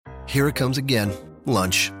Here it comes again.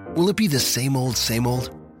 Lunch. Will it be the same old, same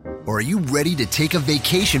old? Or are you ready to take a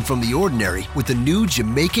vacation from the ordinary with the new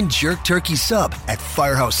Jamaican Jerk Turkey Sub at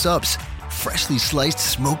Firehouse Subs? Freshly sliced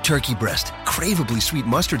smoked turkey breast, craveably sweet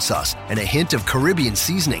mustard sauce, and a hint of Caribbean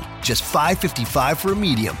seasoning. Just $5.55 for a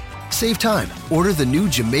medium. Save time. Order the new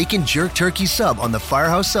Jamaican Jerk Turkey Sub on the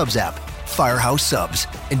Firehouse Subs app. Firehouse Subs.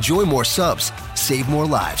 Enjoy more subs. Save more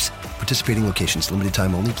lives. Participating locations. Limited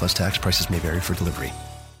time only, plus tax. Prices may vary for delivery.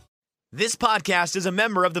 This podcast is a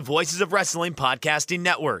member of the Voices of Wrestling Podcasting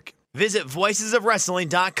Network. Visit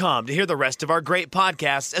voicesofwrestling.com to hear the rest of our great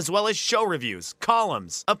podcasts, as well as show reviews,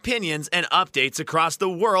 columns, opinions, and updates across the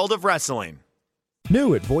world of wrestling.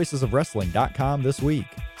 New at voicesofwrestling.com this week.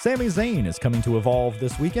 Sami Zayn is coming to Evolve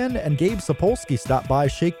this weekend, and Gabe Sapolsky stopped by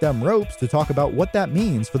Shake Them Ropes to talk about what that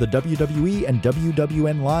means for the WWE and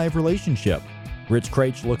WWN Live relationship. Rich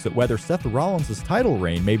Craich looks at whether Seth Rollins' title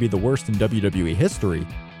reign may be the worst in WWE history,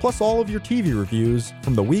 plus all of your TV reviews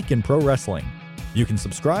from the week in pro wrestling. You can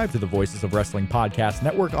subscribe to the Voices of Wrestling Podcast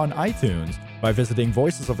Network on iTunes by visiting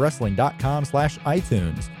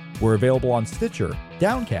voicesofwrestling.com/iTunes. We're available on Stitcher,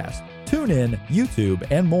 Downcast, TuneIn, YouTube,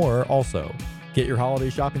 and more also. Get your holiday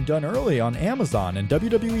shopping done early on Amazon and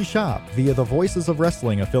WWE Shop via the Voices of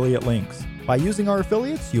Wrestling affiliate links. By using our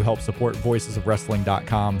affiliates, you help support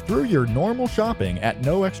voicesofwrestling.com through your normal shopping at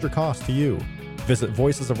no extra cost to you. Visit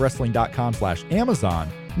voicesofwrestling.com/Amazon,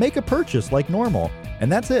 make a purchase like normal, and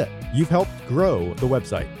that's it. You've helped grow the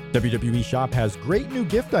website. WWE Shop has great new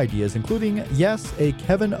gift ideas, including, yes, a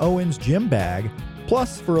Kevin Owens gym bag.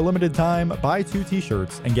 Plus, for a limited time, buy 2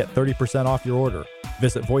 t-shirts and get 30% off your order.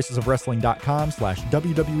 Visit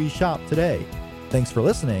voicesofwrestling.com/WWE Shop today. Thanks for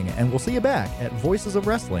listening, and we'll see you back at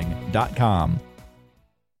voicesofwrestling.com.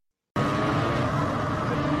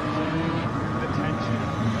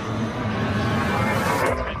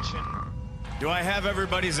 Do I have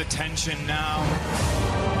everybody's attention now?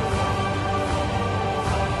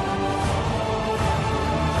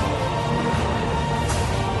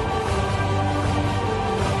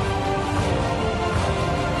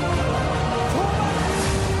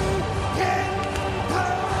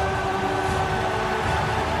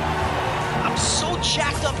 I'm so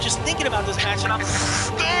jacked up just thinking about this match, and I'm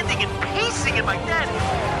standing and pacing in my bed.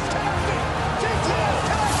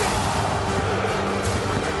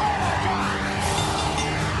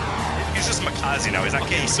 He's just Makazi now. He's not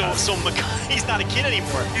okay, so he's not a kid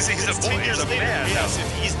anymore. He's a boy. 10 years later. Man. Yes,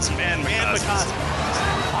 he's man Makazi.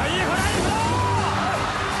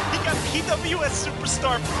 He got PWS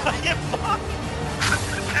superstar Brian Mock.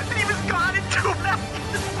 And he was gone in 2 minutes.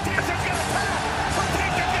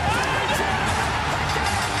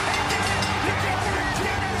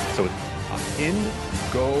 So it's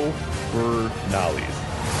Ingobernales.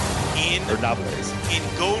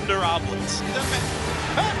 Ingobernales.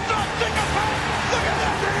 And nothing about it! Look at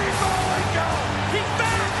that ball go! He's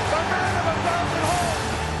back! The man of 1,000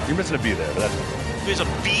 homes! You're missing a B there, but that's okay. There's a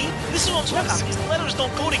B? This is what I'm talking about. These letters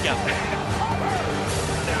don't go together. We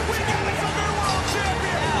got us a new world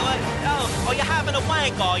champion! Oh, you're having a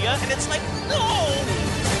wank, are you? And it's like, no!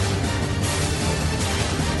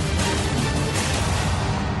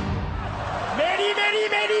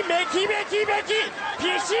 Mickey,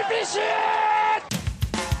 fishy!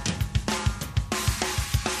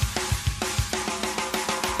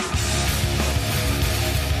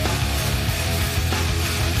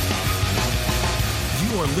 You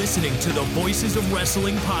are listening to the Voices of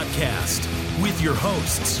Wrestling podcast with your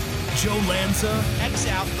hosts, Joe Lanza. X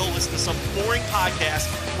out and go listen to some boring podcast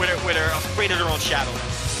where they're afraid of their own shadow.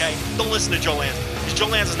 Okay? Don't listen to Joe Lanza, because Joe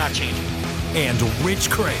Lanza's not changing. And Rich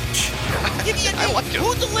Craich. Give me a name. Like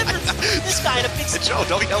who delivers this guy in a big spot? Joe,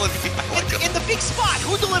 don't yell at me. In the big spot,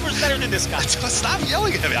 who delivers better than this guy? Stop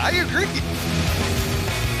yelling at me. I agree.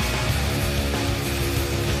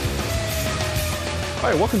 All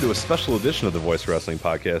right, welcome to a special edition of the Voice Wrestling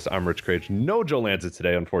Podcast. I'm Rich Craich. No Joe Lanza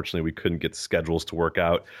today. Unfortunately, we couldn't get schedules to work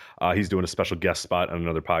out. He's doing a special guest spot on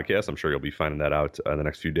another podcast. I'm sure you'll be finding that out in the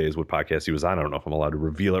next few days, what podcast he was on. I don't know if I'm allowed to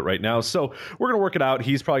reveal it right now. So we're going to work it out.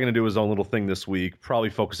 He's probably going to do his own little thing this week, probably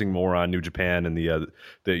focusing more on New Japan and the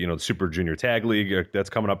Super Junior Tag League that's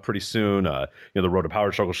coming up pretty soon. The Road to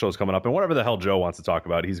Power Struggle show is coming up, and whatever the hell Joe wants to talk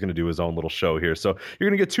about, he's going to do his own little show here. So you're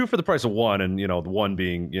going to get 2 for the price of 1, and the one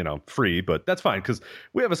being free, but that's fine because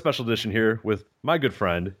we have a special edition here with my good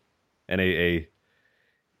friend and him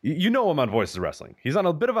on Voices of Wrestling. He's on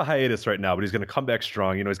a bit of a hiatus right now, but he's going to come back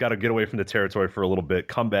strong. He's got to get away from the territory for a little bit,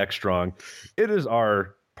 come back strong. It is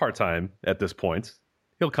our part-time at this point.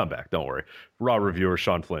 He'll come back, don't worry. Raw reviewer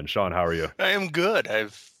Sean Flynn. Sean, how are you? I am good.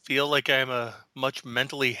 I've feel like I'm a much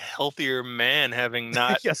mentally healthier man having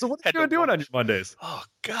not. Yeah. So what are you doing on your Mondays? Oh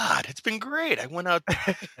God, it's been great. I went out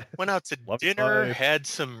to Love dinner, life. had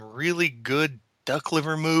some really good duck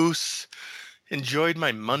liver mousse, enjoyed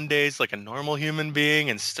my Mondays like a normal human being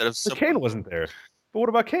instead of But Kane wasn't there. But what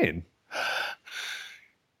about Kane?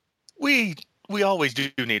 We always do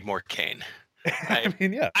need more Kane. I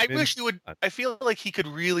mean, yeah. I wish he would. I feel like he could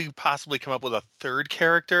really possibly come up with a third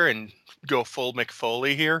character and go full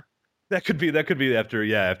McFoley here. That could be after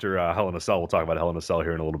Hell in a Cell. We'll talk about Hell in a Cell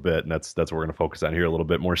here in a little bit, and that's what we're going to focus on here a little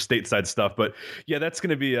bit more stateside stuff. But yeah, that's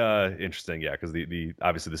going to be interesting. Yeah, because the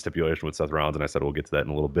obviously the stipulation with Seth Rollins, and I said we'll get to that in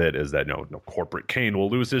a little bit, is that no corporate Kane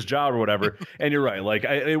will lose his job or whatever. And you're right, like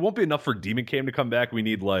it won't be enough for Demon Kane to come back. We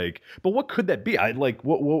need but what could that be?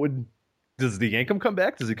 What would does the Yankum come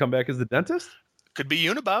back? Does he come back as the dentist? Could be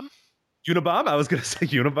Unabomb. Unabomb, I was going to say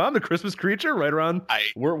Unabomb, the Christmas creature, right around.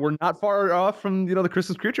 We're not far off from the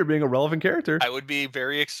Christmas creature being a relevant character. I would be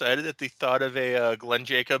very excited at the thought of a Glenn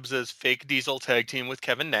Jacobs as fake Diesel tag team with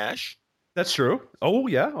Kevin Nash. That's true. Oh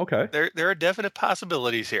yeah, okay. There are definite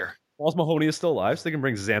possibilities here. Balls Mahoney is still alive, so they can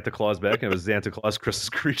bring Santa Claus back and have a Santa Claus Christmas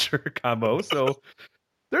creature combo. So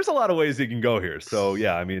there's a lot of ways you can go here. So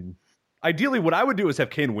yeah, I mean, ideally, what I would do is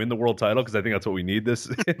have Kane win the world title because I think that's what we need this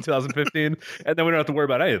in 2015, and then we don't have to worry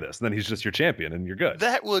about any of this. And then he's just your champion, and you're good.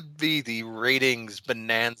 That would be the ratings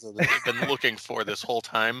bonanza that they've been looking for this whole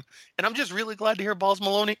time. And I'm just really glad to hear Balls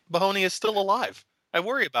Mahoney is still alive. I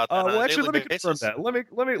worry about that. Well, actually, let me confirm that.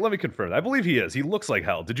 Let me confirm that. I believe he is. He looks like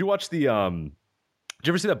hell. Did you watch the? Did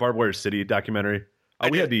you ever see that Barbed Wire City documentary?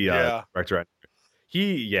 We had the director on.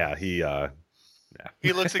 He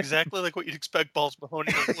looks exactly like what you'd expect Balls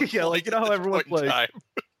Mahoney to look yeah, like you know how everyone's like,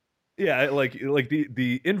 yeah, like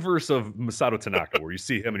the inverse of Masato Tanaka, where you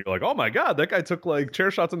see him and you're like, oh my god, that guy took like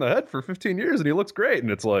chair shots in the head for 15 years and he looks great,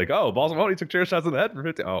 and it's like, oh, Balls Mahoney took chair shots in the head for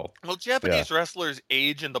 15. Oh, well, Japanese wrestlers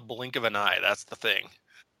age in the blink of an eye. That's the thing.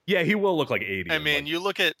 Yeah, he will look like 80. I mean, you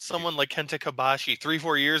look at someone like Kenta Kobashi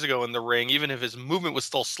 3-4 years ago in the ring, even if his movement was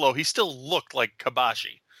still slow, he still looked like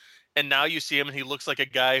Kobashi. And now you see him and he looks like a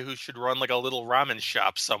guy who should run like a little ramen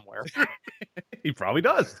shop somewhere. He probably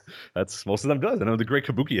does. That's most of them does. I know the Great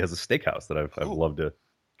Kabuki has a steakhouse that I've loved to.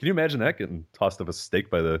 Can you imagine that getting tossed up a steak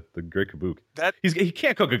by the Great Kabuki? He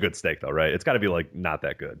can't cook a good steak though, right? It's got to be like not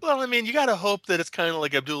that good. Well, I mean, you got to hope that it's kind of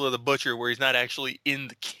like Abdullah the Butcher, where he's not actually in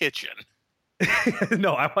the kitchen.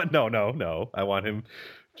 No. I want him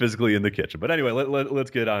physically in the kitchen. But anyway, let's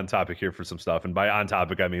get on topic here for some stuff. And by on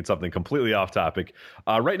topic, I mean something completely off topic.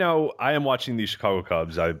 Right now, I am watching the Chicago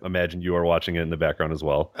Cubs. I imagine you are watching it in the background as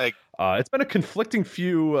well. It's been a conflicting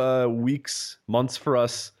few months for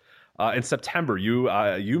us. In September, you,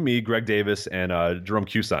 me, Greg Davis, and Jerome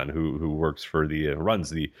Cuson, who works for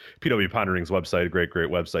runs the PW Ponderings website, a great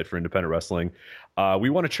website for independent wrestling.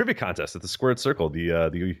 We won a trivia contest at the Squared Circle,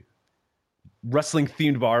 the wrestling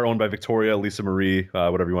themed bar owned by Victoria, Lisa Marie,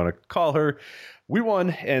 whatever you want to call her. We won,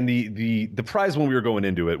 and the prize when we were going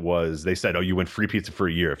into it was, they said, oh, you win free pizza for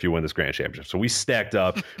a year if you win this grand championship. So we stacked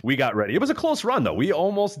up, we got ready. It was a close run though. We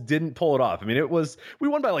almost didn't pull it off. I mean, we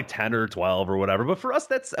won by like 10 or 12 or whatever. But for us,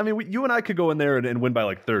 you and I could go in there and win by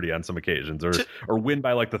like 30 on some occasions, or win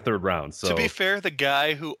by like the third round. So to be fair, the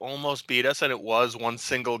guy who almost beat us, and it was one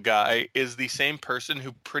single guy, is the same person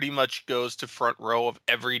who pretty much goes to front row of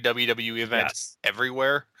every WWE event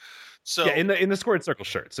everywhere. So yeah, in the Squared Circle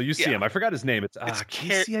shirt. So you see him. I forgot his name. It's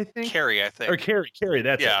Casey, I think. Kerry, I think. Or Kerry.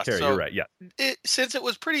 That's it. Kerry, so you're right. Yeah. Since it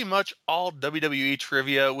was pretty much all WWE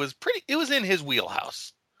trivia, it was in his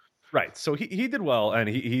wheelhouse. Right. So he did well, and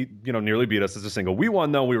he nearly beat us as a single. We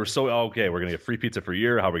won though. We were so okay. We're gonna get free pizza for a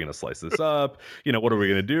year. How are we gonna slice this up? What are we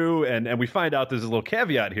gonna do? And we find out there's a little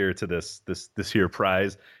caveat here to this here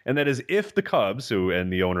prize, and that is if the Cubs,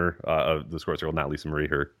 and the owner of the Squared Circle, not Lisa Marie,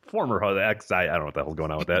 her former ex, I don't know what the hell's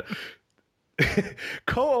going on with that.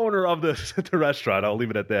 Co-owner of the restaurant, I'll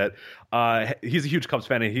leave it at that. He's a huge Cubs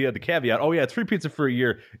fan, and he had the caveat, oh yeah, it's free pizza for a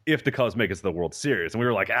year if the Cubs make it to the World Series. And we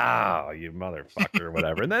were like, you motherfucker, or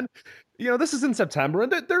whatever. And then, this is in September,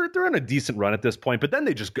 and they're in a decent run at this point, but then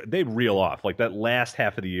they reel off. Like that last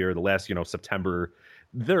half of the year, the last, September,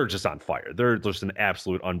 they're just on fire. They're just an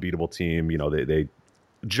absolute unbeatable team. They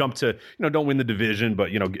jump to, don't win the division,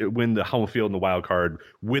 but, win the home field in the wild card,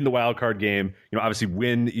 win the wild card game, obviously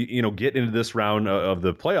win, get into this round of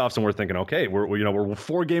the playoffs. And we're thinking, okay, we're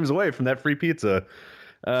 4 games away from that free pizza.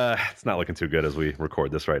 It's not looking too good as we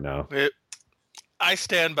record this right now. I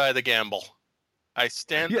stand by the gamble. I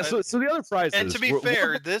stand. Yeah. So the other prize and is, to be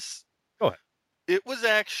fair, go ahead. It was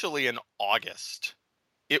actually in August.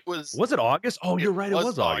 Was it August? Oh, you're right. It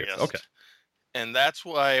was August. Okay. And that's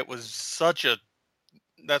why it was such a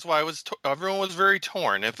That's why everyone was very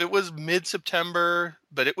torn. If it was mid-September,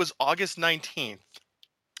 but it was August 19th.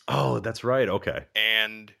 Oh, that's right. Okay.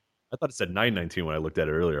 And I thought it said 9/19 when I looked at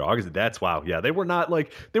it earlier. August. That's wow. Yeah, they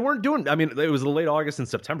weren't doing. I mean, it was late August and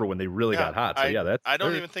September when they really got hot. So I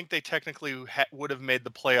don't even think they technically would have made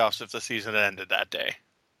the playoffs if the season ended that day.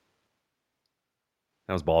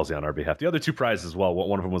 That was ballsy on our behalf. The other two prizes as well.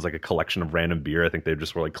 One of them was like a collection of random beer. I think they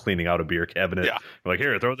just were like cleaning out a beer cabinet. Yeah. Like,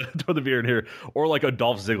 here, throw the beer in here. Or like a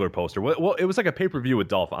Dolph Ziggler poster. Well, it was like a pay-per-view with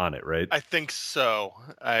Dolph on it, right? I think so.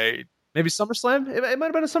 Maybe SummerSlam? It might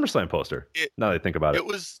have been a SummerSlam poster. Now that I think about it.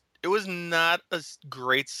 It was not a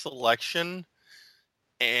great selection.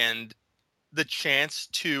 And the chance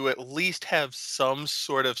to at least have some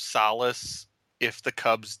sort of solace if the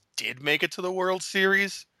Cubs did make it to the World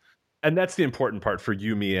Series. And that's the important part for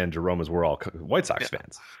you, me, and Jerome, as we're all White Sox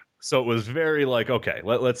fans. So it was very like, okay,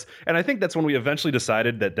 let's. And I think that's when we eventually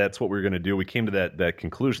decided that that's what we were going to do. We came to that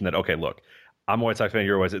conclusion that, okay, look, I'm a White Sox fan,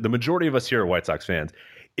 you're a White Sox. The majority of us here are White Sox fans.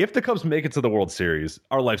 If the Cubs make it to the World Series,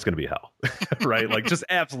 our life's going to be hell, right? Like just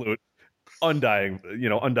absolute undying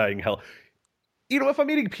hell. If I'm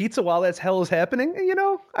eating pizza while that hell is happening,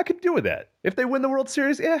 I could do with that. If they win the World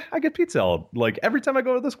Series, I get pizza. Like every time I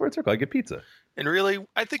go to the square circle, I get pizza. And really,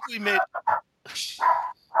 I think we made.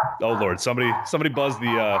 Oh Lord, somebody buzzed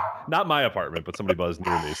the not my apartment, but somebody buzzed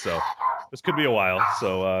near me. So this could be a while.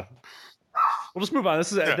 So we'll just move on.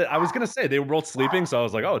 This is I was gonna say they were both sleeping, so I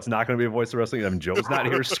was like, oh, it's not gonna be a Voice of Wrestling. Joe's not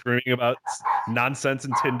here screaming about nonsense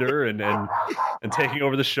and Tinder and taking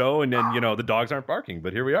over the show, and then the dogs aren't barking.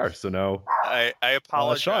 But here we are. So now I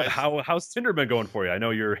apologize. Sean, how's Tinder been going for you? I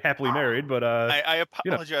know you're happily married, but I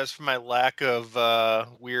apologize for my lack of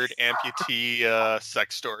weird amputee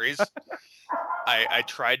sex stories. I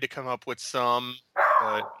tried to come up with some,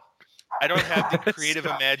 but I don't have the creative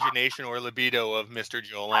imagination or libido of Mr.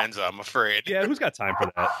 Joe Lanza, I'm afraid. Yeah, who's got time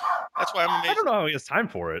for that? That's why I'm amazed. I don't know how he has time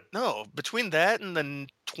for it. No, between that and the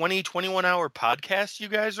 21 hour podcast you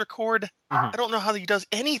guys record, I don't know how he does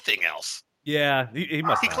anything else. Yeah, he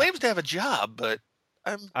must. He claims to have a job, but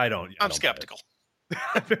I'm skeptical.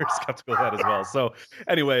 I'm very skeptical of that as well. So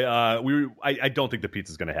anyway, I don't think the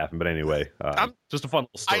pizza's going to happen. But anyway, just a fun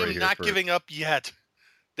little story. I am not giving up yet.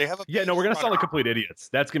 They have we're going to sound like complete idiots.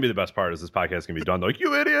 That's going to be the best part. Is this podcast going to be done like,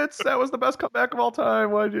 you idiots? That was the best comeback of all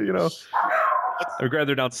time. Why'd you I'm glad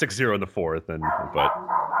they're down 6-0 in the fourth. But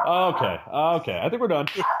okay. I think we're done.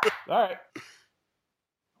 All right.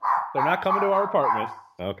 They're not coming to our apartment.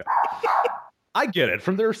 Okay. I get it.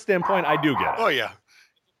 From their standpoint, I do get it. Oh yeah.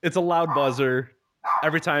 It's a loud buzzer.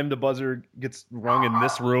 Every time the buzzer gets rung in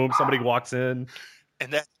this room, somebody walks in,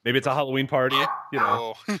 and that maybe it's a Halloween party.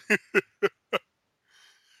 Oh.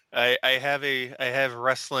 I have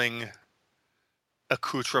wrestling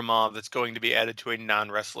accoutrement that's going to be added to a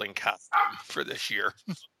non-wrestling costume for this year.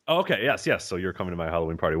 Okay, yes. So you're coming to my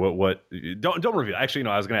Halloween party. What? Don't reveal. Actually,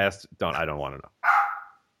 I was going to ask. I don't want to know.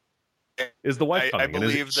 Is the wife coming? I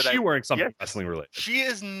believe is she wearing something wrestling related? She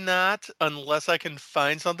is not, unless I can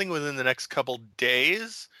find something within the next couple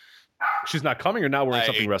days. She's not coming, or not wearing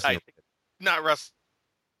something wrestling related? Not wrestling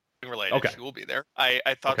related. Okay. She will be there.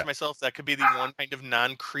 I thought to myself that could be the one kind of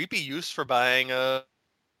non-creepy use for buying a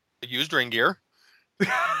used ring gear.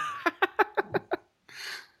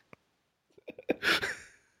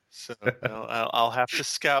 So I'll have to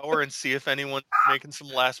scour and see if anyone's making some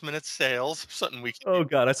last-minute sales. Something we can. Oh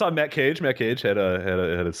God, I saw Matt Cage. Matt Cage had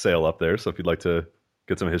a sale up there. So if you'd like to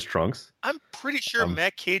get some of his trunks, I'm pretty sure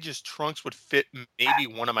Matt Cage's trunks would fit maybe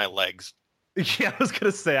one of my legs. Yeah, I was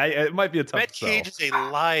gonna say it might be a tough Matt Cage is a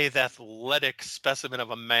lithe, athletic specimen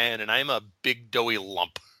of a man, and I'm a big, doughy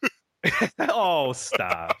lump. Oh,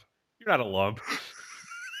 stop! You're not a lump.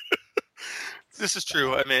 This is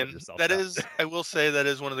true. I mean, I will say that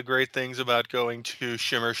is one of the great things about going to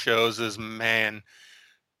Shimmer shows is, man,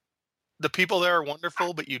 the people there are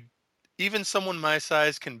wonderful, but even someone my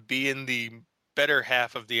size can be in the better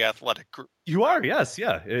half of the athletic group. You are, yes,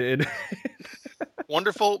 yeah.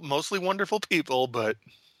 Wonderful, mostly wonderful people, but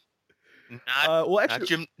not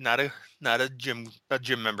a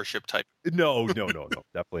gym membership type. No,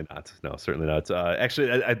 definitely not. No, certainly not. Actually,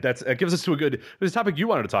 that gives us to a topic you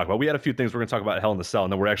wanted to talk about. We had a few things we're going to talk about at Hell in the Cell,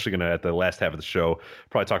 and then we're actually going to, at the last half of the show,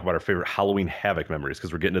 probably talk about our favorite Halloween Havoc memories,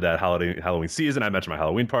 because we're getting to that Halloween season. I mentioned my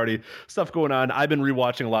Halloween party, stuff going on. I've been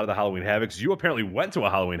rewatching a lot of the Halloween Havocs. You apparently went to a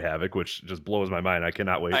Halloween Havoc, which just blows my mind. I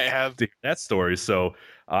cannot wait to hear that story. So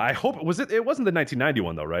I hope it wasn't the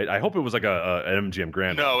 1991 though, right? I hope it was like an MGM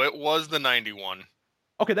Grand. No, it was the 91.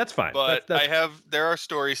 Okay, that's fine. But there are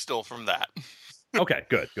stories still from that. Okay,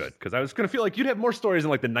 good. Because I was gonna feel like you'd have more stories in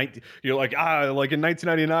like You're like like in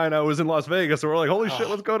 1999, I was in Las Vegas, or we're like, holy shit,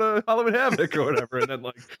 let's go to Halloween Havoc or whatever, and then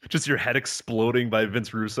like just your head exploding by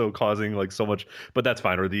Vince Russo causing like so much. But that's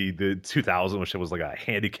fine. Or the 2000, which was like a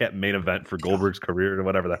handicap main event for Goldberg's career or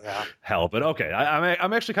whatever the hell. But okay,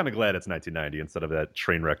 I'm actually kind of glad it's 1990 instead of that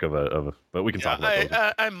train wreck of a. But we can talk about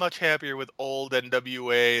those. I'm much happier with old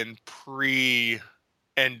NWA and pre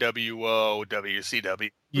NWO WCW.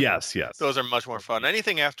 Yes. Those are much more fun.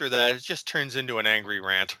 Anything after that, it just turns into an angry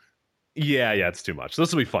rant. Yeah, it's too much.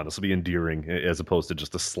 This will be fun. This will be endearing as opposed to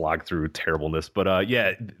just a slog through terribleness. But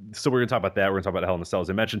so we're going to talk about that. We're going to talk about Hell in a Cell, as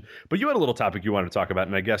I mentioned. But you had a little topic you wanted to talk about,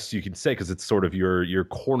 and I guess you can say, because it's sort of your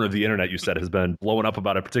corner of the internet, you said, has been blowing up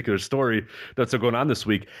about a particular story that's going on this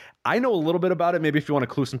week. I know a little bit about it. Maybe if you want to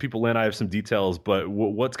clue some people in, I have some details. But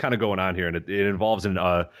what's kind of going on here? And it involves an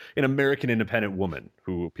American independent woman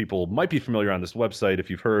who people might be familiar on this website. If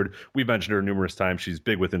you've heard, we've mentioned her numerous times. She's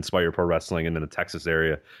big with Inspire Pro Wrestling and in the Texas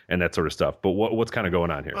area and that sort of stuff. But what's kind of going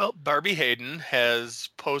on here? Well, Barbi Hayden has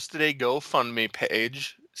posted a GoFundMe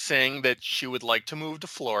page saying that she would like to move to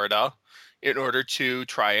Florida in order to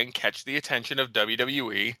try and catch the attention of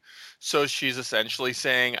WWE. So she's essentially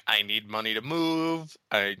saying, I need money to move.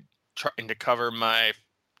 I'm trying to cover my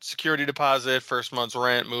security deposit, first month's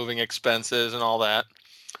rent, moving expenses, and all that.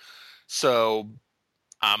 So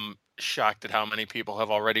I'm shocked at how many people have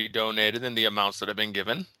already donated and the amounts that have been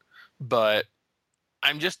given. But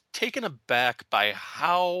I'm just taken aback by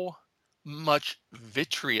how much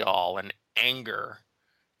vitriol and anger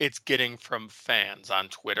it's getting from fans on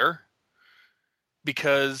Twitter.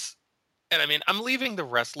 Because, and I mean, I'm leaving the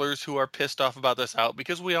wrestlers who are pissed off about this out,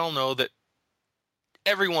 because we all know that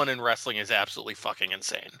everyone in wrestling is absolutely fucking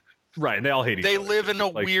insane. Right, and they all hate each other. They live in a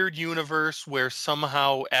weird universe where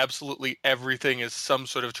somehow absolutely everything is some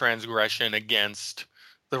sort of transgression against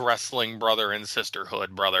the wrestling brother and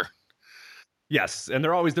sisterhood brother. Yes, and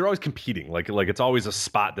they're always competing. Like it's always a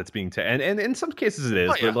spot that's being and in some cases it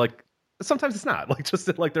is, but like sometimes it's not. Like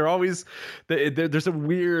just like they're always there's a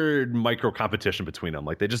weird micro competition between them.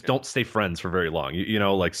 Like they just don't stay friends for very long. You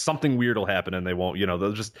know, like something weird will happen and they won't. You know,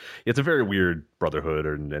 they'll just it's a very weird brotherhood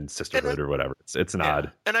and sisterhood or whatever. It's an odd.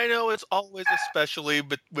 And I know it's always especially,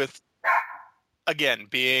 but with again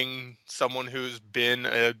being someone who's been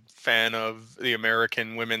a fan of the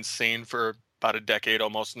American women's scene for about a decade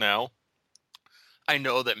almost now. I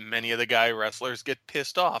know that many of the guy wrestlers get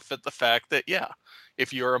pissed off at the fact that,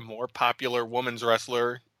 if you're a more popular women's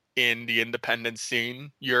wrestler in the independent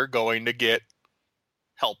scene, you're going to get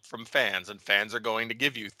help from fans, and fans are going to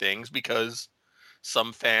give you things because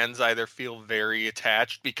some fans either feel very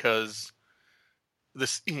attached because the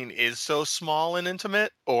scene is so small and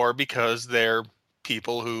intimate, or because they're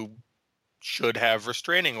people who should have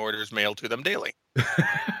restraining orders mailed to them daily.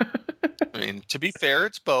 I mean, to be fair,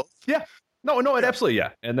 it's both. Yeah. No, it absolutely,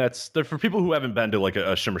 and that's for people who haven't been to like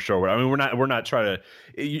a Shimmer show. I mean, we're not trying to.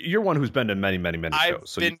 You're one who's been to many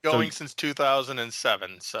shows. I've been going since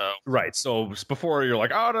 2007. So right. So before you're like,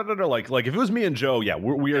 oh no, like if it was me and Joe,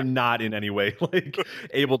 we are not in any way like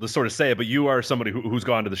able to sort of say it. But you are somebody who's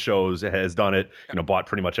gone to the shows, has done it. You know, bought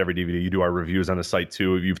pretty much every DVD. You do our reviews on the site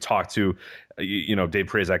too. You've talked to, Dave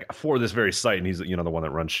Prazak for this very site, and he's the one that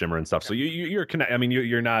runs Shimmer and stuff. So you're connected. I mean,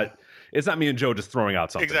 you're not. It's not me and Joe just throwing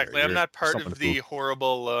out something. Exactly. I'm not part of the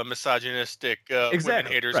horrible misogynistic women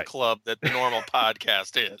haters club that the normal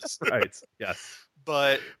podcast is. Right. Yes.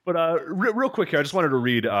 But real quick here, I just wanted to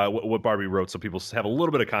read what Barbi wrote so people have a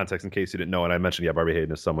little bit of context in case you didn't know. And I mentioned, Barbi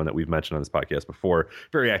Hayden is someone that we've mentioned on this podcast before,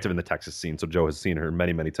 very active in the Texas scene. So Joe has seen her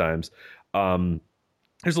many, many times.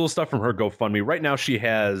 Here's a little stuff from her GoFundMe. Right now, she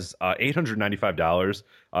has $895.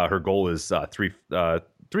 Her goal is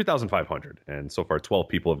 $3,500, and so far 12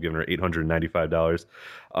 people have given her $895.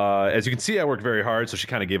 As you can see, I work very hard, so she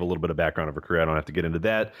kind of gave a little bit of background of her career. I don't have to get into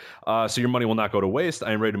that. So your money will not go to waste.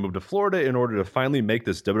 I am ready to move to Florida in order to finally make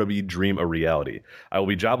this WWE dream a reality. I will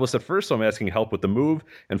be jobless at first, so I'm asking help with the move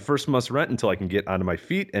and first month's rent until I can get onto my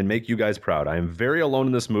feet and make you guys proud. I am very alone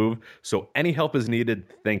in this move, so any help is needed.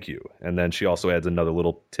 Thank you. And then she also adds another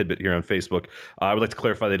little tidbit here on Facebook. I would like to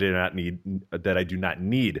clarify that I do not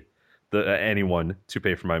need anyone to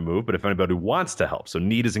pay for my move, but if anybody wants to help, so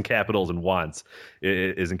need is in capitals and wants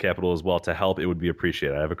is in capital as well, to help, it would be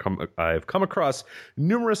appreciated. I've come across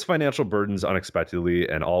numerous financial burdens unexpectedly,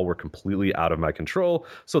 and all were completely out of my control.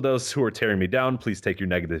 So those who are tearing me down, please take your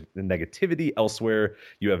negativity elsewhere.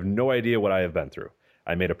 You have no idea what I have been through.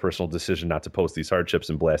 I made a personal decision not to post these hardships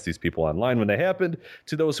and blast these people online when they happened.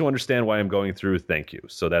 To those who understand why I'm going through, thank you.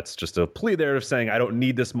 So that's just a plea there of saying I don't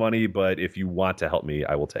need this money, but if you want to help me,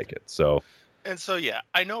 I will take it. So And so, yeah,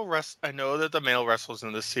 I know that the male wrestlers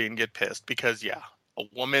in the scene get pissed because, yeah, a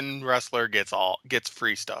woman wrestler gets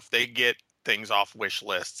free stuff. They get things off wish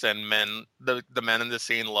lists, and the men in the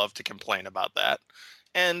scene love to complain about that.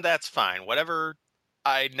 And that's fine. Whatever.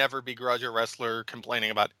 I never begrudge a wrestler complaining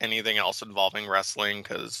about anything else involving wrestling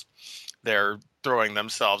because they're throwing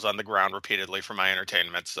themselves on the ground repeatedly for my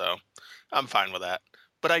entertainment. So I'm fine with that.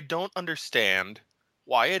 But I don't understand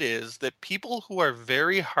why it is that people who are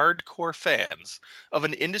very hardcore fans of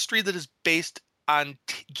an industry that is based on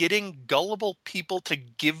getting gullible people to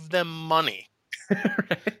give them money.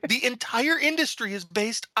 The entire industry is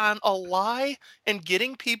based on a lie and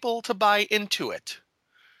getting people to buy into it.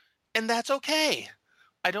 And that's okay.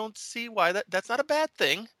 I don't see why that's not a bad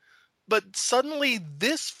thing. But suddenly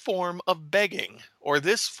this form of begging or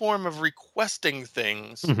this form of requesting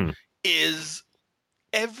things is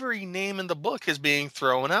every name in the book is being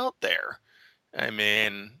thrown out there. I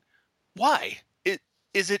mean, why?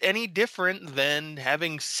 Is it any different than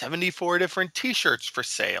having 74 different t-shirts for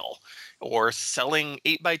sale or selling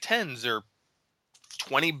 8x10s or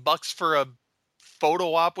 $20 for a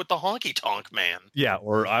photo op with the honky tonk man? Yeah,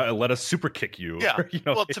 or let us super kick you. Yeah. Or,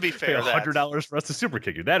 Well, to be fair, $100 for us to super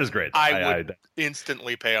kick you. That is great. I would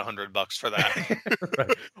instantly pay $100 for that.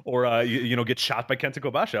 Right. Or get shot by Kenta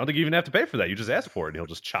Kobashi. I don't think you even have to pay for that. You just ask for it, and he'll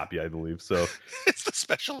just chop you, I believe. So it's the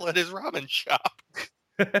special at his ramen shop.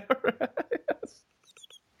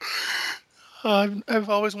 I've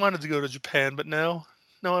always wanted to go to Japan, but now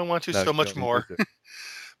I want to so much more.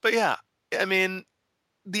 But yeah, I mean,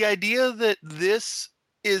 the idea that this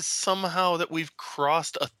is somehow that we've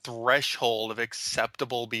crossed a threshold of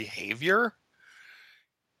acceptable behavior,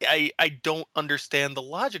 I don't understand the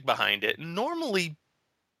logic behind it. Normally,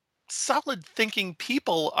 solid thinking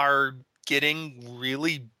people are getting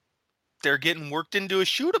worked into a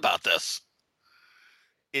shoot about this.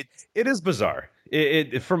 It is bizarre.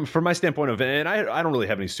 From my standpoint and I don't really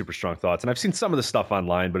have any super strong thoughts, and I've seen some of the stuff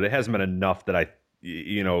online, but it hasn't been enough that I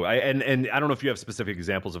don't know if you have specific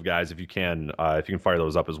examples of guys, if you can fire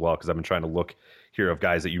those up as well, because I've been trying to look here of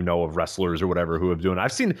guys that of wrestlers or whatever who have doing.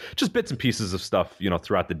 I've seen just bits and pieces of stuff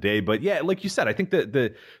throughout the day, but yeah, like you said, I think that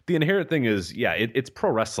the inherent thing is it's pro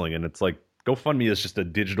wrestling, and it's like GoFundMe is just a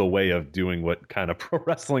digital way of doing what kind of pro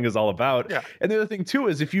wrestling is all about. Yeah. And the other thing too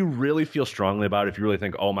is if you really feel strongly about it, if you really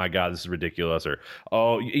think, oh my God, this is ridiculous, or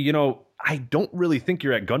I don't really think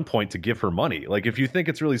you're at gunpoint to give her money. Like if you think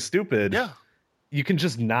it's really stupid, yeah, you can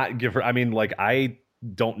just not give her. I mean, like I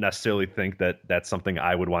don't necessarily think that that's something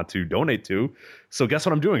I would want to donate to. So guess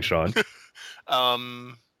what I'm doing, Sean?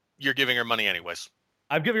 You're giving her money anyways.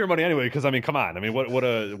 I'm giving her money anyway because I mean, come on. I mean, what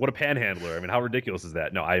a panhandler. I mean, how ridiculous is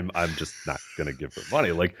that? No, I'm just not gonna give her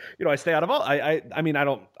money. Like I stay out of all. I mean,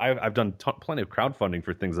 I've done plenty of crowdfunding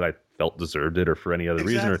for things that I felt deserved it or for any other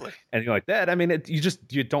reason or anything like that. I mean,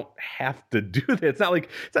 you don't have to do that. It's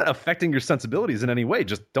not affecting your sensibilities in any way.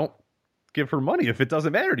 Just don't give her money if it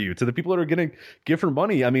doesn't matter to you. To the people that are going to give her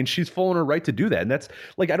money, I mean, she's full in her right to do that. And that's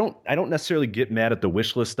like, I don't necessarily get mad at the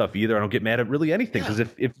wish list stuff either. I don't get mad at really anything, because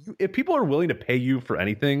if people are willing to pay you for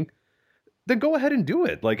anything, then go ahead and do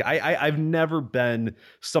it. Like I've never been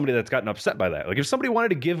somebody that's gotten upset by that. Like if somebody wanted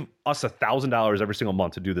to give us $1,000 every single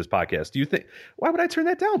month to do this podcast, do you think, why would I turn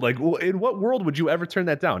that down? Like in what world would you ever turn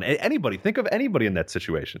that down? Anybody, think of anybody in that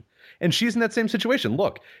situation. And she's in that same situation.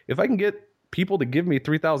 Look, if I can get people to give me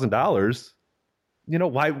 $3,000,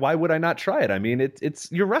 why would I not try it? I mean,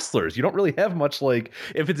 you're wrestlers. You don't really have much, like,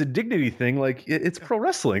 if it's a dignity thing, like it's pro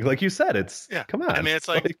wrestling. Like you said, come on. I mean, it's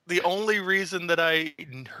like the only reason that I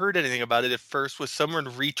heard anything about it at first was someone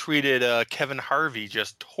retweeted Kevin Harvey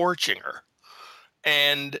just torching her.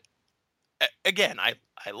 And again, I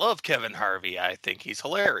love Kevin Harvey. I think he's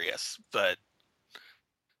hilarious, but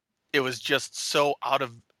it was just so out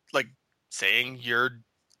of, like, saying you're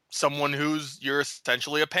someone you're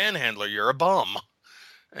essentially a panhandler, you're a bum.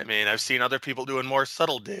 I mean, I've seen other people doing more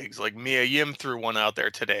subtle digs, like Mia Yim threw one out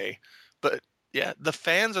there today. But yeah, the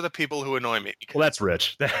fans are the people who annoy me. Well, that's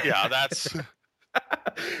rich. Yeah, that's.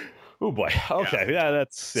 Oh boy. Okay. Yeah,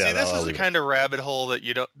 that's. Yeah, see, this is the kind of rabbit hole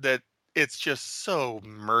that it's just so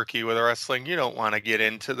murky with wrestling. You don't want to get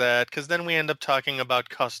into that, because then we end up talking about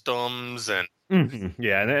customs and. Mm-hmm.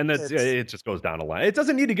 Yeah, and that's it just goes down a line. It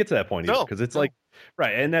doesn't need to get to that point either, because it's like,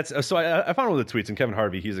 right, and that's so I found one of the tweets, and Kevin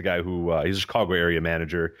Harvey, he's a guy who he's a Chicago area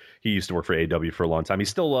manager. He used to work for AEW for a long time. He's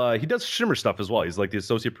still he does Shimmer stuff as well. He's like the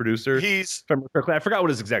associate producer. I forgot what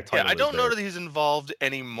his exact title. Yeah, I don't know that he's involved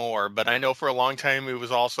anymore, but I know for a long time he was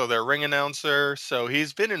also their ring announcer. So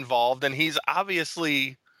he's been involved, and he's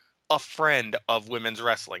obviously a friend of women's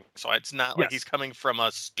wrestling. So it's not like he's coming from a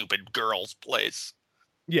stupid girl's place.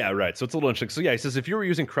 Yeah, right. So it's a little interesting. So yeah, he says if you were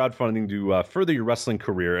using crowdfunding to further your wrestling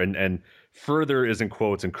career, and further is in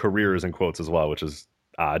quotes and career is in quotes as well, which is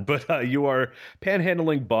odd, but you are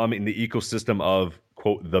panhandling bum in the ecosystem of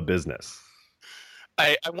quote the business.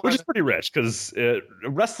 Which is pretty rich because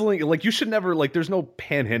wrestling, like you should never like. There's no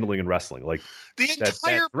panhandling in wrestling. Like the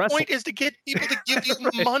entire point is to get people to give you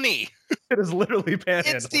right. money. It is literally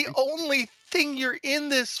panhandling. It's the only thing you're in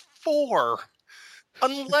this for,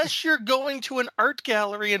 unless you're going to an art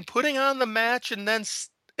gallery and putting on the match and then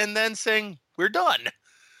saying we're done.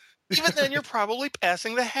 Even then, you're probably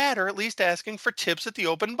passing the hat or at least asking for tips at the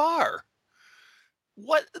open bar.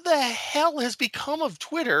 What the hell has become of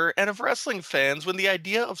Twitter and of wrestling fans when the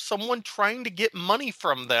idea of someone trying to get money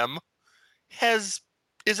from them is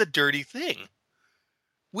a dirty thing?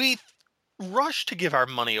 We rush to give our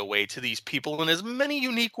money away to these people in as many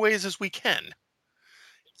unique ways as we can.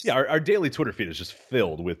 Yeah, our daily Twitter feed is just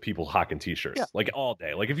filled with people hawking t-shirts like all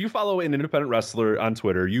day. Like if you follow an independent wrestler on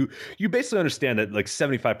Twitter, you basically understand that like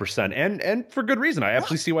 75% and for good reason. I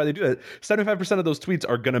actually see why they do it. 75% of those tweets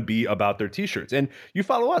are going to be about their t-shirts. And you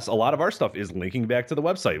follow us, a lot of our stuff is linking back to the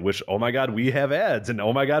website, which oh my god, we have ads, and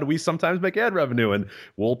oh my god, we sometimes make ad revenue, and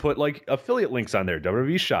we'll put like affiliate links on there,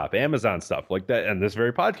 WWE shop, Amazon stuff like that. And this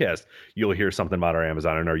very podcast, you'll hear something about our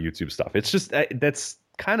Amazon and our YouTube stuff. It's just that's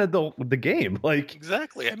kind of the game. Like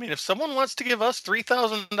exactly. I mean, if someone wants to give us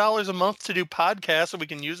 $3,000 a month to do podcasts and we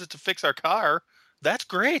can use it to fix our car, that's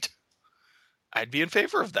great. I'd be in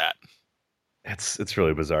favor of that. It's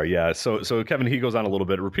really bizarre. Yeah. So Kevin, he goes on a little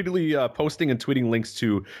bit, repeatedly posting and tweeting links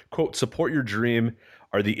to quote support your dream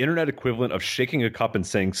are the internet equivalent of shaking a cup and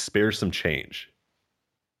saying spare some change.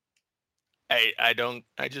 I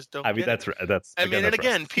just don't. I mean, that's I mean, and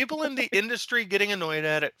again, people in the industry getting annoyed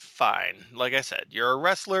at it, fine. Like I said, you're a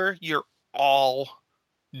wrestler. You're all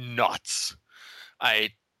nuts. I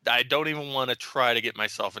don't even want to try to get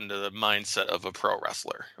myself into the mindset of a pro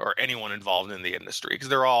wrestler or anyone involved in the industry because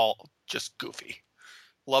they're all just goofy.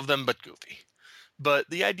 Love them, but goofy. But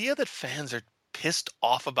the idea that fans are pissed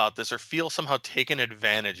off about this or feel somehow taken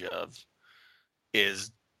advantage of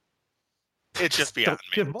is. It's just beyond me.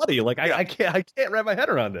 Give money. Like I can't wrap my head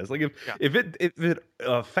around this. Like if it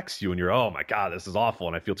affects you and you're, oh my god, this is awful,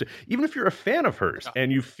 and I feel even if you're a fan of hers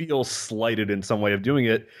and you feel slighted in some way of doing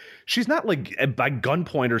it, she's not like by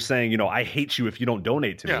gunpoint or saying, I hate you if you don't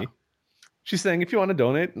donate to me. She's saying if you want to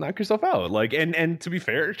donate, knock yourself out. Like and to be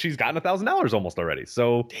fair, she's gotten $1,000 almost already.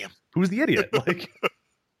 So who's the idiot? Like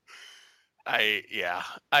I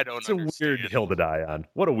don't. It's a weird hill to die on.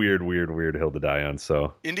 What a weird hill to die on.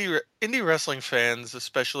 So indie wrestling fans,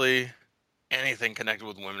 especially anything connected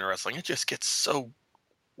with women wrestling, it just gets so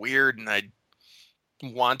weird, and I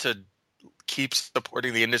want to keep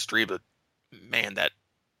supporting the industry, but man, that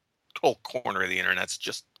whole corner of the internet's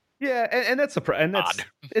just and that's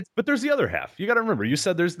but there's the other half. You got to remember, you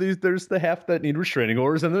said there's the half that need restraining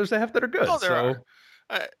orders, and there's the half that are good. Oh, there are.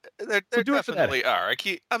 There definitely are.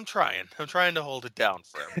 I'm trying to hold it down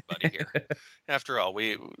for everybody here. After all,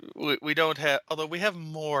 we don't have, although we have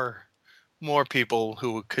more people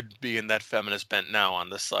who could be in that feminist bent now on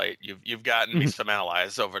the site. You've gotten me some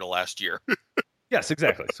allies over the last year. Yes,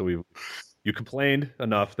 exactly. So you complained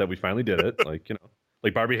enough that we finally did it. Like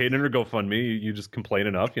like Barbi Hayden or GoFundMe. You just complain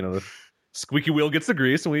enough. The squeaky wheel gets the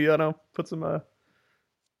grease, and we put some.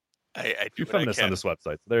 I do feminists on this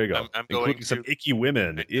website. So there you go. I'm going to some icky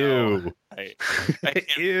women. Ew.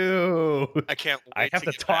 Ew. I can't. I have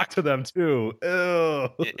to talk to them too. Ew.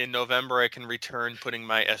 In November, I can return putting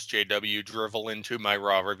my SJW drivel into my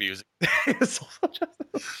Raw reviews.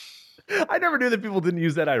 I never knew that people didn't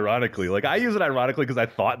use that ironically. Like I use it ironically because I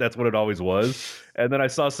thought that's what it always was. And then I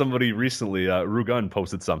saw somebody recently, Rugun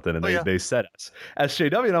posted something, and they said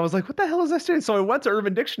SJW, and I was like, what the hell is SJW? So I went to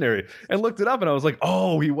Urban Dictionary and looked it up, and I was like,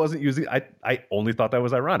 oh, he wasn't using. I only thought that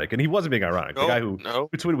was ironic, and he wasn't being ironic. The guy who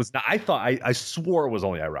tweeted was not. I swore it was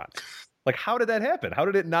only ironic. Like, how did that happen? How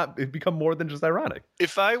did it not become more than just ironic?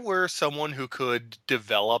 If I were someone who could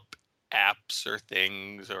develop apps or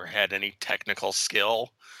things or had any technical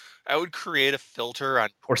skill, I would create a filter on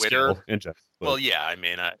Twitter. Well, yeah, I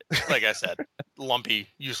mean, like I said, lumpy,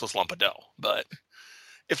 useless lump of dough. But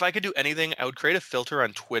if I could do anything, I would create a filter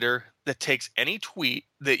on Twitter that takes any tweet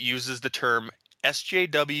that uses the term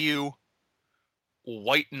SJW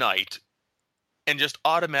White Knight and just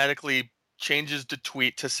automatically changes the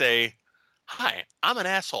tweet to say, hi, I'm an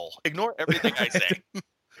asshole. Ignore everything I say.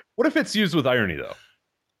 What if it's used with irony, though?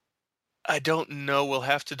 I don't know. We'll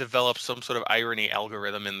have to develop some sort of irony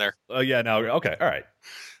algorithm in there. Yeah, no. Okay. All right.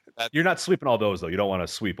 You're not sweeping all those, though. You don't want to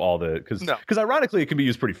sweep all the... Because ironically, it can be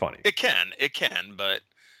used pretty funny. It can. But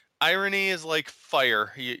Irony is like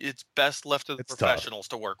fire. It's best left to the professionals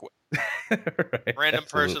to work with. Right, Random absolutely.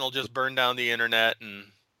 person will just burn down the internet, and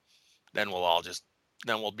then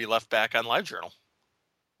we'll be left back on LiveJournal.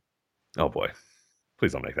 Oh boy,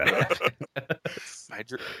 please don't make that happen.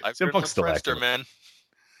 CM Punk's still Friendster, active. man.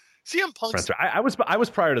 CM Punk's Friendster. I was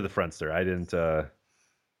prior to the Friendster. I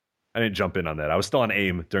didn't jump in on that. I was still on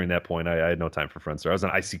AIM during that point. I had no time for Friendster. I was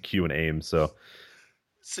on ICQ and AIM. So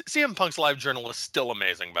CM Punk's LiveJournal is still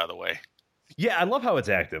amazing, by the way. yeah, I love how it's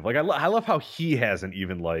active. Like I love how he hasn't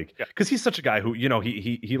even like, because he's such a guy who, you know,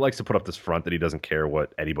 he likes to put up this front that he doesn't care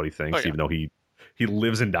what anybody thinks, even though he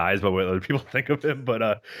lives and dies by what other people think of him.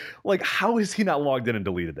 But like, how is he not logged in and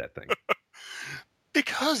deleted that thing?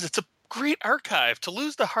 Because it's a great archive. To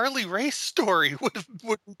lose the Harley race story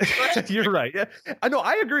would You're right. Yeah, I know.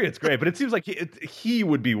 I agree. It's great, but it seems like he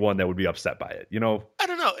would be one that would be upset by it. You know, I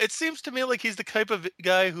don't know. It seems to me like he's the type of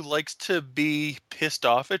guy who likes to be pissed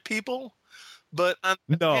off at people, but on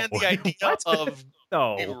the idea of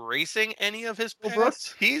erasing any of his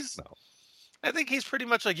past, I think he's pretty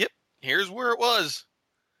much like, yep, here's where it was.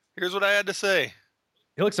 Here's what I had to say.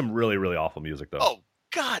 He likes some really, really awful music, though. Oh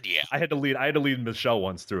God, yeah. I had to lead Michelle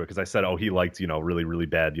once through it because I said, "Oh, he liked, you know, really, really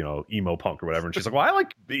bad, you know, emo punk or whatever." And she's like, "Well, I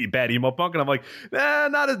like bad emo punk," and I'm like, "Nah,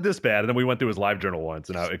 not this bad." And then we went through his LiveJournal once,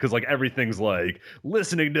 and because like everything's like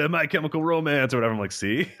listening to My Chemical Romance or whatever. I'm like,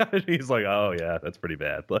 "See?" And he's like, "Oh yeah, that's pretty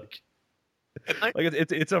bad." Like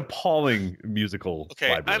it's an appalling musical.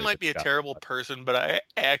 Okay, I might be a terrible person, but I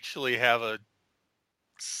actually have a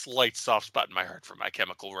slight soft spot in my heart for My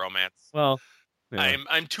Chemical Romance. Well, yeah.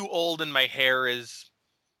 I'm too old, and my hair is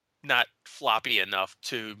not floppy enough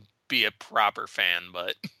to be a proper fan,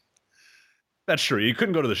 but that's true. You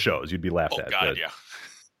couldn't go to the shows; you'd be laughed at. Oh God, yeah.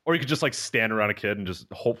 Or you could just like stand around a kid and just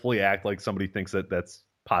hopefully act like somebody thinks that that's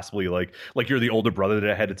possibly like you're the older brother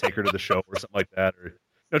that had to take her to the show or something like that,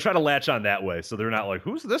 or try to latch on that way so they're not like,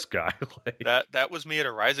 who's this guy? Like, that was me at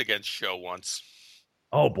a Rise Against show once.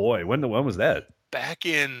 Oh boy, when was that? Back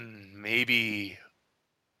in maybe,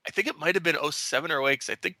 I think it might have been 07 or 08, because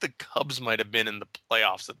I think the Cubs might have been in the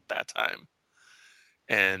playoffs at that time.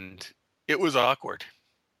 And it was awkward.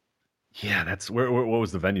 Yeah, that's where what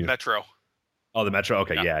was the venue? Metro. Oh, the Metro.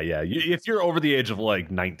 Okay, yeah. If you're over the age of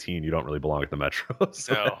like 19, you don't really belong at the Metro.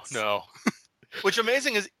 So no. Which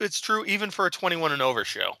amazing is it's true even for a 21 and over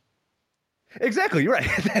show. Exactly, you're right.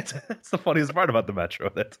 That's the funniest part about the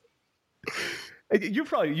Metro. Have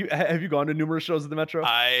you gone to numerous shows at the Metro?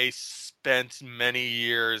 I spent many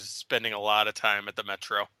years spending a lot of time at the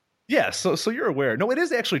Metro. Yeah, so you're aware. No, it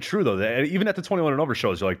is actually true though. That even at the 21 and over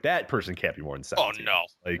shows, you're like, that person can't be more than 17. Oh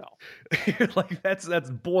no, like, like that's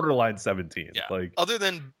borderline 17. Yeah. Like, other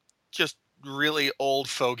than just really old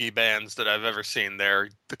fogey bands that I've ever seen there,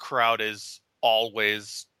 the crowd is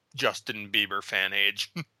always Justin Bieber fan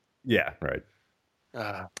age. Yeah, right.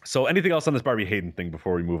 So anything else on this Barbie Hayden thing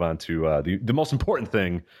before we move on to the most important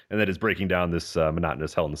thing, and that is breaking down this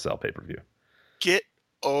monotonous Hell in the Cell pay-per-view. Get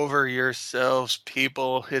over yourselves,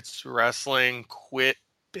 people. It's wrestling. Quit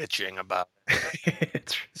bitching about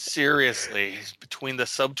it. Seriously, between the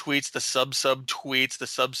subtweets, the sub-tweets, the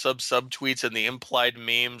sub-tweets, and the implied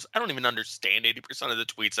memes, I don't even understand 80% of the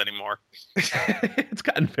tweets anymore. It's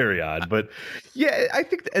gotten very odd, but yeah, I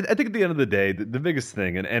think at the end of the day, the biggest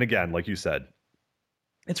thing, and again, like you said,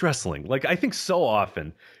 it's wrestling. Like, I think so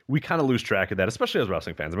often we kind of lose track of that, especially as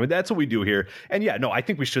wrestling fans. I mean, that's what we do here. And yeah, no, I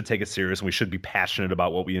think we should take it serious and we should be passionate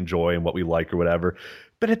about what we enjoy and what we like or whatever.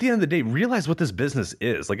 But at the end of the day, realize what this business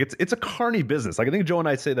is. Like, it's a carny business. Like, I think Joe and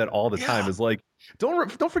I say that all the time is like,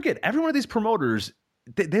 don't forget, every one of these promoters,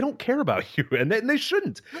 they don't care about you, and they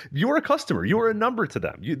shouldn't. You're a customer. You are a number to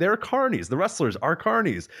them. They're carnies. The wrestlers are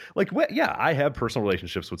carnies. Like, yeah, I have personal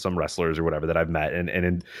relationships with some wrestlers or whatever that I've met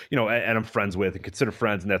and you know, and I'm friends with and consider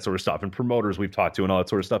friends and that sort of stuff, and promoters we've talked to and all that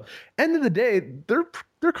sort of stuff. End of the day, they're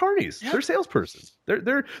carnies. Yeah. They're salespersons.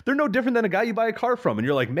 They're no different than a guy you buy a car from, and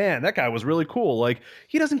you're like, man, that guy was really cool. Like,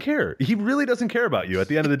 he doesn't care. He really doesn't care about you at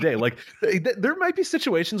the end of the day. Like, there might be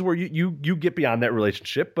situations where you get beyond that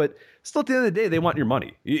relationship, but still at the end of the day, they want your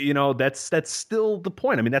money. You know, that's still the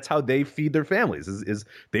point. I mean, that's how they feed their families is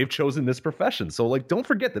they've chosen this profession. So like, don't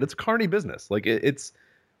forget that it's a carny business. Like it's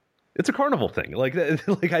a carnival thing. Like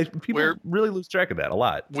people really lose track of that a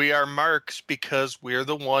lot. We are marks because we're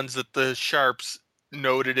the ones that the sharps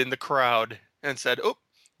noted in the crowd and said, oh,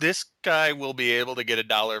 this guy will be able to get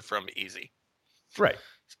 $1 from easy. Right.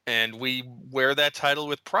 And we wear that title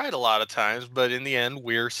with pride a lot of times, but in the end,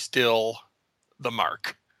 we're still the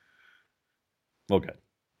mark. Okay.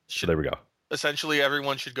 So there we go. Essentially,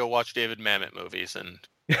 everyone should go watch David Mamet movies and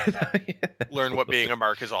learn what being a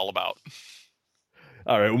mark is all about.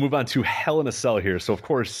 All right, we'll move on to Hell in a Cell here. So, of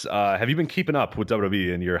course, have you been keeping up with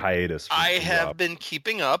WWE in your hiatus? I have been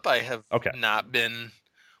keeping up. I have not been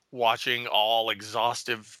watching all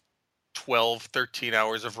exhaustive 12, 13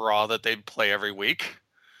 hours of Raw that they play every week.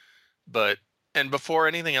 And before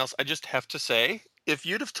anything else, I just have to say, if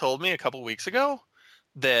you'd have told me a couple weeks ago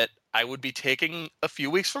that I would be taking a few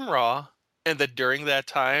weeks from Raw and that during that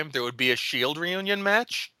time there would be a Shield reunion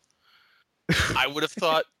match, I would have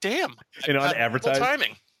thought, damn, an unadvertised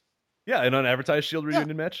timing. Yeah, an unadvertised Shield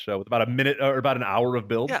reunion match with about a minute or about an hour of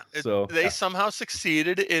build. Yeah, so they somehow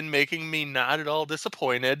succeeded in making me not at all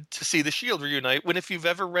disappointed to see the Shield reunite. When if you've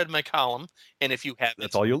ever read my column, and if you haven't,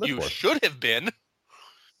 that's all you live for. Should have been.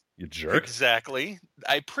 You jerk. Exactly.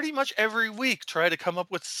 I pretty much every week try to come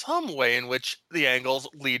up with some way in which the angles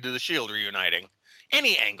lead to the Shield reuniting.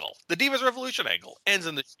 Any angle. The Divas Revolution angle ends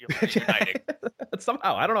in the Shield reuniting.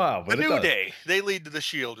 Somehow. I don't know how. But the New Day. They lead to the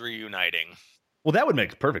Shield reuniting. Well, that would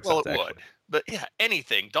make perfect sense. Well, it would. But yeah,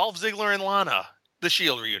 anything. Dolph Ziggler and Lana. The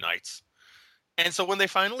Shield reunites. And so when they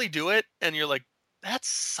finally do it, and you're like, that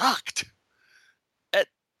sucked.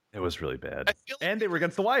 It was really bad. And they were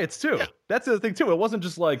against the Wyatts, too. Yeah. That's the thing, too. It wasn't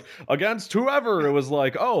just like against whoever. It was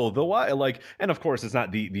like, oh, the Wyatt. Like, and of course, it's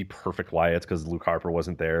not the perfect Wyatts because Luke Harper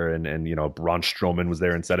wasn't there. And you know, Braun Strowman was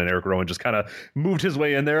there instead. And Eric Rowan just kind of moved his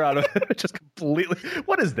way in there out of just completely.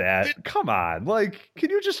 What is that? Come on. Like, can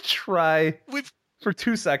you just try for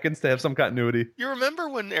 2 seconds to have some continuity? You remember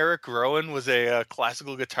when Eric Rowan was a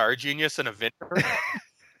classical guitar genius and a vendor?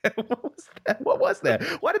 What was that?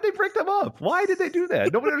 Why did they break them up? Why did they do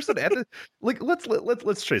that? Nobody understood.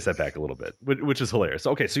 Let's trace that back a little bit, which is hilarious.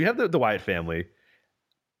 Okay, so you have the Wyatt family.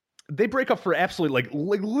 They break up for absolutely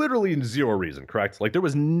like literally zero reason, correct? Like there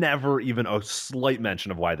was never even a slight mention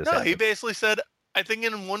of why this happened. He basically said, I think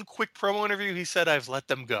in one quick promo interview, he said, "I've let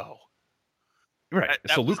them go." Right.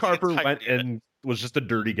 So Luke Harper went and was just a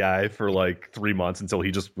dirty guy for like 3 months until he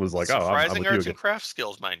just was like, surprising arts and craft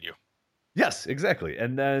skills, mind you. Yes, exactly.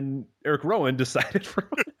 And then Eric Rowan decided for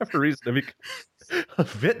whatever reason to become a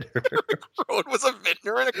vintner. Eric Rowan was a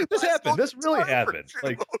vintner. This happened. This really happened.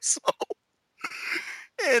 Like,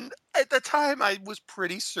 and at the time, I was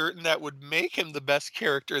pretty certain that would make him the best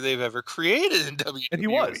character they've ever created in WWE. And he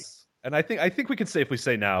was. And I think we can safely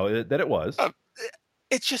say now that it was.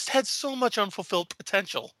 It just had so much unfulfilled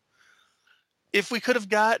potential. If we could have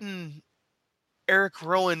gotten Eric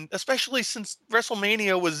Rowan, especially since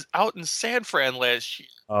WrestleMania was out in San Fran last year.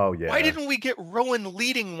 Oh, yeah. Why didn't we get Rowan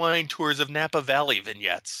leading wine tours of Napa Valley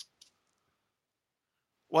vignettes?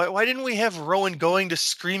 Why didn't we have Rowan going to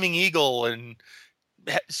Screaming Eagle and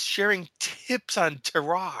sharing tips on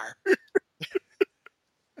terroir?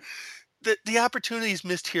 The opportunities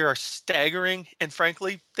missed here are staggering, and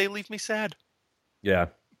frankly, they leave me sad. Yeah.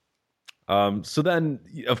 So then,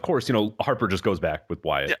 of course, you know, Harper just goes back with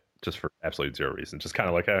Wyatt. Yeah. Just for absolutely zero reason. Just kind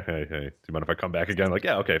of like, hey, do you mind if I come back again? Like,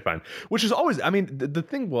 yeah, okay, fine. Which is always, I mean, the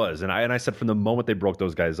thing was, and I said from the moment they broke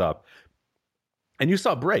those guys up, and you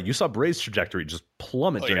saw Bray's trajectory just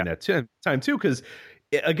plummet during that time too, because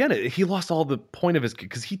again, he lost all the point of his,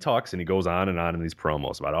 because he talks and he goes on in these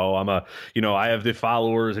promos about, I have the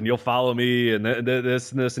followers and you'll follow me and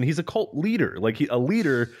this and this, and he's a cult leader, like a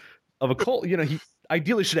leader of a cult. You know, he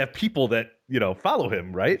ideally should have people that, you know, follow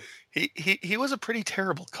him, right? He was a pretty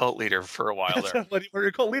terrible cult leader for a while there. When you're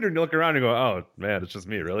a cult leader and you look around and go, oh man, it's just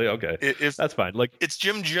me, really? Okay, that's fine. Like, it's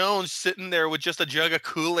Jim Jones sitting there with just a jug of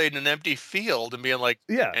Kool-Aid and an empty field and being like,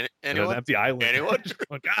 yeah, anyone? An empty island. Anyone?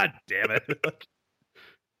 God damn it.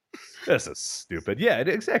 This is stupid. Yeah,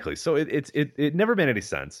 exactly. So it never made any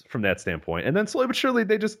sense from that standpoint. And then slowly but surely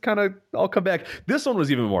they just kind of all come back. This one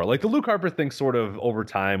was even more like the Luke Harper thing. Sort of over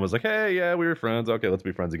time was like, hey, yeah, we were friends. Okay, let's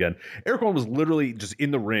be friends again. Eric Rowan was literally just in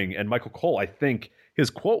the ring, and Michael Cole, I think his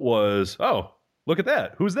quote was, "Oh, look at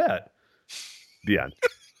that. Who's that?" The end.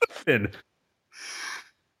 Finn.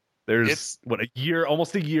 There's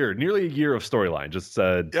almost a year, nearly a year of storyline. Just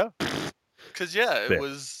said, yeah. Because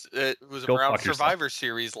it was around Survivor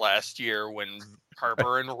Series last year when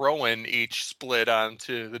Harper and Rowan each split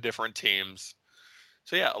onto the different teams.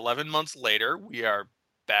 So 11 months later, we are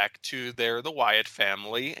back to the Wyatt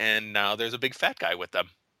family, and now there's a big fat guy with them.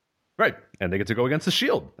 Right, and they get to go against the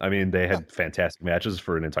Shield. I mean, they had fantastic matches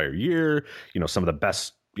for an entire year. You know, some of the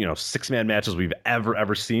best, you know, 6-man matches we've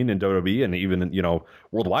ever seen in WWE, and even, you know,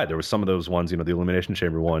 worldwide. There was some of those ones, you know, the Elimination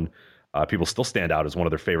Chamber one. People still stand out as one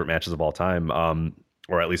of their favorite matches of all time,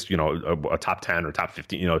 or at least, you know, a top 10 or top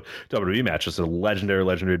 15, you know, WWE match. It's a legendary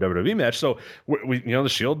WWE match. So we you know, the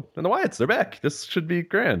Shield and the Wyatts, they're back. This should be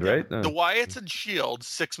grand, right? The Wyatts and Shield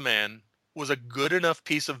 6-man was a good enough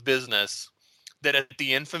piece of business that at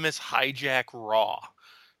the infamous Hijack Raw,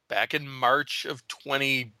 back in March of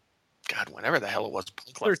whenever the hell it was.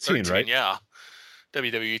 13, right? Yeah.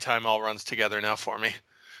 WWE time all runs together now for me.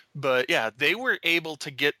 But yeah, they were able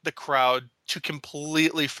to get the crowd to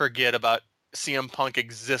completely forget about CM Punk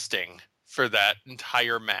existing for that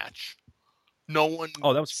entire match. No one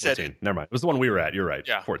Oh, that was said 14. it. Never mind. It was the one we were at. You're right.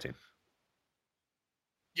 Yeah. 14.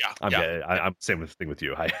 Yeah. I'm same thing with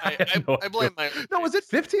you. I blame my... No, was it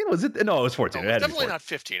 15? Was it? No, it was 14. No, it it was had to be definitely 14. not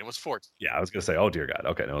 15. It was 14. Yeah, I was going to say, oh, dear God.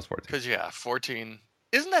 Okay, no, it was 14. Because, 14.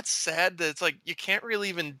 Isn't that sad that it's like you can't really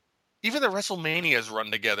even the WrestleManias run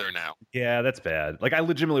together now? Yeah, that's bad. Like, I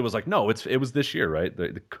legitimately was like, no, it was this year, right?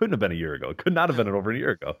 It couldn't have been a year ago. It could not have been over a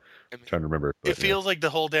year ago. I'm trying to remember. It feels like the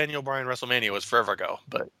whole Daniel Bryan WrestleMania was forever ago.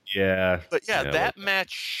 But that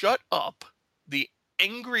match shut up the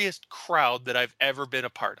angriest crowd that I've ever been a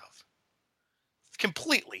part of.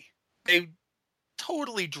 Completely. They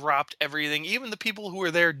totally dropped everything. Even the people who were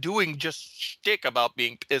there doing just shtick about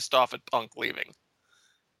being pissed off at Punk leaving.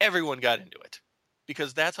 Everyone got into it.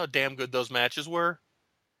 Because that's how damn good those matches were.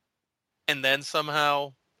 And then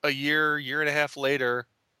somehow, a year and a half later,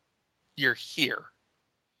 you're here.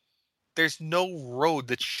 There's no road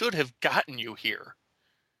that should have gotten you here.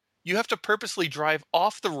 You have to purposely drive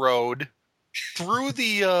off the road through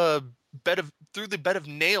the bed of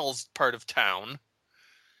nails part of town,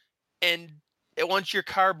 and once your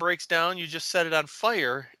car breaks down, you just set it on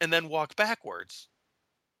fire and then walk backwards.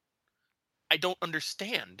 I don't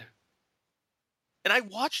understand. And I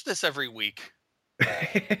watch this every week.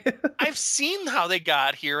 I've seen how they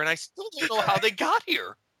got here, and I still don't know how they got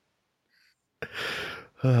here.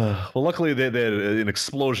 Well, luckily they had an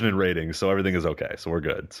explosion in ratings, so everything is okay. So we're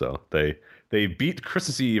good. So they beat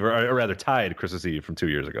Christmas Eve, or rather tied Christmas Eve from 2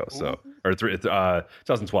 years ago. So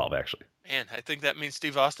 2012 actually. Man, I think that means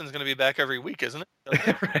Steve Austin's going to be back every week, isn't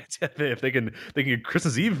it? Right. If they can get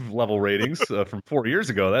Christmas Eve level ratings from 4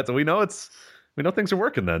 years ago, we know things are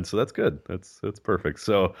working then, so that's good. That's perfect.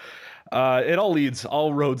 So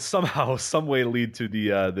all roads somehow, some way lead to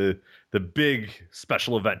the big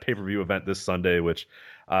special event, pay-per-view event this Sunday, which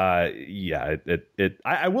I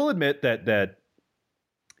will admit that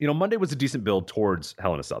Monday was a decent build towards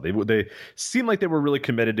Hell in a Cell. They seemed like they were really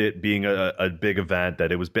committed to it being a big event,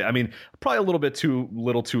 that it was big. I mean, probably a little bit too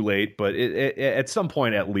late, but at some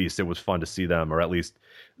point at least it was fun to see them, or at least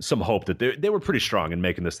some hope that they were pretty strong in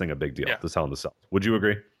making this thing a big deal, this Hell in a Cell. Would you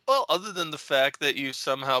agree? Well, other than the fact that you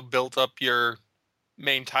somehow built up your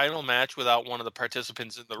main title match without one of the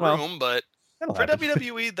participants in the room, but for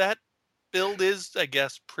WWE, that build is, I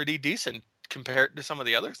guess, pretty decent compared to some of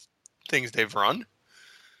the other things they've run.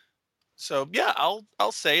 So yeah,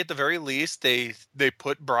 I'll say at the very least they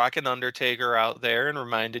put Brock and Undertaker out there and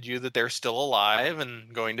reminded you that they're still alive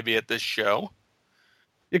and going to be at this show.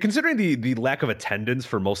 Yeah, considering the lack of attendance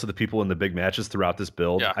for most of the people in the big matches throughout this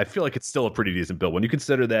build, I feel like it's still a pretty decent build. When you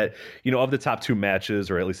consider that, of the top 2 matches,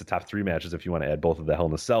 or at least the top 3 matches, if you want to add both of the Hell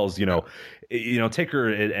in a Cells,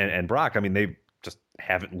 Taker and Brock, I mean, they just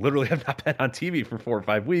have not been on TV for 4 or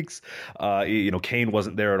 5 weeks. Kane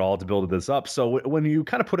wasn't there at all to build this up. So when you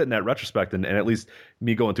kind of put it in that retrospect, and at least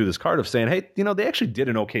me going through this card of saying, hey, they actually did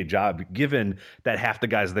an okay job, given that half the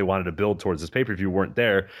guys they wanted to build towards this pay-per-view weren't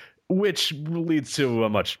there, which leads to a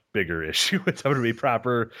much bigger issue with WWE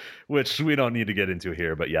proper, which we don't need to get into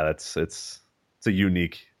here. But yeah, it's a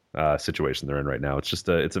unique situation they're in right now. It's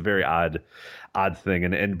a very odd thing.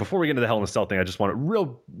 And before we get into the Hell in a Cell thing, I just want a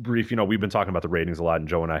real brief, we've been talking about the ratings a lot, and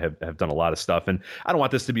Joe and I have done a lot of stuff, and I don't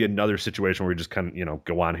want this to be another situation where we just kind of,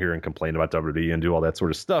 go on here and complain about WWE and do all that sort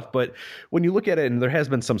of stuff. But when you look at it, and there has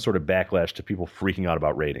been some sort of backlash to people freaking out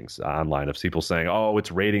about ratings online, of people saying, oh,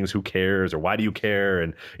 it's ratings, who cares? Or why do you care?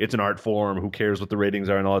 And it's an art form, who cares what the ratings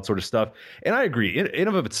are, and all that sort of stuff. And I agree. In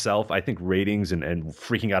and of itself, I think ratings and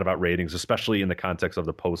freaking out about ratings, especially in the context of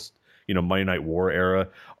the post Monday Night War era,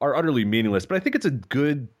 are utterly meaningless. But I think it's a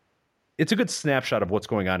good snapshot of what's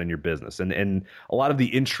going on in your business, and a lot of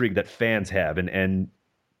the intrigue that fans have, and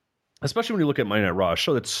especially when you look at Monday Night Raw, a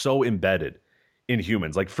show that's so embedded in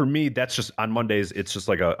humans. Like for me, that's just on Mondays, it's just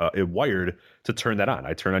like a wired to turn that on.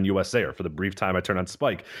 I turn on USA, or for the brief time I turn on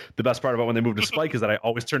Spike. The best part about when they moved to Spike is that I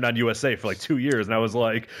always turned on USA for like 2 years, and I was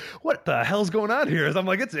like, what the hell's going on here? I'm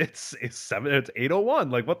like, it's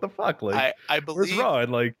 8:01, like what the fuck? Like I believe where's Raw?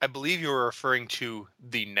 And like, I believe you were referring to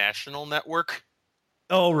the national network.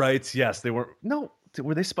 Oh right, yes, they were. No,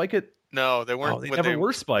 were they Spike it? No, they weren't. Oh, they never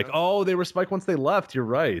were Spike. Oh, they were Spike once they left. You're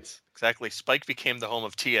right. Exactly. Spike became the home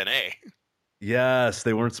of TNA. Yes,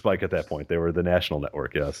 they weren't Spike at that point. They were the national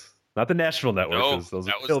network, yes. Not the National Network. No, those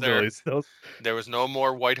that are was hillbillies. there was no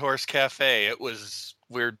more White Horse Cafe. It was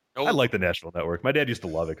we're I like the National Network. My dad used to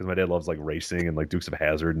love it because my dad loves like racing and like Dukes of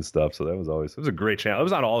Hazzard and stuff. So it was a great channel. It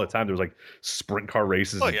was on all the time. There was like sprint car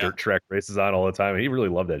races and dirt track races on all the time. He really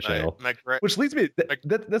loved that channel. Which leads me,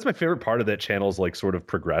 that's my favorite part of that channel's like sort of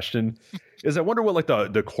progression is I wonder what like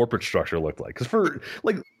the corporate structure looked like. Because for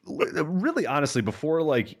like really honestly, before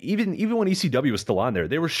like even when ECW was still on there,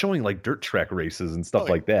 they were showing like dirt track races and stuff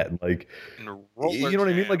like that. And like, you know what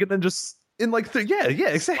I mean? Like, and then just in like,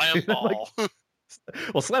 exactly.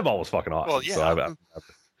 Well, Slam Ball was fucking awesome. Well, yeah. So I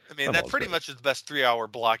mean, that pretty much is the best 3-hour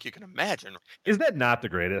block you can imagine. Is that not the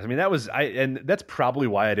greatest? I mean, and that's probably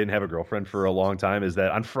why I didn't have a girlfriend for a long time, is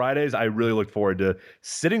that on Fridays, I really looked forward to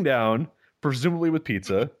sitting down, presumably with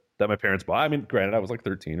pizza that my parents bought. I mean, granted, I was like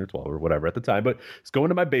 13 or 12 or whatever at the time, but it's going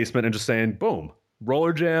to my basement and just saying, boom,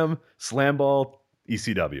 Roller Jam, Slam Ball,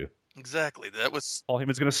 ECW. Exactly. That was Paul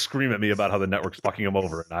Heyman's going to scream at me about how the network's fucking him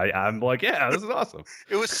over. And I'm like, yeah, this is awesome.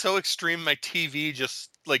 It was so extreme. My TV just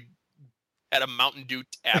like had a Mountain Dew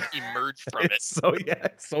tap emerge from it. It's so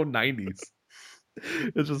 90s.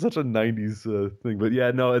 It's just such a 90s thing. But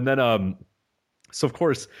yeah, no. And then, so of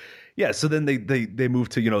course, yeah. So then they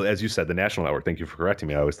moved to, you know, as you said, the National Network. Thank you for correcting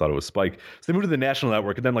me. I always thought it was Spike. So they moved to the National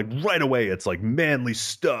Network, and then like right away, it's like manly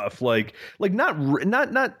stuff, like not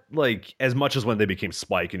like as much as when they became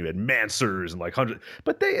Spike and you had Mansers and like 100.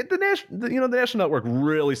 But the National Network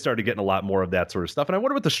really started getting a lot more of that sort of stuff. And I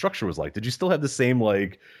wonder what the structure was like. Did you still have the same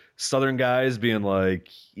like Southern guys being like,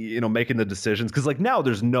 you know, making the decisions? Because like now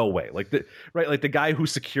there's no way, like the guy who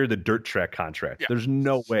secured the dirt track contract. Yeah. There's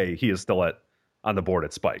no way he is still on the board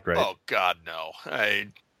at Spike, right? Oh God, no.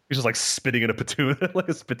 He's just like spitting in a platoon, like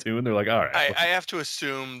a spittoon. They're like, all right. I have to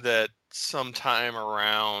assume that sometime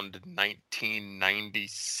around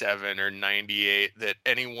 1997 or 98 that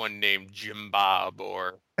anyone named Jim Bob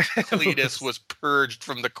or Cletus was purged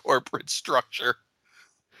from the corporate structure.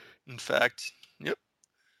 In fact, yep.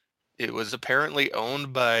 It was apparently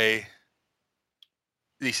owned by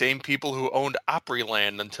the same people who owned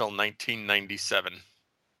Opryland until 1997.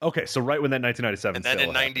 Okay, so right when that 1997, and then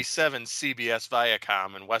in '97, CBS,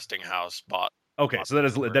 Viacom, and Westinghouse bought. Okay, so that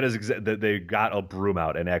is that they got a broom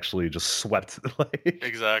out and actually just swept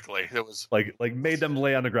exactly. It was like made them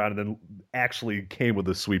lay on the ground and then actually came with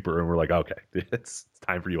a sweeper and we're like, okay, it's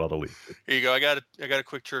time for you all to leave. Here you go. I got a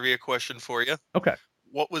quick trivia question for you. Okay.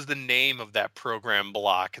 What was the name of that program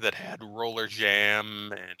block that had Roller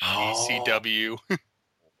Jam and ECW?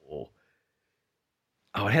 Oh,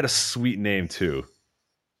 it had a sweet name too.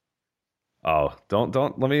 Oh, don't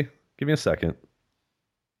let me give me a second.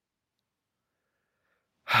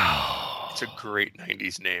 It's a great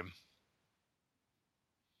 90s name.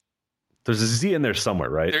 There's a Z in there somewhere,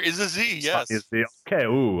 right? There is a Z, yes. Okay,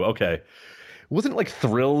 okay. Wasn't it like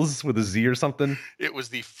Thrills with a Z or something? It was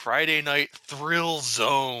the Friday Night Thrill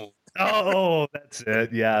Zone. Oh, that's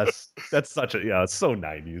it. Yes. That's it's so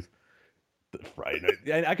 90s. Friday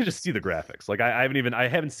night. I could just see the graphics. Like I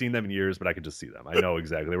haven't seen them in years, but I could just see them. I know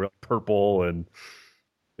exactly. They were like purple and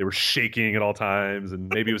they were shaking at all times, and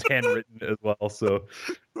maybe it was handwritten as well. So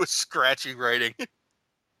it was scratchy writing.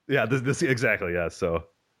 Yeah, this exactly. Yeah. So.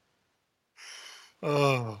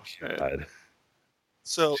 Oh God.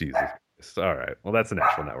 So. Jesus. All right. Well, that's the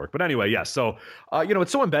National Network. But anyway, yeah. So,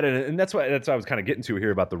 it's so embedded, and that's what I was kind of getting to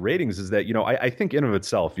here about the ratings is that, I think in of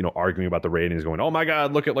itself, arguing about the ratings, going, oh my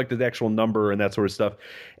God, look at like the actual number and that sort of stuff,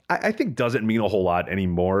 I think doesn't mean a whole lot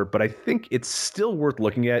anymore. But I think it's still worth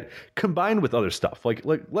looking at combined with other stuff. Like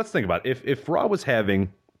let's think about it. If Raw was having,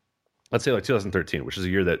 let's say like 2013, which is a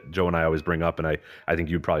year that Joe and I always bring up, and I think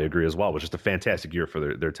you'd probably agree as well, was just a fantastic year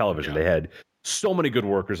for their television. Yeah. They had so many good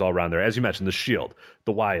workers all around there. As you mentioned, the Shield,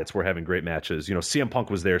 the Wyatts were having great matches. CM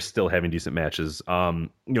Punk was there still having decent matches.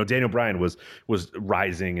 Daniel Bryan was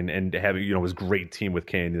rising and having, his great team with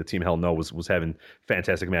Kane. The Team Hell No was having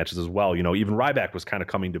fantastic matches as well. Even Ryback was kind of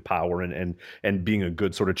coming to power and being a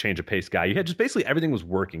good sort of change of pace guy. You had just basically everything was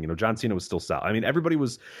working. John Cena was still solid. I mean, everybody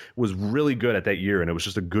was really good at that year, and it was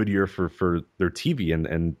just a good year for their TV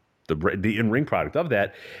and the in-ring product of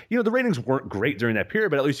that. The ratings weren't great during that period,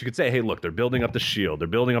 but at least you could say, hey, look, they're building up the Shield, they're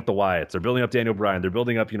building up the Wyatts, they're building up Daniel Bryan, they're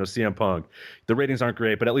building up, CM Punk. The ratings aren't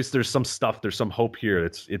great, but at least there's some stuff, there's some hope here.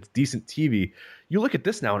 It's decent TV. You look at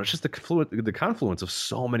this now, and it's just the confluence of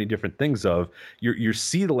so many different things. Of you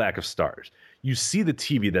see the lack of stars. You see the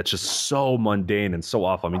TV that's just so mundane and so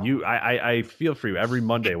awful. I mean, I feel for you every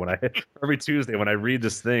Monday every Tuesday when I read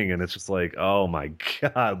this thing, and it's just like, oh my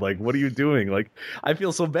God, like, what are you doing? Like, I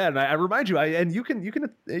feel so bad. And I remind you, and you can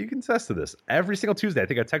attest to this. Every single Tuesday, I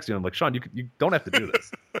think I text you, and I'm like, Sean, you don't have to do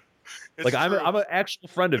this. Like I'm an actual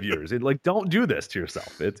friend of yours. Like, don't do this to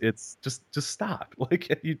yourself. It's just stop.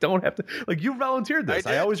 Like, you don't have to. Like, you volunteered this.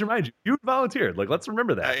 I always remind you. You volunteered. Like, let's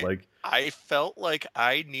remember that. I felt like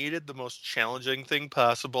I needed the most challenging thing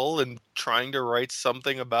possible, and trying to write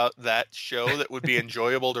something about that show that would be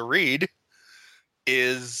enjoyable to read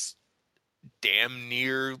is damn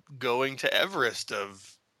near going to Everest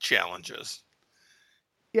of challenges.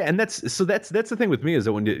 Yeah, and that's the thing with me is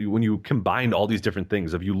that when you combine all these different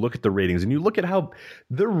things, if you look at the ratings and you look at how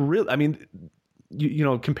they're real, I mean, you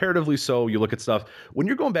know, comparatively so, you look at stuff when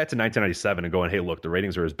you're going back to 1997 and going, hey, look, the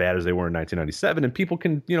ratings are as bad as they were in 1997, and people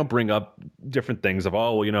can, you know, bring up different things of,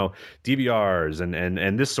 oh, well, you know, DVRs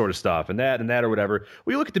and this sort of stuff and that or whatever.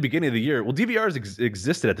 Well, you look at the beginning of the year. Well, DVRs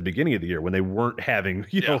existed at the beginning of the year when they weren't having,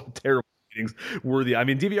 you know, terrible worthy. I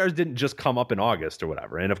mean, DVRs didn't just come up in August or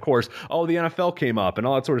whatever. And of course, the NFL came up and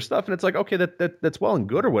all that sort of stuff. And it's like, okay, that's well and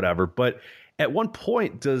good or whatever. But at one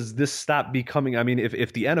point, does this stop becoming, I mean,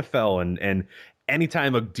 if the NFL and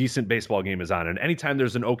anytime a decent baseball game is on, and anytime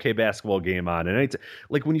there's an okay basketball game on, and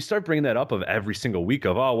like when you start bringing that up of every single week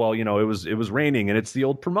of, oh, well, you know, it was raining, and it's the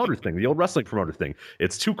old promoter thing, the old wrestling promoter thing.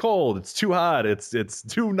 It's too cold, it's too hot, it's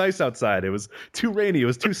too nice outside, it was too rainy, it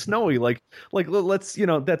was too snowy. Like let's, you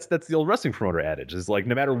know, that's the old wrestling promoter adage, is like,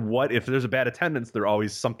 no matter what, if there's a bad attendance, there's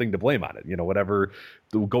always something to blame on it. You know, whatever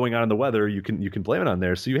going on in the weather, you can blame it on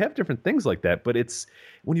there. So you have different things like that. But it's,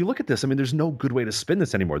 when you look at this, I mean, there's no good way to spin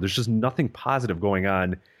this anymore. There's just nothing positive going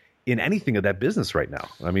on in anything of that business right now.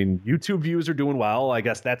 I mean, YouTube views are doing well. I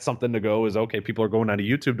guess that's something to go, is, okay, people are going onto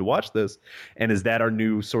YouTube to watch this. And is that our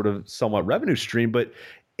new sort of somewhat revenue stream? But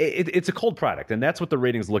it's a cold product. And that's what the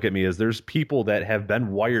ratings look at me as. There's people that have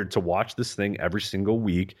been wired to watch this thing every single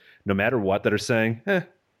week, no matter what, that are saying,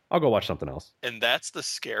 I'll go watch something else. And that's the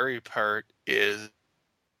scary part, is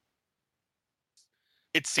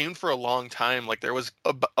it seemed for a long time like there was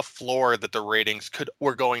a floor that the ratings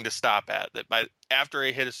were going to stop at. That after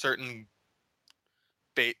it hit a certain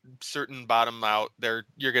bottom out,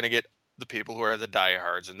 you're going to get the people who are the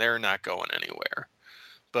diehards, and they're not going anywhere.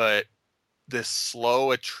 But this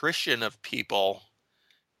slow attrition of people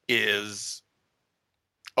is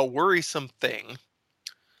a worrisome thing.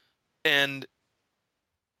 And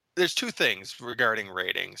there's two things regarding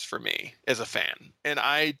ratings for me as a fan, and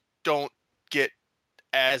I don't get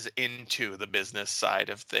as into the business side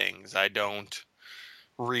of things. I don't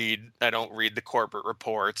read the corporate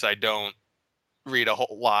reports. I don't read a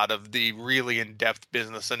whole lot of the really in-depth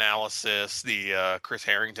business analysis, the Chris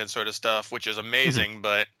Harrington sort of stuff, which is amazing,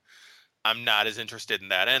 but I'm not as interested in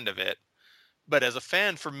that end of it. But as a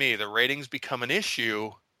fan, for me, the ratings become an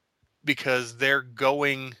issue because they're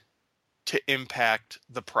going to impact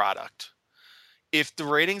the product. If the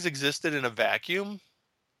ratings existed in a vacuum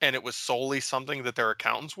and it was solely something that their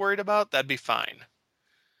accountants worried about, that'd be fine.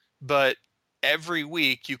 But every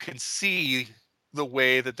week you can see the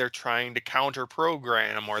way that they're trying to counter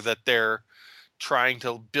program, or that they're trying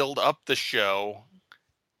to build up the show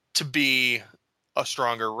to be a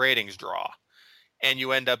stronger ratings draw. And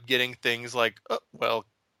you end up getting things like, well,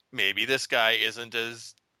 maybe this guy isn't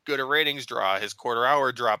as good a ratings draw. His quarter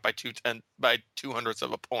hour dropped by 2/200ths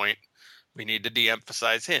of a point. We need to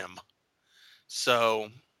de-emphasize him. So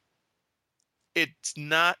it's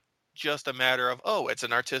not just a matter of, it's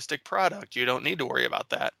an artistic product, you don't need to worry about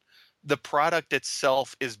that. The product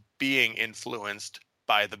itself is being influenced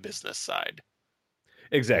by the business side.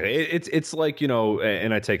 Exactly. It's like, you know,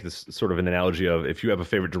 and I take this sort of an analogy of, if you have a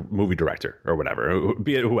favorite movie director or whatever,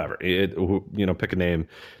 be it whoever, you know, pick a name,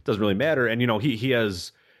 doesn't really matter. And, you know, he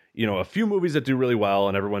has, you know, a few movies that do really well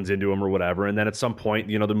and everyone's into them or whatever. And then at some point,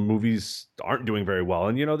 you know, the movies aren't doing very well.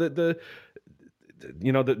 And, you know, the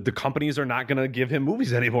companies are not going to give him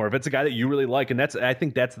movies anymore if it's a guy that you really like. And I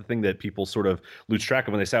think that's the thing that people sort of lose track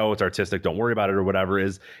of when they say, it's artistic, don't worry about it or whatever,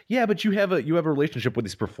 is, yeah, but you have a relationship with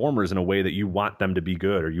these performers in a way that you want them to be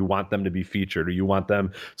good, or you want them to be featured, or you want them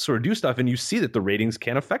to sort of do stuff. And you see that the ratings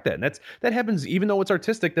can affect that. And that happens, even though it's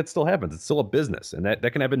artistic, that still happens. It's still a business, and that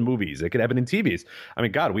can happen in movies. It can happen in TVs. I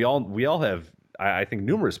mean, God, we all have, I think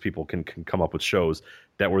numerous people can come up with shows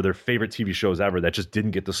that were their favorite TV shows ever that just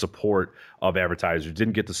didn't get the support of advertisers,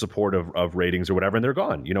 didn't get the support of ratings or whatever, and they're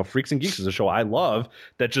gone. You know, Freaks and Geeks is a show I love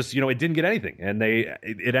that just, you know, it didn't get anything, and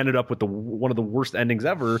it ended up with one of the worst endings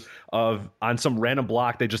ever of, on some random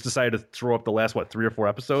block, they just decided to throw up the last 3 or 4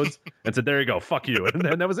 episodes and said, there you go, fuck you, and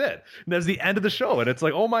then that was it. And that was the end of the show, and it's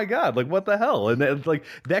like, oh my God, like what the hell? And then, like,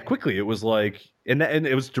 that quickly, it was like, And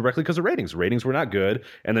it was directly because of ratings. Ratings were not good,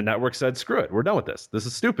 and the network said, "Screw it, we're done with this. This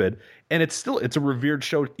is stupid." And it's a revered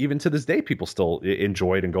show even to this day. People still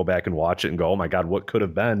enjoy it and go back and watch it and go, "Oh my God, what could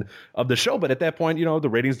have been of the show?" But at that point, the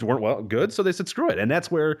ratings weren't good, so they said, "Screw it." And that's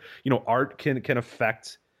where art can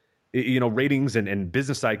affect. Ratings and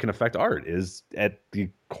business side can affect art. Is at the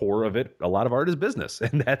core of it. A lot of art is business,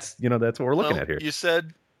 and that's what we're looking at here. You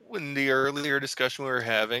said in the earlier discussion we were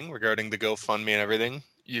having regarding the GoFundMe and everything,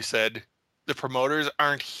 you said the promoters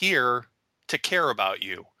aren't here to care about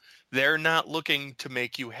you. They're not looking to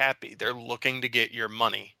make you happy. They're looking to get your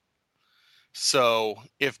money. So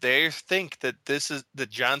if they think that this is the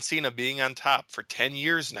John Cena being on top for 10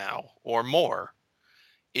 years now or more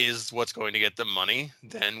is what's going to get them money,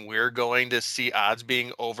 then we're going to see odds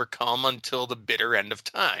being overcome until the bitter end of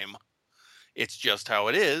time. It's just how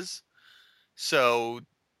it is. So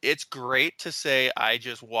it's great to say, I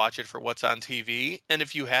just watch it for what's on TV. And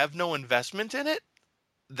if you have no investment in it,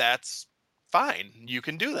 that's fine. You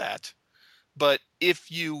can do that. But if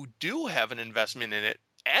you do have an investment in it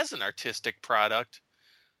as an artistic product,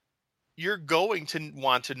 you're going to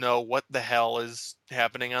want to know what the hell is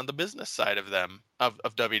happening on the business side of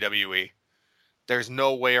WWE. There's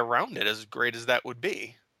no way around it, as great as that would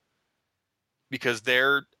be. Because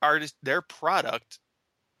their product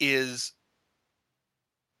is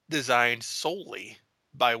designed solely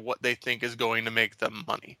by what they think is going to make them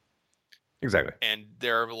money. Exactly. And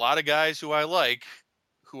there are a lot of guys who I like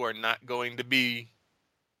who are not going to be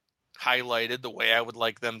highlighted the way I would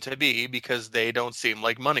like them to be because they don't seem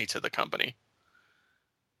like money to the company.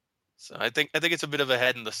 So I think it's a bit of a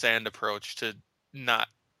head in the sand approach to not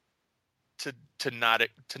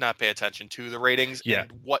pay attention to the ratings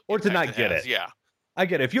and what or to not get it. Yeah. I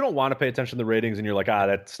get it. If you don't want to pay attention to the ratings and you're like,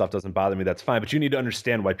 that stuff doesn't bother me, that's fine. But you need to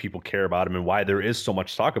understand why people care about them and why there is so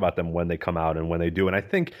much talk about them when they come out and when they do. And I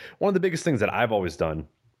think one of the biggest things that I've always done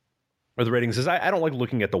with the ratings is I don't like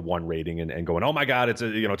looking at the one rating and going, oh my God, it's a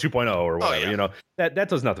 2.0 or whatever. That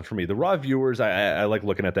does nothing for me. The raw viewers, I like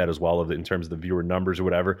looking at that as well in terms of the viewer numbers or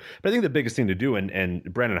whatever. But I think the biggest thing to do, and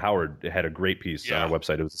Brandon Howard had a great piece on our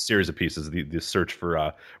website. It was a series of pieces, the search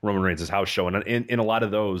for Roman Reigns' house show. And in a lot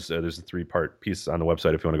of those, there's a 3-part piece on the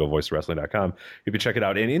website if you want to go voicewrestling.com. You can check it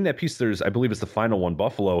out. And in that piece, there's, I believe it's the final one,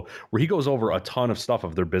 Buffalo, where he goes over a ton of stuff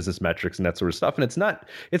of their business metrics and that sort of stuff. And it's not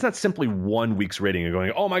simply 1 week's rating and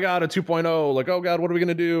going, oh my God, a 2.0, like, oh God, what are we going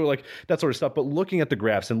to do? Like that sort of stuff. But looking at the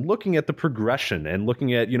graphs and looking at the progression and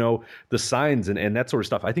looking at, the signs and that sort of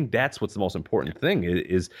stuff, I think that's what's the most important thing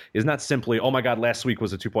is not simply, oh my God, last week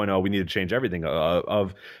was a 2.0, we need to change everything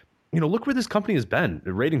look where this company has been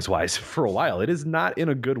ratings wise for a while. It is not in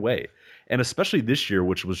a good way. And especially this year,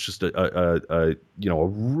 which was just a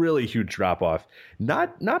really huge drop off.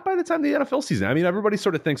 Not by the time of the NFL season. I mean, everybody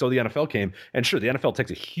sort of thinks, the NFL came, and sure, the NFL takes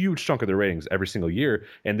a huge chunk of their ratings every single year,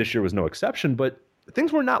 and this year was no exception. But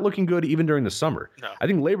things were not looking good even during the summer. No. I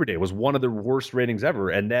think Labor Day was one of the worst ratings ever,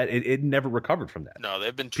 and that it never recovered from that. No,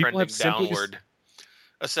 they've been trending downward.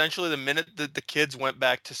 Essentially, the minute that the kids went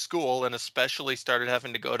back to school and especially started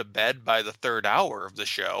having to go to bed by the 3rd hour of the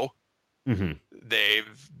show,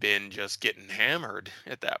 they've been just getting hammered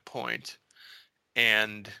at that point.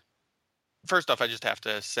 And first off, I just have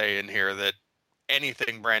to say in here that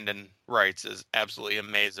anything Brandon writes is absolutely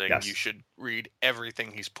amazing. Yes. You should read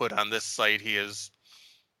everything he's put on this site. He is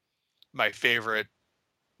my favorite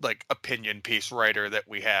opinion piece writer that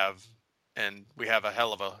we have, and we have a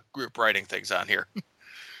hell of a group writing things on here.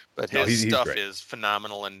 But his stuff is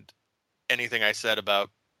phenomenal, and anything I said about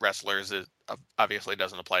wrestlers obviously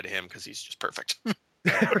doesn't apply to him because he's just perfect.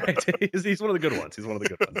 Right. He's one of the good ones.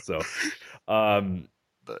 So,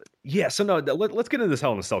 but yeah. So no, let's get into this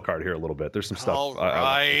Hell in a Cell card here a little bit. There's some stuff. All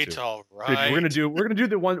right. We're gonna do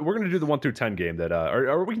the 1 through 10 game that,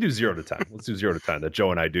 or we can do 0 to 10. Let's do 0 to 10 that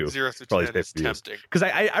Joe and I do. 0 to 10 is tempting because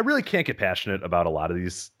I really can't get passionate about a lot of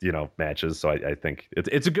these matches. So I think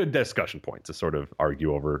it's a good discussion point to sort of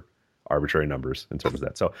argue over arbitrary numbers in terms of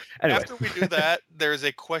that. So anyway, after we do that, there's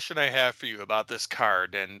a question I have for you about this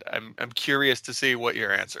card, and I'm curious to see what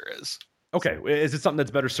your answer is. Okay, is it something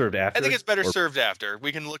that's better served after? I think it's better served after.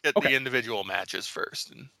 We can look at the individual matches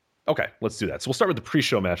first. Okay, let's do that. So we'll start with the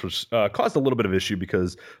pre-show match, which caused a little bit of issue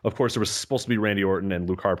because, of course, there was supposed to be Randy Orton and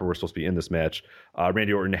Luke Harper were supposed to be in this match.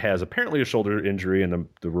 Randy Orton has apparently a shoulder injury, and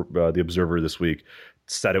the Observer this week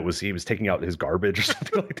said he was taking out his garbage or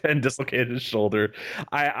something like that and dislocated his shoulder.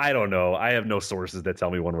 I don't know. I have no sources that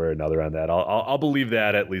tell me one way or another on that. I'll believe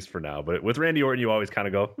that at least for now. But with Randy Orton, you always kind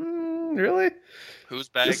of go, really? Who's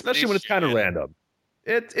back? Especially when it's kind of random.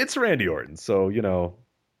 It's Randy Orton, so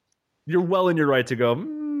you're well in your right to go.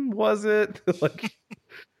 Was it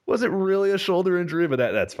was it really a shoulder injury? But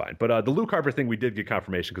that's fine. But the Luke Harper thing, we did get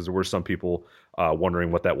confirmation because there were some people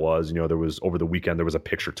wondering what that was. There was over the weekend, there was a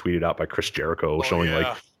picture tweeted out by Chris Jericho showing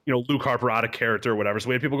Luke Harper out of character or whatever. So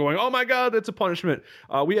we had people going, oh my God, that's a punishment.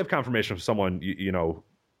 We have confirmation from someone,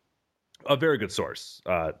 a very good source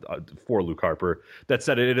for Luke Harper that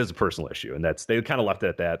said it is a personal issue, and they kind of left it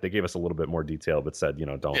at that. They gave us a little bit more detail, but said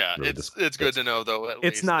don't. Yeah, really it's good to know though.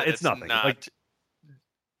 It's nothing. Not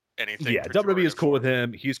anything. Yeah, WWE is cool with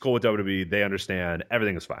him. He's cool with WWE. They understand.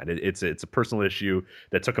 Everything is fine. It's a personal issue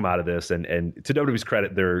that took him out of this, and to WWE's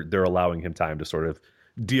credit, they're allowing him time to sort of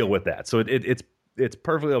deal with that. So it's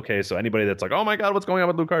perfectly okay. So anybody that's like, oh my God, what's going on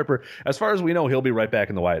with Luke Harper? As far as we know, he'll be right back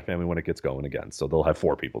in the Wyatt family when it gets going again. So they'll have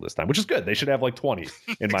 4 people this time, which is good. They should have like 20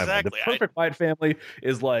 in my mind. The perfect Wyatt family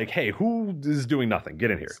is like, hey, who is doing nothing?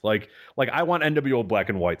 Get in here. Like I want NWO black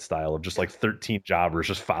and white style of just like 13 jobbers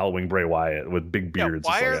just following Bray Wyatt with big beards.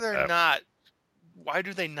 Why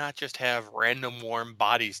do they not just have random warm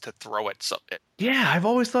bodies to throw at something? Yeah, I've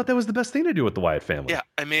always thought that was the best thing to do with the Wyatt family. Yeah,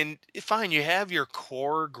 I mean, fine, you have your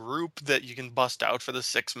core group that you can bust out for the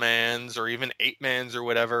 6-mans or even 8-mans or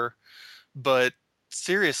whatever, but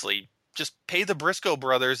seriously, just pay the Briscoe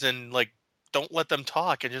brothers and don't let them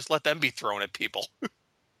talk and just let them be thrown at people.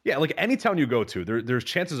 Yeah, like any town you go to, there's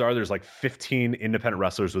chances are there's like 15 independent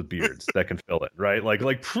wrestlers with beards that can fill it, right?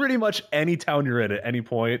 Like pretty much any town you're in at any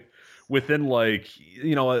point. Within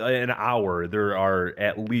an hour, there are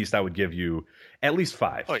at least, I would give you at least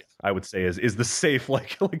 5. Oh, yeah. I would say is the safe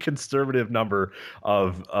like conservative number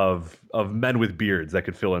of men with beards that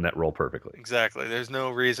could fill in that role perfectly. Exactly. There's no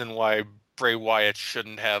reason why Bray Wyatt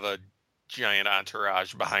shouldn't have a giant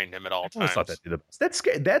entourage behind him at all times. I thought that'd be the best. That's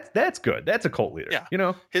good. That's a cult leader.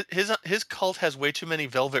 Yeah. His cult has way too many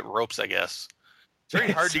velvet ropes, I guess. It's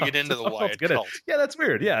very hard to get into the Wyatt cult. Yeah, that's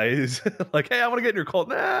weird. Yeah, he's like, hey, I want to get in your cult.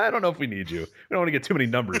 Nah, I don't know if we need you. We don't want to get too many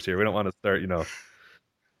numbers here. We don't want to start,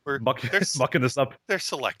 mucking this up. They're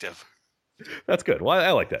selective. That's good. Well,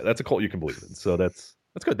 I like that. That's a cult you can believe in. So that's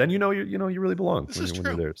good. Then you really belong when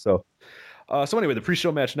you're there. So anyway, the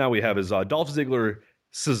pre-show match now we have is Dolph Ziggler,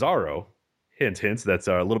 Cesaro. Hint, hints. That's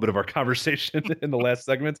a little bit of our conversation in the last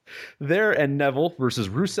segment. There and Neville versus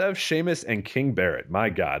Rusev, Sheamus, and King Barrett. My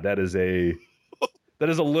God, that is a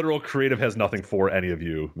literal creative has nothing for any of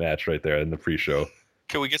you match right there in the pre-show.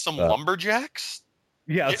 Can we get some lumberjacks?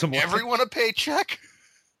 Yeah, everyone a paycheck.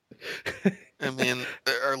 I mean,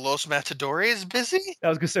 are Los Matadores busy? I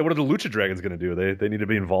was gonna say, what are the Lucha Dragons gonna do? They need to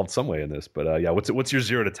be involved some way in this. But what's your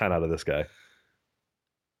 0 to 10 out of this guy?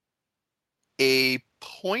 A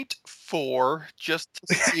 0.4, just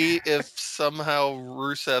to see if somehow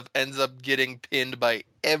Rusev ends up getting pinned by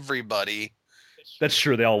everybody. That's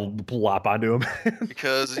true. They all plop onto him.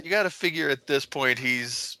 Because you got to figure at this point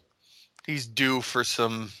he's due for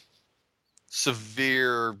some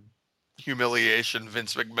severe humiliation,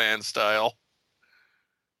 Vince McMahon style.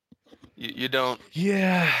 You don't.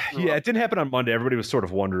 Yeah. It didn't happen on Monday. Everybody was sort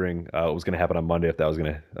of wondering what was going to happen on Monday, if that was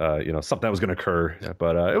going to, something that was going to occur. Yeah.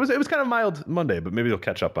 But it was kind of mild Monday. But maybe they'll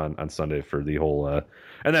catch up on Sunday for the whole.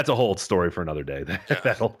 And that's a whole story for another day.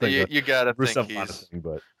 That whole thing. You got to think he's.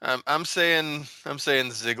 But I'm saying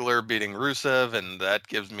Ziggler beating Rusev, and that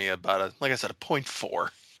gives me about a 0.4.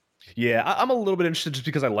 Yeah, I'm a little bit interested just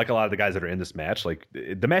because I like a lot of the guys that are in this match. Like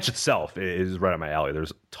the match itself is right up my alley.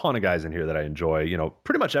 There's a ton of guys in here that I enjoy.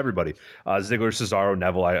 Pretty much everybody. Ziggler, Cesaro,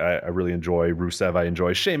 Neville, I really enjoy. Rusev, I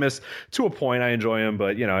enjoy. Sheamus, to a point, I enjoy him.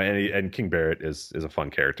 But and King Barrett is a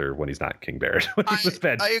fun character when he's not King Barrett.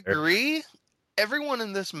 I agree. Everyone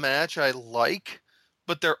in this match I like.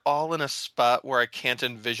 But they're all in a spot where I can't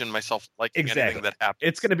envision myself liking anything that happens.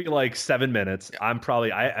 It's going to be like 7 minutes. Yeah. I'm probably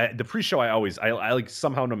the pre-show. I like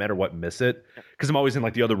somehow no matter what miss it because I'm always in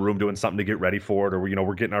like the other room doing something to get ready for it, or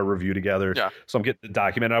we're getting our review together. Yeah. So I'm getting the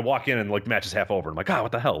document. And I walk in and like the match is half over. I'm like, God,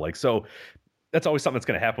 what the hell? Like so. That's always something that's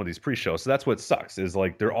going to happen with these pre-shows. So that's what sucks is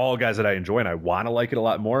like they're all guys that I enjoy and I want to like it a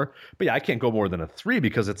lot more. But yeah, I can't go more than a 3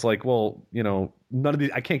 because it's like, well, none of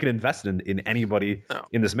these. I can't get invested in anybody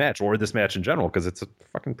in this match or this match in general because it's a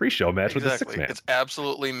fucking pre-show match with a 6-man. It's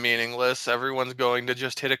absolutely meaningless. Everyone's going to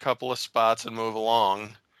just hit a couple of spots and move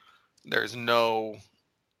along. There's nothing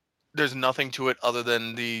to it other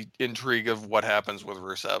than the intrigue of what happens with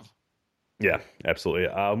Rusev. Yeah, absolutely.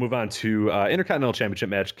 I'll move on to Intercontinental Championship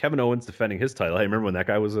match. Kevin Owens defending his title. Hey, remember when that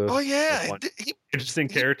guy was a interesting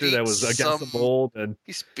character that was against the mold and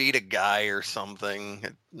he beat a guy or something.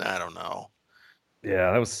 I don't know.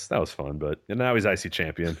 Yeah, that was fun. But now he's IC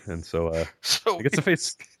champion, and so he gets to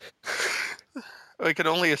face. I can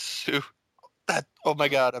only assume that. Oh my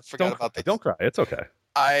God, I forgot about that. Don't cry. It's okay.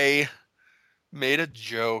 I made a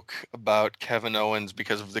joke about Kevin Owens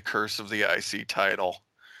because of the curse of the IC title.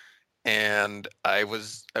 and I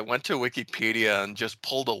went to Wikipedia and just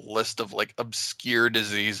pulled a list of like obscure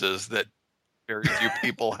diseases that very few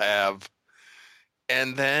people have.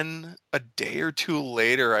 And then a day or two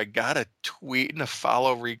later, I got a tweet and a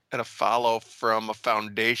follow from a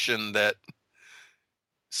foundation that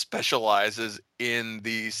specializes in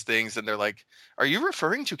these things, and they're like, "Are you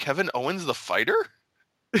referring to Kevin Owens, the fighter?"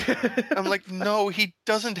 I'm like, "No, he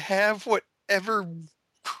doesn't have whatever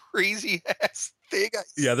crazy ass thing."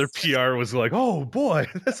 Yeah, their PR was like, "Oh boy,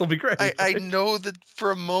 this will be great." I know that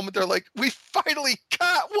for a moment they're like, "We finally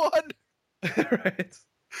got one." Right.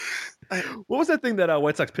 What was that thing that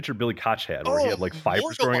White Sox pitcher Billy Koch had, where he had like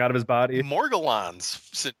fibers growing out of his body?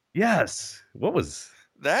 Morgellons. Yes. What was?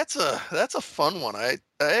 That's a fun one. I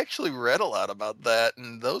actually read a lot about that,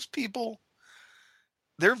 and those people,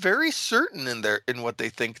 they're very certain in what they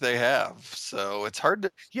think they have. So it's hard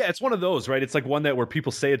to. Yeah, it's one of those, right? It's like one that where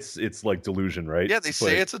people say it's like delusion, right? Yeah, they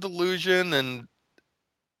say it's a delusion, and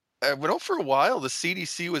I know for a while the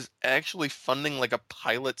CDC was actually funding like a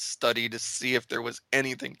pilot study to see if there was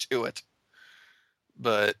anything to it.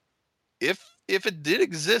 But if it did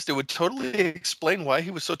exist, it would totally explain why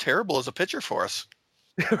he was so terrible as a pitcher for us.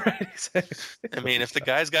 Right, exactly. I mean, if the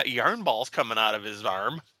guy's got yarn balls coming out of his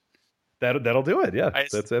arm, that'll do it. Yeah,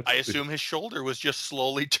 I assume his shoulder was just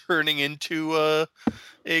slowly turning into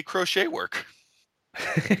a crochet work.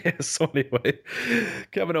 So anyway,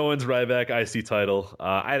 Kevin Owens, Ryback, IC title.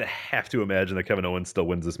 I'd have to imagine that Kevin Owens still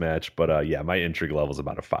wins this match, but yeah, my intrigue level is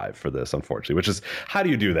about a 5 for this, unfortunately. Which is, how do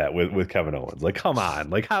you do that with Kevin Owens? Like, come on,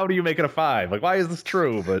 like, how do you make it a 5? Like, why is this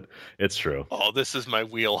true? But it's true. Oh, this is my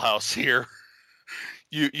wheelhouse here.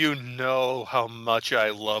 You know how much I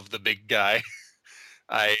love the big guy.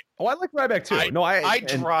 I like Ryback too. I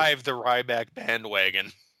drive the Ryback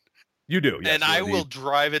bandwagon. You do, yes, and I will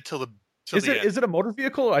drive it till the. Is it a motor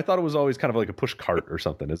vehicle? I thought it was always kind of like a push cart or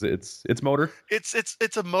something. Is it? It's motor?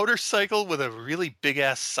 It's a motorcycle with a really big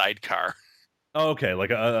ass sidecar. Oh, okay, like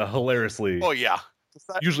a hilariously. Oh yeah.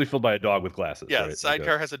 Usually filled by a dog with glasses. Yeah, right? the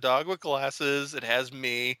sidecar has a dog with glasses. It has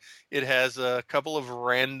me. It has a couple of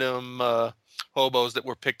random hobos that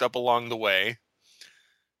were picked up along the way.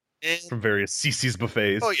 From various CC's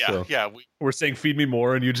buffets. Oh yeah, so yeah. We're saying feed me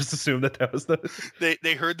more, and you just assumed that was the.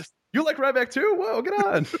 They heard. You like Ryback too? Whoa, get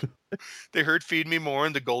on. They heard feed me more,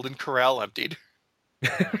 and the Golden Corral emptied.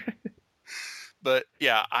 But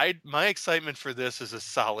yeah, my excitement for this is a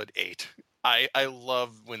solid 8. I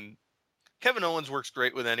love when Kevin Owens works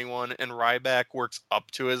great with anyone, and Ryback works up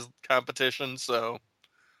to his competition. So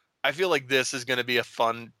I feel like this is going to be a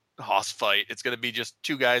fun hoss fight. It's going to be just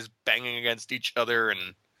two guys banging against each other and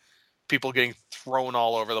people getting thrown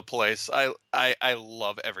all over the place. I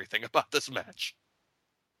love everything about this match.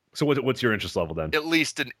 So what's your interest level then? At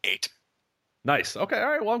least an 8. Nice. Okay. All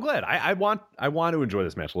right. Well, I'm glad. I want to enjoy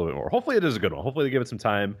this match a little bit more. Hopefully it is a good one. Hopefully they give it some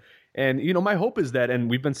time. And, my hope is that, and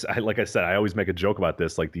we've been, like I said, I always make a joke about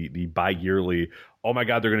this, like the bi-yearly, oh my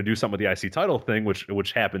God, they're going to do something with the IC title thing,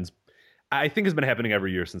 which happens, I think has been happening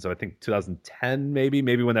every year since, I think 2010, maybe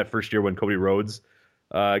when that first year when Cody Rhodes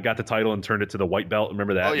got the title and turned it to the white belt.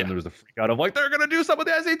 Remember that? Oh, yeah. And there was a freak out of like, they're going to do something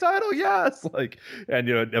with the IC title. Yes. Like, and,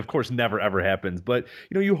 of course, never, ever happens. But,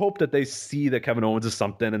 you hope that they see that Kevin Owens is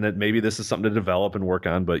something and that maybe this is something to develop and work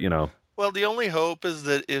on. But, Well, the only hope is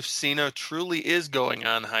that if Cena truly is going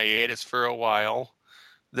on hiatus for a while,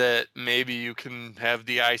 that maybe you can have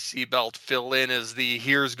the IC belt fill in as the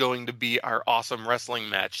here's going to be our awesome wrestling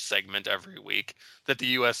match segment every week that the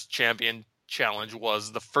U.S. Champion Challenge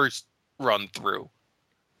was the first run through.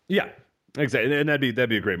 Yeah, exactly, and that'd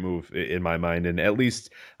be a great move in my mind. And at least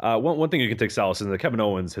one thing you can take solace in that Kevin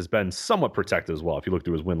Owens has been somewhat protected as well. If you look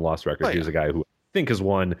through his win-loss record, He's a guy who I think has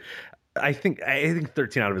won. I think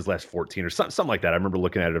 13 out of his last 14 or something like that. I remember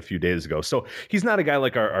looking at it a few days ago. So he's not a guy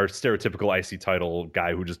like our stereotypical IC title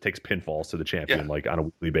guy who just takes pinfalls to the champion like on a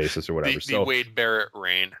weekly basis or whatever. The Wade Barrett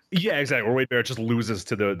reign. Yeah, exactly. Where Wade Barrett just loses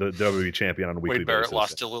to the WWE champion on a weekly basis. Wade Barrett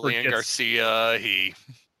lost to Lillian Garcia. He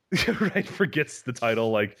right, forgets the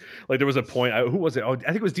title. Like there was a point. Who was it? Oh, I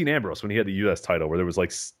think it was Dean Ambrose when he had the U.S. title, where there was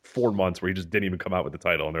like 4 months where he just didn't even come out with the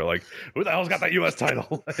title, and they're like, "Who the hell's got that U.S.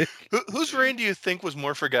 title?" Whose reign do you think was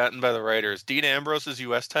more forgotten by the writers? Dean Ambrose's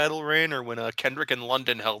U.S. title reign, or when Kendrick and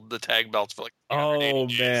London held the tag belts for like? Oh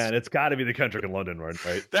man, it's got to be the Kendrick and London run,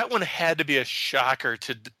 right? That one had to be a shocker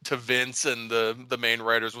to Vince and the main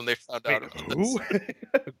writers when they found out. Who?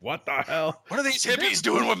 What the hell? What are these hippies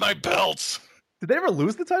doing with my belts? Did they ever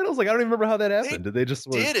lose the titles? Like, I don't even remember how that happened. Did they just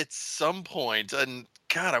did at some point? And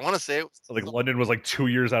God, I want to say it was like London was like 2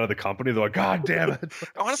 years out of the company. They're like, God damn it!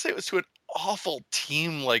 I want to say it was to an awful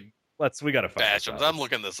team like. We gotta find Bashams. I'm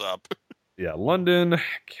looking this up. Yeah, London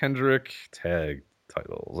Kendrick tag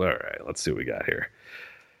titles. All right, let's see what we got here.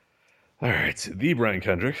 All right, the Brian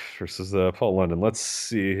Kendrick versus Paul London. Let's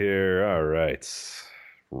see here. All right,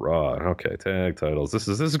 Raw. Okay, tag titles. This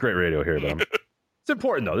is great radio here, but it's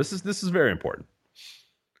important though. This is very important.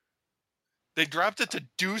 They dropped it to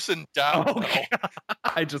Deuce and Down. Oh,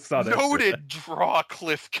 I just saw that. Noted draw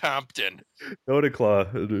Cliff Compton. Noted claw.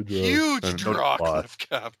 Huge draw Cliff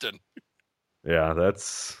Compton. Yeah,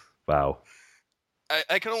 that's wow.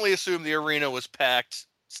 I can only assume the arena was packed,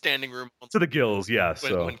 standing room to the gills. Yeah,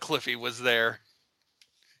 when Cliffy was there.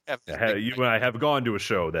 You and I have gone to a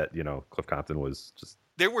show that Cliff Compton was just.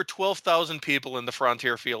 There were 12,000 people in the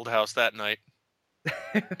Frontier Fieldhouse that night,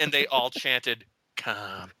 and they all chanted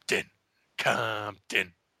Compton.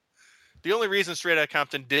 Compton. The only reason Straight Outta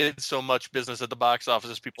Compton did so much business at the box office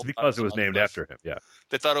is because it was named after him. Yeah,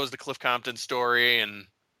 they thought it was the Cliff Compton story, and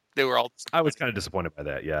they were all. I was kind of disappointed by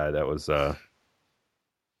that. Yeah, that was not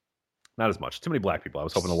as much. Too many black people. I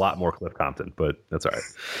was hoping a lot more Cliff Compton, but that's all right.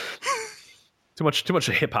 Too much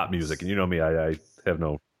hip hop music, and you know me, I have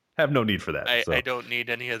no need for that. I don't need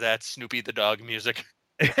any of that Snoopy the Dog music.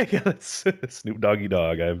 Yeah, that's Snoop Doggy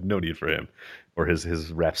Dogg. I have no need for him or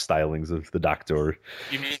his rap stylings of the Doctor.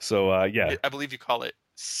 You mean yeah? I believe you call it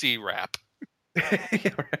C-rap.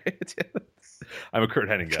 Yeah, right. I'm a Kurt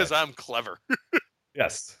Hennig guy because I'm clever.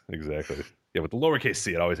 Yes, exactly. Yeah, with the lowercase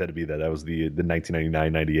c, it always had to be that. That was the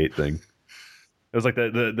 1999-98 thing. It was like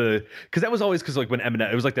the because that was always because like when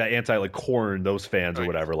Eminem, it was like that anti like Korn, those fans or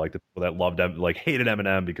whatever, like the people that loved like hated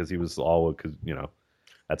Eminem because he was all because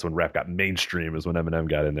that's when rap got mainstream, is when Eminem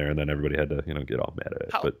got in there, and then everybody had to get all mad at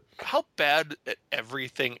it. How bad at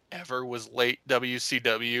everything ever was late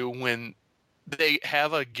WCW when they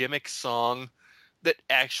have a gimmick song that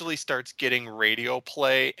actually starts getting radio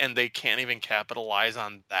play and they can't even capitalize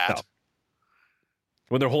on that. No.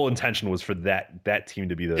 When their whole intention was for that team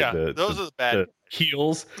to be those are the bad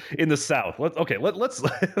heels in the South. Let's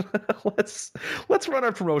run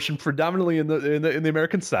our promotion predominantly in the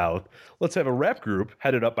American South. Let's have a rap group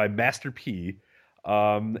headed up by Master P,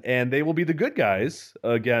 and they will be the good guys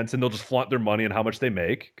against, and they'll just flaunt their money and how much they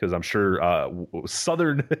make, because I'm sure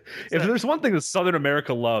Southern. If there's one thing that Southern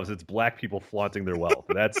America loves, it's black people flaunting their wealth.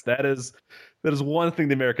 That is one thing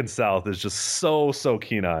the American South is just so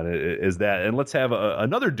keen on, is that. And let's have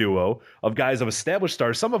another duo of guys of established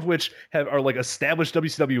stars, some of which are like established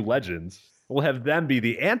WCW legends. We'll have them be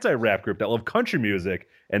the anti-rap group that love country music,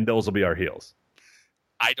 and those will be our heels.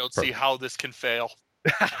 I don't see how this can fail.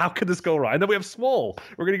 How could this go wrong? And then we have Swole.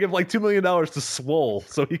 We're going to give like $2 million to Swole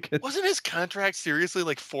so he can. Wasn't his contract seriously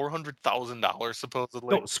like $400,000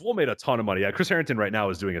 supposedly? No, Swole made a ton of money. Yeah, Chris Harrington right now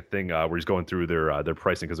is doing a thing where he's going through their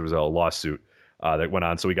pricing because there was a lawsuit that went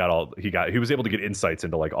on. So he was able to get insights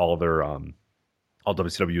into like all of their all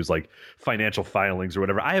WCW's like financial filings or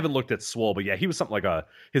whatever. I haven't looked at Swole, but yeah, he was something like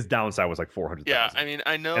his downside was like 400,000. Yeah, I mean,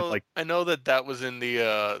 I know that was in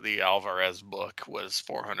the Alvarez book was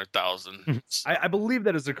 400,000. I believe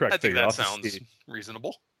that is the correct figure. That sounds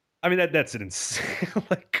reasonable. I mean, that's an insane.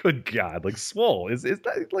 Like, good God, like Swole is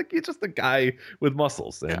that like he's just a guy with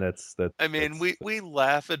muscles, and that's. I mean, we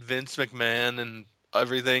laugh at Vince McMahon and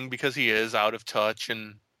everything because he is out of touch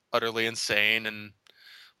and utterly insane and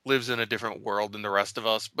lives in a different world than the rest of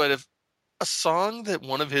us. But if a song that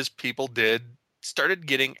one of his people did started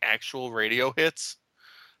getting actual radio hits,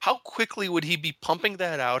 how quickly would he be pumping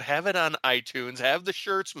that out, have it on iTunes, have the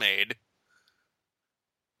shirts made?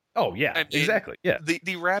 Oh yeah, exactly. Yeah.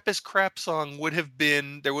 The Rap is Crap song he would have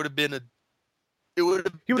done it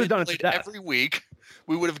every week.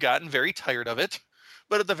 We would have gotten very tired of it.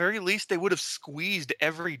 But at the very least, they would have squeezed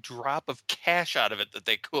every drop of cash out of it that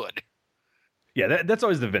they could. Yeah, that's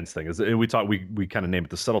always the Vince thing. Is we kind of name it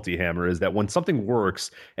the subtlety hammer. Is that when something works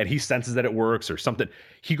and he senses that it works or something,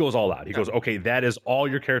 he goes all out. He goes, okay, that is all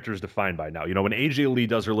your character is defined by now. When AJ Lee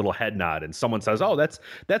does her little head nod and someone says, oh, that's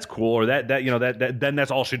cool, or that then that's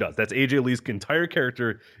all she does. That's AJ Lee's entire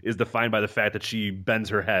character is defined by the fact that she bends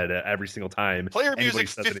her head every single time. Play her music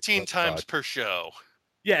 15 times per show.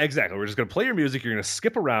 Yeah, exactly. We're just gonna play your music. You're gonna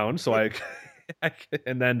skip around,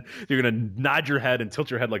 and then you're gonna nod your head and tilt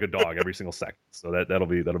your head like a dog every single second. So that'll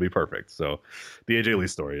be perfect. So the AJ Lee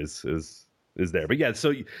story is there. But yeah,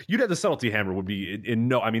 so you'd have the subtlety hammer would be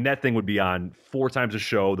that thing would be on 4 times a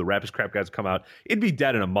show. The Rap is Crap guys come out. It'd be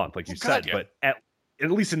dead in a month, like you said. Yeah. But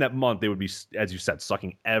at least in that month, they would be, as you said,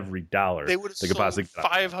 sucking every dollar. They would have sold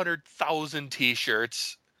 500,000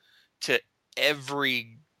 T-shirts to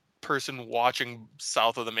every person watching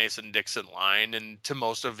south of the Mason-Dixon line and to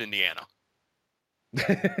most of Indiana.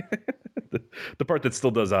 the part that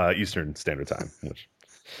still does Eastern Standard Time, which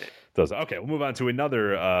Does. Okay, we'll move on to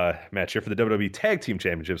another match here for the WWE Tag Team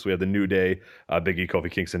Championships. We have the New Day, Big E, Kofi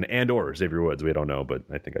Kingston, and or Xavier Woods. We don't know, but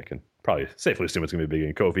I think I can probably safely assume it's going to be Big E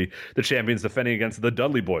and Kofi. The champions defending against the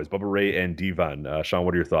Dudley Boys, Bubba Ray and Devon. Sean,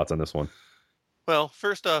 what are your thoughts on this one? Well,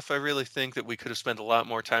 first off, I really think that we could have spent a lot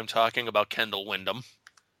more time talking about Kendall Windham,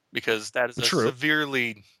 because that is a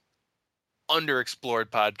severely underexplored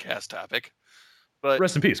podcast topic. But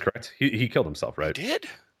rest in peace, correct? He killed himself, right? He did?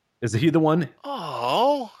 Is he the one?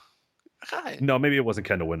 Oh, God. No, maybe it wasn't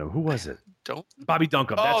Kendall Windham. Who was it? Bobby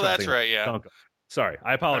Duncombe. That's right, yeah. Duncombe. Sorry,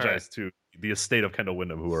 I apologize to the estate of Kendall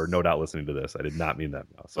Windham, who are no doubt listening to this. I did not mean that.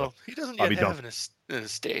 No. So, well, he doesn't yet have an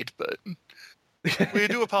estate, but we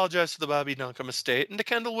do apologize to the Bobby Duncombe estate and to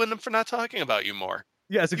Kendall Windham for not talking about you more.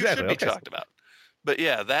 Yes, exactly. You should be talked about. But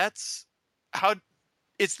yeah, that's how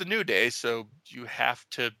it's the New Day, so you have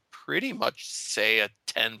to pretty much say a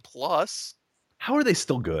 10 plus. How are they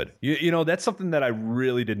still good? You know, that's something that I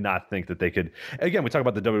really did not think that they could. Again, we talk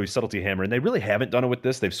about the WWE subtlety hammer, and they really haven't done it with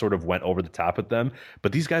this. They've sort of went over the top with them.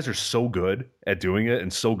 But these guys are so good at doing it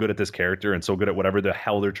and so good at this character and so good at whatever the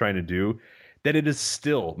hell they're trying to do that it is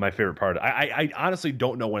still my favorite part. I honestly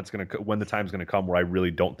don't know when the time's going to come where I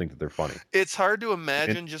really don't think that they're funny. It's hard to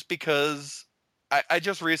imagine just because I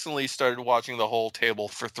just recently started watching the whole Table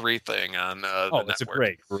for Three thing on the network. It's a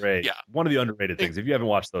great. Yeah. One of the underrated things. If you haven't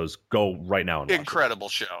watched those, go right now and watch Incredible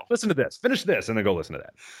show. Listen to this. Finish this, and then go listen to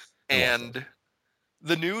that. And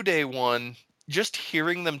the New Day one, just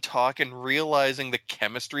hearing them talk and realizing the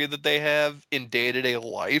chemistry that they have in day-to-day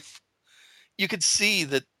life, you could see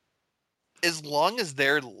that as long as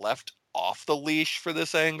they're left off the leash for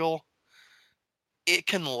this angle, it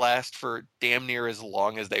can last for damn near as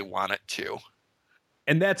long as they want it to.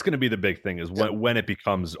 And that's going to be the big thing, is when it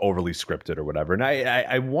becomes overly scripted or whatever. And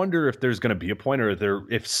I wonder if there's going to be a point, or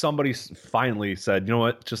if somebody finally said, you know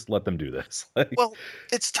what, just let them do this. Well,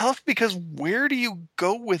 it's tough because where do you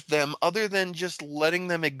go with them other than just letting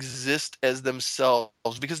them exist as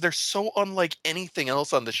themselves? Because they're so unlike anything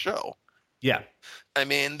else on the show. Yeah. I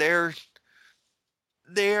mean, they're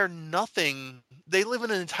nothing. They live in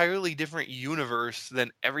an entirely different universe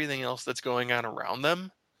than everything else that's going on around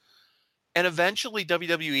them. And eventually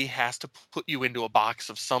WWE has to put you into a box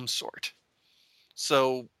of some sort.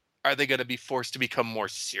 So are they going to be forced to become more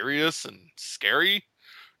serious and scary?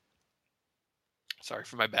 Sorry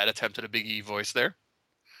for my bad attempt at a Big E voice there.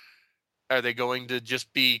 Are they going to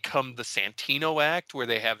just become the Santino act where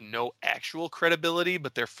they have no actual credibility,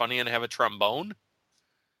 but they're funny and have a trombone?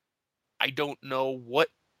 I don't know what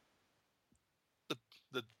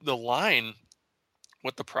the line,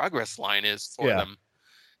 what the progress line is for them.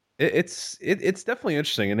 It's definitely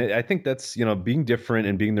interesting, and I think that's, you know, being different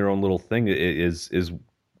and being their own little thing is you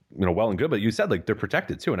know, well and good. But you said, like, they're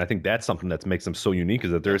protected too, and I think that's something that makes them so unique,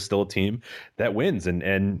 is that they're still a team that wins,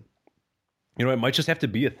 and you know, it might just have to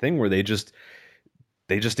be a thing where they just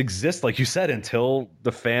exist, like you said, until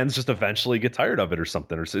the fans just eventually get tired of it or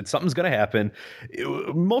something, or something's going to happen.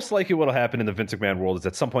 Most likely what will happen in the Vince McMahon world is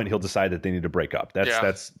at some point he'll decide that they need to break up.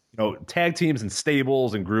 That's you know, tag teams and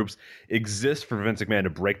stables and groups exist for Vince McMahon to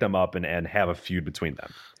break them up and have a feud between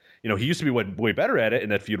them. You know, he used to be way better at it,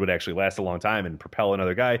 and that feud would actually last a long time and propel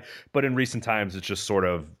another guy. But in recent times, it's just sort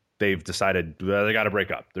of, they've decided they got to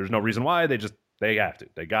break up. There's no reason why. They have to.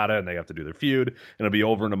 They gotta, and they have to do their feud, and it'll be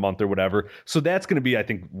over in a month or whatever. So that's going to be, I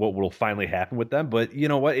think, what will finally happen with them. But you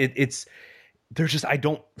know what? I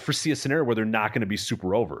don't foresee a scenario where they're not going to be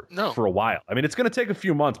super over for a while. I mean, it's going to take a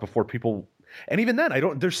few months before people, and even then,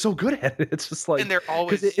 they're so good at it. It's just like, and they're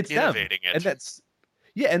always innovating it.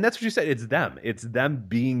 And that's what you said. It's them. It's them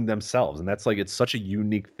being themselves, and that's like, it's such a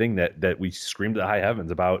unique thing that we scream to the high heavens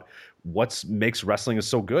about. What makes wrestling is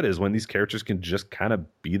so good is when these characters can just kind of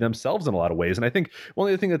be themselves in a lot of ways. And I think one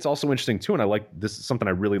of the things that's also interesting too, and I like this is something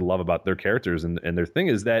I really love about their characters and their thing,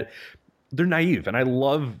 is that they're naive. And I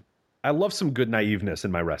love some good naiveness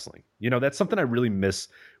in my wrestling. You know, that's something I really miss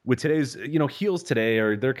with today's, you know, heels today,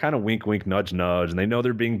 or they're kind of wink, wink, nudge, nudge, and they know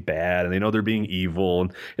they're being bad and they know they're being evil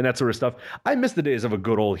and that sort of stuff. I miss the days of a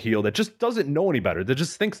good old heel that just doesn't know any better, that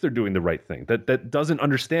just thinks they're doing the right thing, that doesn't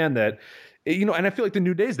understand that, you know. And I feel like the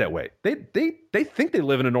New Day's that way. They think they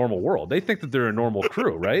live in a normal world. They think that they're a normal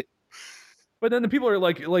crew, right? But then the people are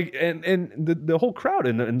like, and the whole crowd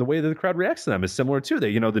and the way that the crowd reacts to them is similar too. They,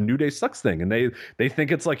 you know, the New Day sucks thing, and they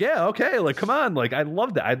think it's like, yeah, okay, like, come on, like, I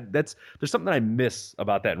love that. There's something that I miss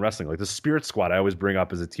about that in wrestling. Like the Spirit Squad, I always bring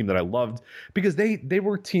up as a team that I loved, because they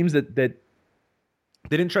were teams that they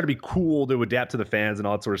didn't try to be cool to adapt to the fans and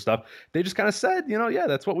all that sort of stuff. They just kind of said, you know, yeah,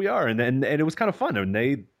 that's what we are, and it was kind of fun, and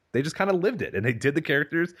they just kind of lived it, and they did the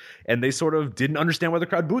characters, and they sort of didn't understand why the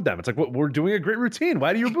crowd booed them. It's like, well, we're doing a great routine.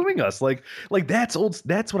 Why are you booing us? Like that's old.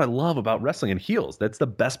 That's what I love about wrestling and heels. That's the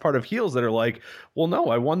best part of heels that are like, well, no,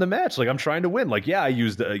 I won the match. Like I'm trying to win. Like, yeah, I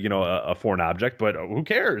used a foreign object, but who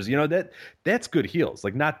cares? That's good heels.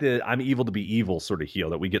 Like not the I'm evil to be evil sort of heel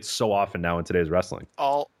that we get so often now in today's wrestling.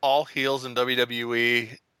 All heels in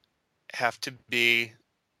WWE have to be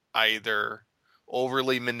either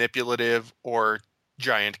overly manipulative or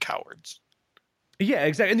giant cowards. Yeah,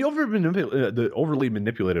 exactly. And the overly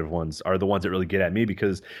manipulative ones are the ones that really get at me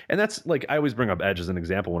and that's like, I always bring up Edge as an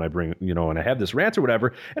example when I bring, and I have this rant or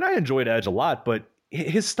whatever, and I enjoyed Edge a lot, but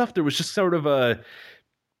his stuff, there was just sort of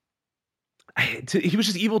he was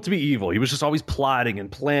just evil to be evil. He was just always plotting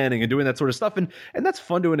and planning and doing that sort of stuff. And that's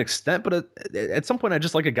fun to an extent. But at some point, I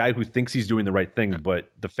just like a guy who thinks he's doing the right thing,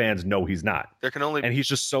 but the fans know he's not. And he's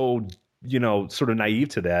just so, sort of naive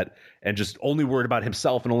to that and just only worried about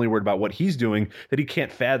himself and only worried about what he's doing that he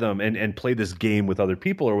can't fathom and play this game with other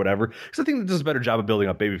people or whatever. Because I think that does a better job of building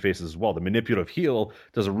up baby faces as well. The manipulative heel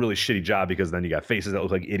does a really shitty job because then you got faces that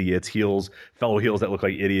look like idiots, fellow heels that look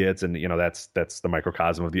like idiots. And, that's the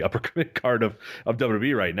microcosm of the upper card of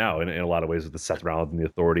WWE right now in a lot of ways with the Seth Rollins and the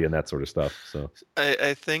Authority and that sort of stuff. So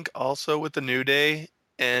I think also with the New Day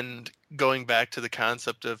and going back to the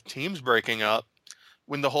concept of teams breaking up,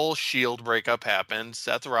 when the whole Shield breakup happened,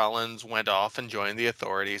 Seth Rollins went off and joined the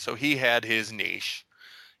Authority, so he had his niche.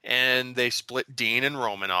 And they split Dean and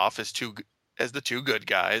Roman off as the two good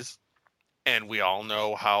guys. And we all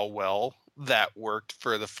know how well that worked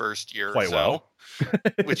for the first year Quite or so. Well.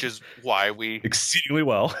 Which is why we exceedingly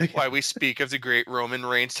well. why we speak of the great Roman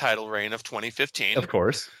Reigns title reign of 2015. Of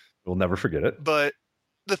course. We'll never forget it. But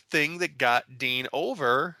the thing that got Dean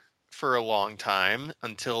over for a long time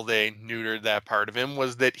until they neutered that part of him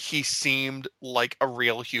was that he seemed like a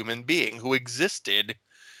real human being who existed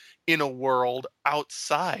in a world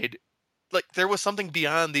outside. Like there was something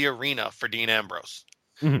beyond the arena for Dean Ambrose.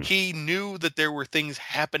 Mm-hmm. He knew that there were things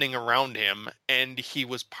happening around him and he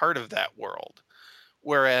was part of that world.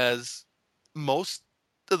 Whereas most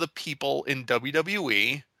of the people in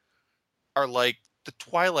WWE are like the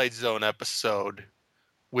Twilight Zone episode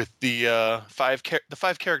with the five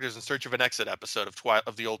characters in search of an exit episode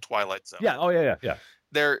of the old Twilight Zone. Yeah. Oh yeah.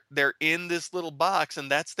 They're in this little box, and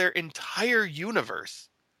that's their entire universe.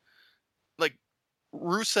 Like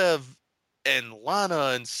Rusev and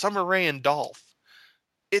Lana and Summer Rae and Dolph.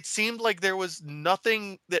 It seemed like there was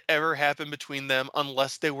nothing that ever happened between them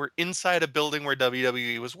unless they were inside a building where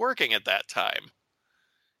WWE was working at that time.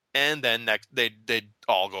 And then they'd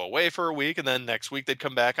all go away for a week, and then next week they'd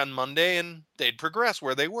come back on Monday and they'd progress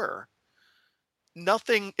where they were.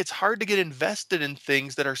 It's hard to get invested in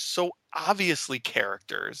things that are so obviously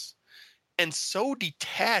characters and so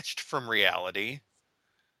detached from reality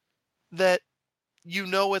that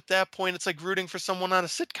at that point it's like rooting for someone on a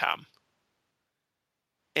sitcom.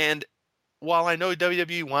 And while I know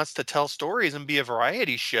WWE wants to tell stories and be a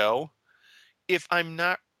variety show, if I'm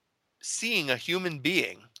not seeing a human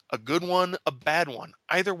being, a good one, a bad one,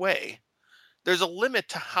 either way, there's a limit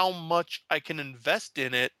to how much I can invest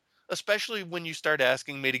in it, especially when you start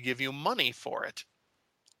asking me to give you money for it.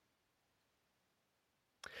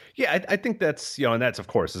 Yeah, I think that's, and that's, of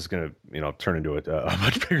course, is going to, turn into a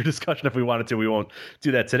much bigger discussion if we wanted to. We won't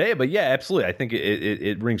do that today. But yeah, absolutely. I think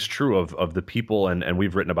it rings true of the people, and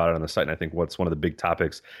we've written about it on the site. And I think what's one of the big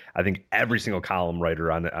topics, I think every single column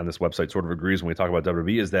writer on this website sort of agrees when we talk about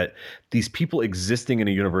WWE, is that these people existing in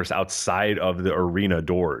a universe outside of the arena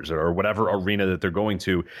doors or whatever arena that they're going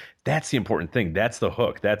to, that's the important thing. That's the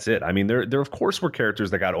hook. That's it. I mean, there of course were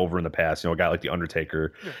characters that got over in the past. A guy like The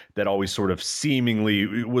Undertaker that always sort of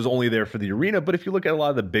seemingly was only there for the arena. But if you look at a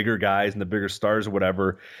lot of the bigger guys and the bigger stars or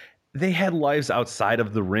whatever, they had lives outside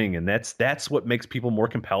of the ring. And that's what makes people more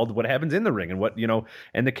compelled to what happens in the ring and what,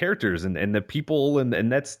 and the characters and the people.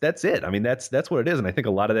 And that's it. I mean, that's what it is. And I think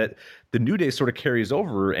a lot of that, the New Day sort of carries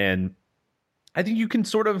over. And I think you can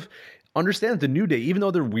sort of understand the New Day, even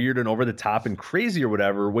though they're weird and over the top and crazy or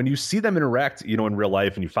whatever, when you see them interact, in real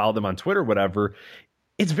life and you follow them on Twitter or whatever,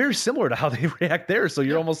 it's very similar to how they react there. So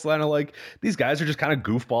you're almost kind of like, these guys are just kind of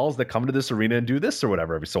goofballs that come to this arena and do this or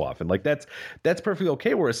whatever every so often. Like that's perfectly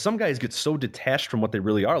okay. Whereas some guys get so detached from what they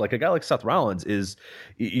really are. Like a guy like Seth Rollins is,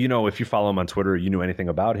 if you follow him on Twitter, you knew anything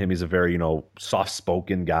about him. He's a very, soft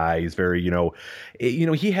spoken guy. He's very,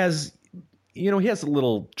 he has, he has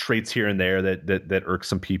little traits here and there that irk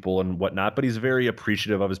some people and whatnot, but he's very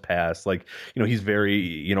appreciative of his past. Like, he's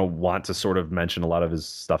very, want to sort of mention a lot of his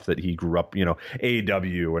stuff that he grew up,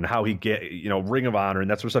 AEW and how he get, Ring of Honor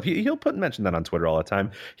and that sort of stuff. He'll mention that on Twitter all the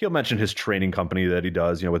time. He'll mention his training company that he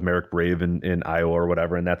does, with Merrick Brave in Iowa or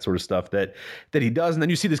whatever, and that sort of stuff that he does. And then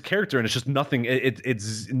you see this character and it's just nothing.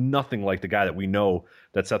 It's nothing like the guy that we know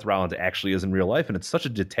that Seth Rollins actually is in real life. And it's such a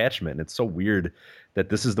detachment. And it's so weird that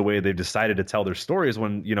this is the way they've decided to tell their stories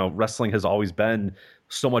when, wrestling has always been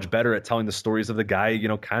so much better at telling the stories of the guy,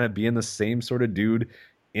 kind of being the same sort of dude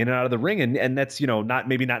in and out of the ring. And that's,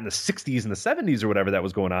 maybe not in the 60s and the 70s or whatever that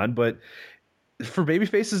was going on, but for baby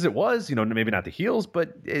faces it was, maybe not the heels,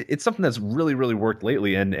 but it's something that's really, really worked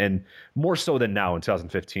lately. And more so than now in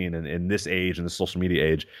 2015 and in this age and the social media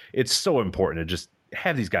age, it's so important to just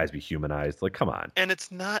have these guys be humanized. Like, come on. And it's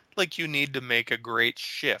not like you need to make a great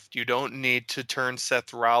shift. You don't need to turn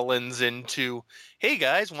Seth Rollins into, hey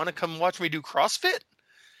guys, want to come watch me do CrossFit?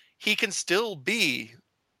 He can still be.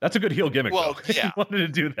 That's a good heel gimmick. Well, though. yeah. He wanted to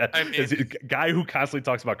do that. I mean, a guy who constantly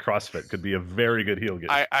talks about CrossFit could be a very good heel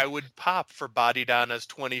gimmick. I would pop for Body Donna's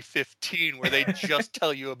 2015, where they just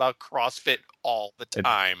tell you about CrossFit all the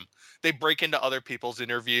time. They break into other people's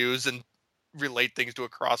interviews and relate things to a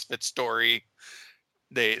CrossFit story.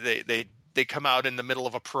 They come out in the middle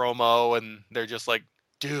of a promo and they're just like,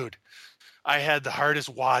 dude, I had the hardest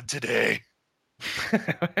WOD today.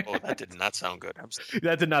 Oh, that did not sound good.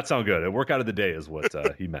 That did not sound good. A workout of the day is what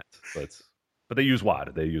he meant. But they use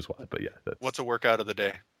WOD. But yeah. What's a workout of the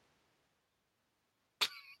day?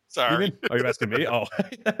 Sorry. Are you asking me?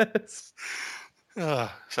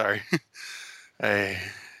 Oh, sorry. I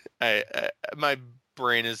my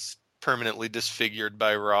brain is permanently disfigured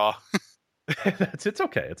by Raw. It's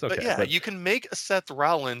okay. It's okay. But yeah, you can make a Seth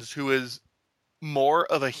Rollins who is more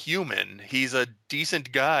of a human. He's a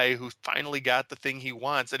decent guy who finally got the thing he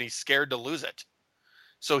wants and he's scared to lose it.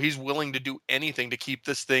 So he's willing to do anything to keep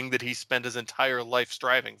this thing that he spent his entire life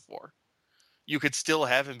striving for. You could still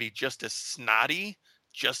have him be just as snotty,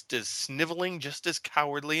 just as sniveling, just as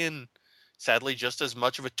cowardly, and sadly just as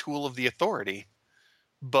much of a tool of the authority.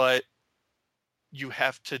 But you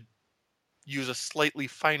have to use a slightly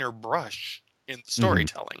finer brush in the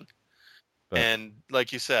storytelling. And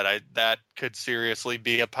like you said, that could seriously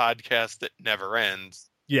be a podcast that never ends.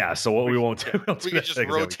 Yeah. So what we won't do, we could just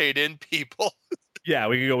rotate in people. Yeah,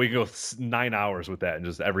 we could go 9 hours with that, and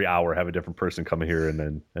just every hour have a different person come here and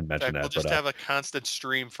mention that. We'll just have a constant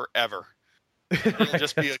stream forever. It'll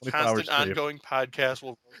just be a constant ongoing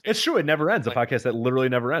podcast. It's true. It never ends. A podcast that literally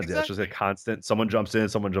never ends. Exactly. Yeah, it's just a constant. Someone jumps in,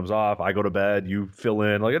 someone jumps off. I go to bed. You fill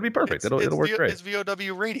in. Like, it'd be perfect. It'll work great. It's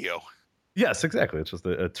VOW radio. Yes, exactly. It's just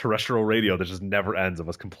a terrestrial radio that just never ends of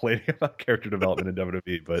us complaining about character development in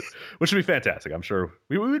WWE, but which would be fantastic. I'm sure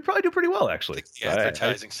we would probably do pretty well, actually. Yeah,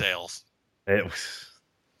 advertising sales. It was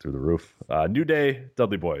through the roof. New Day,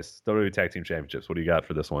 Dudley Boys, WWE Tag Team Championships. What do you got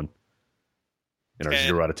for this one? In our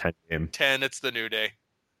 0 out of 10 game. 10, it's the New Day.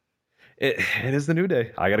 It is the New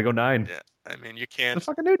Day. I got to go 9. Yeah, I mean, you can't. It's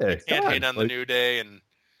the fucking New Day. You can't hate on the New Day, and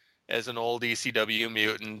as an old ECW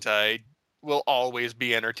mutant, I will always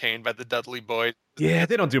be entertained by the Dudley Boys. Yeah,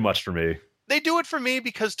 they don't do much for me. They do it for me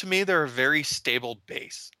because to me they're a very stable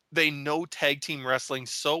base. They know tag team wrestling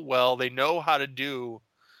so well. They know how to do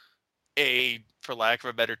for lack of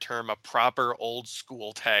a better term, a proper old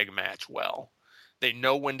school tag match well. They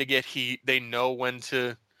know when to get heat. They know when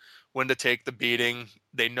to take the beating.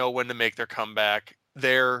 They know when to make their comeback.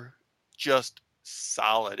 They're just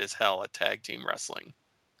solid as hell at tag team wrestling.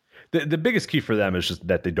 The biggest key for them is just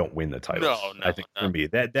that they don't win the titles. No, I think for me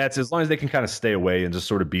that's as long as they can kind of stay away and just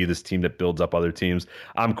sort of be this team that builds up other teams.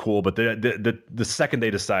 I'm cool, but the second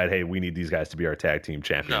they decide, hey, we need these guys to be our tag team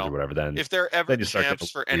champions or whatever, then if they're ever then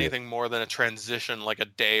champs for anything more than a transition, like a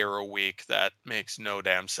day or a week, that makes no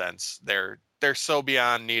damn sense. They're so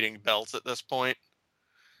beyond needing belts at this point.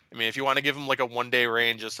 I mean, if you want to give them like a 1 day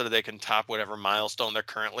reign just so that they can top whatever milestone they're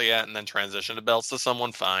currently at and then transition to belts to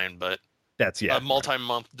someone, fine, but. A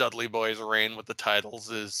multi-month Dudley Boys reign with the titles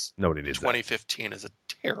is nobody needs 2015 that. Is a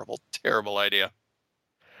terrible, terrible idea.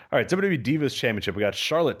 All right, WWE Divas Championship. We got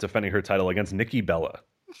Charlotte defending her title against Nikki Bella.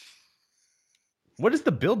 What is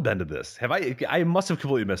the build been to this? I must have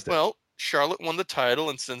completely missed it. Well, Charlotte won the title,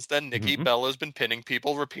 and since then, Nikki Bella has been pinning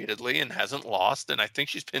people repeatedly and hasn't lost. And I think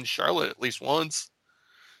she's pinned Charlotte at least once.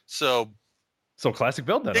 So classic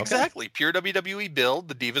build then. Exactly. Okay. Pure WWE build.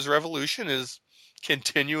 The Divas Revolution is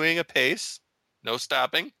continuing apace, no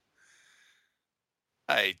stopping.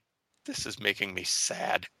 This is making me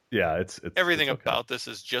sad. Yeah, it's everything it's okay. about this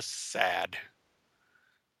is just sad.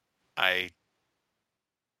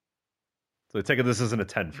 So take it this isn't a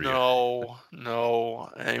 10 for you. No.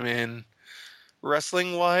 I mean,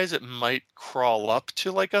 wrestling-wise, it might crawl up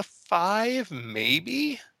to like a 5,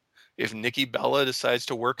 maybe, if Nikki Bella decides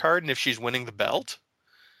to work hard and if she's winning the belt.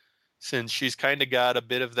 Since she's kind of got a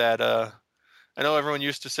bit of that, I know everyone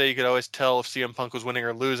used to say you could always tell if CM Punk was winning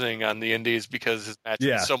or losing on the indies because his match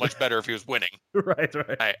was so much better if he was winning. Right.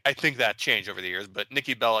 I think that changed over the years, but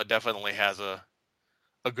Nikki Bella definitely has a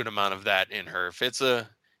good amount of that in her. If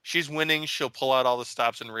she's winning, she'll pull out all the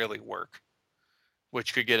stops and really work,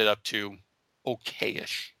 which could get it up to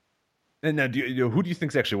okay-ish. And now, who do you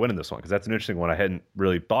think's actually winning this one? Because that's an interesting one. I hadn't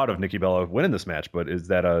really thought of Nikki Bella winning this match, but is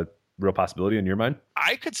that a real possibility in your mind?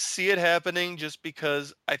 I could see it happening just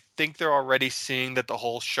because I think they're already seeing that the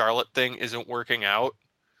whole Charlotte thing isn't working out.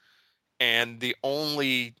 And the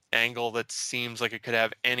only angle that seems like it could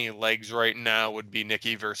have any legs right now would be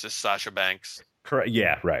Nikki versus Sasha Banks. Correct.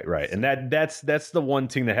 Yeah, right. And that's the one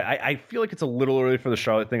thing that I feel like it's a little early for the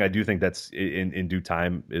Charlotte thing. I do think that's in due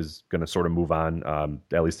time is going to sort of move on,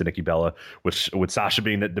 at least to Nikki Bella, with Sasha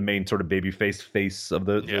being the main sort of baby face of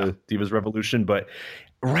the Divas Revolution. But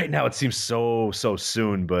right now it seems so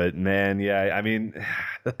soon. But man, yeah, I mean,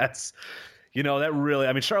 that's, that really,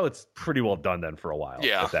 I mean, Charlotte's pretty well done then for a while.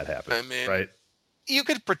 Yeah, if that happens. I mean, right? You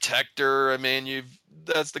could protect her. I mean,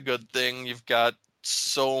 that's the good thing. You've got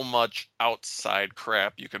so much outside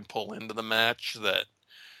crap you can pull into the match that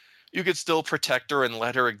you could still protect her and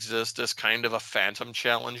let her exist as kind of a phantom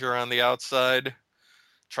challenger on the outside,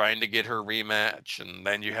 trying to get her rematch. And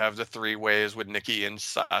then you have the 3 ways with Nikki and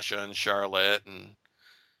Sasha and Charlotte.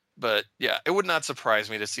 But yeah, it would not surprise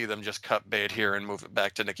me to see them just cut bait here and move it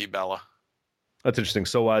back to Nikki Bella. That's interesting.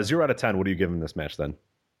 So 0 out of 10, what do you give him this match then?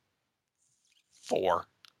 4.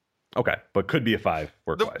 Okay, but could be a 5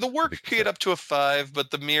 work-wise. The work could get up to a 5, but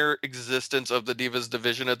the mere existence of the Divas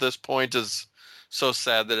division at this point is so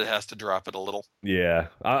sad that it has to drop it a little. Yeah,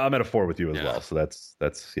 I'm at a 4 with you as well. So that's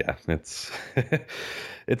it's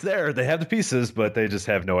it's there. They have the pieces, but they just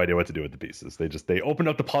have no idea what to do with the pieces. They opened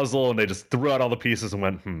up the puzzle and they just threw out all the pieces and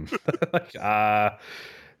went, never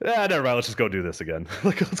mind. Let's just go do this again.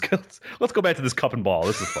 Let's go back to this cup and ball.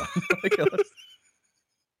 This is fun.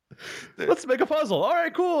 Let's make a puzzle. All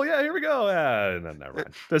right, cool. Yeah, here we go. No, never mind.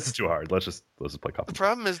 This is too hard. Let's just play cup. The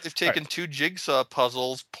problem is they've taken 2 jigsaw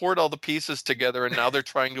puzzles, poured all the pieces together, and now they're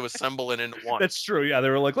trying to assemble it into one. That's true. Yeah,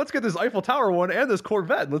 they were like, let's get this Eiffel Tower one and this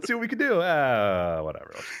Corvette. Let's see what we can do.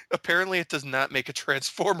 Whatever. Apparently, it does not make a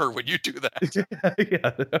transformer when you do that.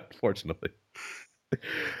 yeah, unfortunately.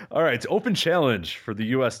 All right, open challenge for the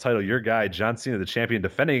U.S. title. Your guy, John Cena, the champion,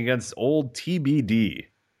 defending against old TBD.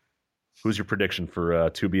 Who's your prediction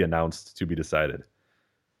for to be announced, to be decided?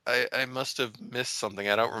 I must have missed something.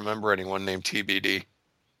 I don't remember anyone named TBD.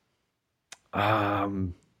 I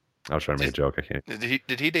was trying to make a joke. I can't.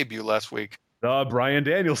 Did he debut last week? Brian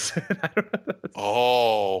Danielson. I don't know.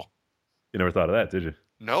 Oh. You never thought of that, did you?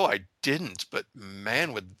 No, I didn't. But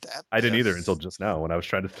man, with that, I didn't either until just now when I was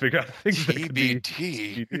trying to figure out things.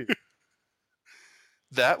 TBD.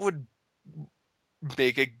 That would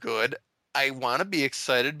make it good. I want to be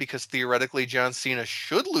excited because theoretically John Cena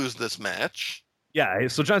should lose this match. Yeah,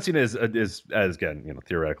 so John Cena is again,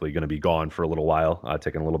 theoretically going to be gone for a little while,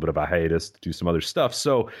 taking a little bit of a hiatus to do some other stuff.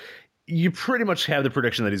 So you pretty much have the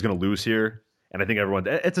prediction that he's going to lose here. And I think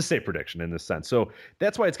it's a safe prediction in this sense. So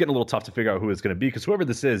that's why it's getting a little tough to figure out who it's going to be, because whoever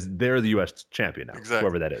this is, they're the U.S. champion now, exactly.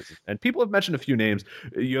 Whoever that is. And people have mentioned a few names.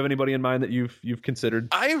 You have anybody in mind that you've considered?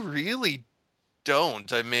 I really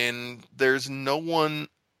don't. I mean, there's no one,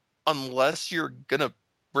 unless you're going to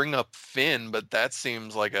bring up Finn, but that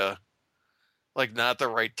seems like not the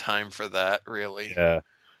right time for that, really. Yeah.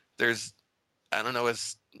 I don't know,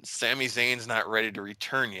 Sami Zayn's not ready to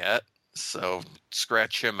return yet, so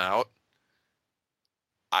scratch him out.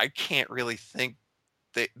 I can't really think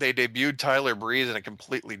they debuted Tyler Breeze in a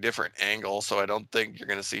completely different angle, so I don't think you're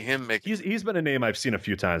going to see him make. He's been a name I've seen a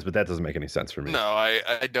few times, but that doesn't make any sense for me. No,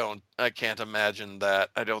 I don't. I can't imagine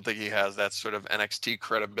that. I don't think he has that sort of NXT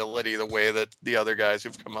credibility the way that the other guys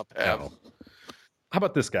who've come up have. No. How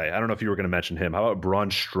about this guy? I don't know if you were going to mention him. How about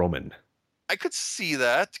Braun Strowman? I could see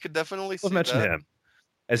that. Could definitely see that. Let's mention him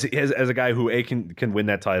as a guy who can win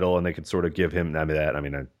that title, and they could sort of give him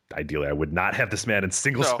ideally, I would not have this man in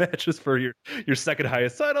singles matches for your second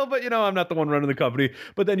highest title, but I'm not the one running the company.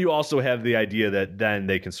 But then you also have the idea that then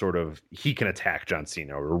they can he can attack John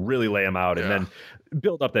Cena or really lay him out, and then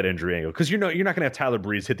build up that injury angle, because you're not going to have Tyler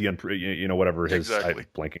Breeze hit the whatever his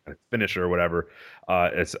blanking finisher or whatever.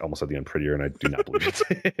 It's almost like the unprettier, and I do not believe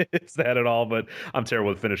it's that at all. But I'm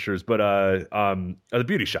terrible with finishers. But the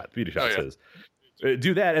beauty shot is his.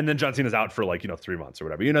 Do that, and then John Cena's out for 3 months or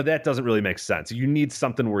whatever. That doesn't really make sense. You need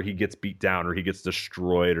something where he gets beat down or he gets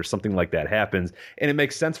destroyed or something like that happens, and it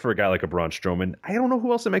makes sense for a guy like a Braun Strowman. I don't know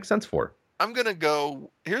who else it makes sense for. I'm gonna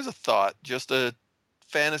go. Here's a thought, just a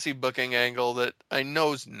fantasy booking angle that I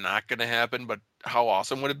know is not gonna happen, but how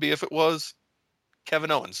awesome would it be if it was?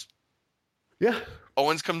 Kevin Owens. Yeah.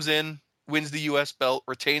 Owens comes in, wins the U.S. belt,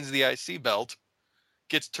 retains the IC belt,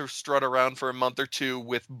 gets to strut around for a month or two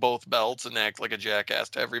with both belts and act like a jackass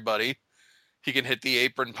to everybody. He can hit the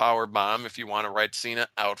apron power bomb if you want to write Cena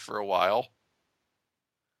out for a while.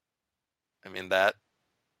 I mean, that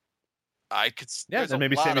I could. Yeah, then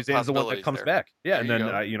maybe Sami Zayn's the one that comes back. Yeah, there and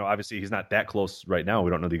then obviously he's not that close right now. We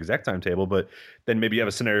don't know the exact timetable, but then maybe you have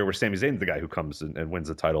a scenario where Sami Zayn's the guy who comes and wins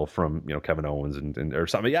the title from Kevin Owens and or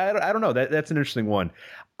something. Yeah, I don't know. That's an interesting one.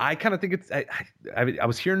 I kind of think it's. I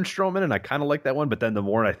was hearing Strowman and I kind of like that one, but then the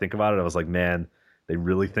more I think about it, I was like, man, they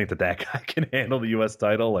really think that guy can handle the U.S.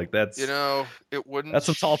 title? Like that's it wouldn't. That's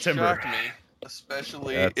some tall timber. Shock me,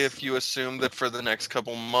 especially if you assume that for the next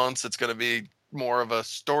couple months it's going to be more of a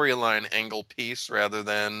storyline angle piece rather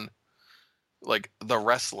than like the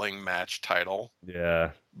wrestling match title.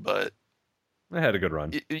 Yeah. But I had a good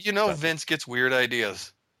run. Vince gets weird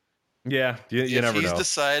ideas. Yeah. You never know. If he's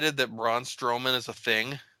decided that Braun Strowman is a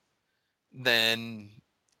thing, then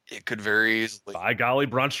it could very easily. By golly,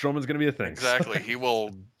 Braun Strowman's going to be a thing. Exactly. He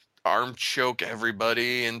will arm choke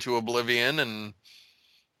everybody into oblivion and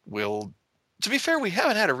to be fair, we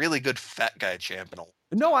haven't had a really good fat guy champ in a.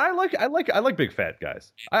 No, I like big fat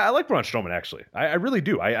guys. I like Braun Strowman actually. I really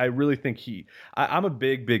do. I really think I'm a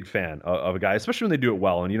big fan of a guy, especially when they do it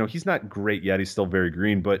well. And he's not great yet. He's still very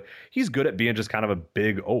green, but he's good at being just kind of a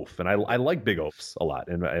big oaf. And I like big oafs a lot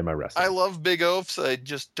in my wrestling. I love big oafs. I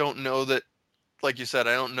just don't know that, like you said,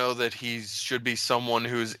 I don't know that he should be someone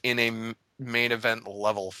who's in a main event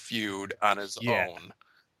level feud on his own.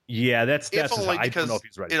 Yeah, that's only I because don't know if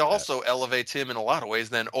he's ready. It also elevates him in a lot of ways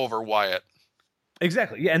then over Wyatt.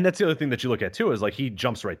 Exactly. Yeah, and that's the other thing that you look at too is like he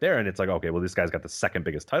jumps right there, and it's like, okay, well, this guy's got the second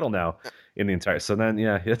biggest title now in the entire. So then,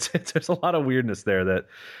 yeah, there's a lot of weirdness there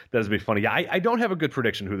that's be funny. Yeah, I don't have a good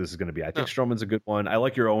prediction who this is going to be. I think Strowman's a good one. I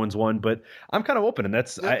like your Owens one, but I'm kind of open, and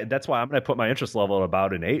that's why I'm going to put my interest level at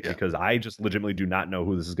about an 8 because I just legitimately do not know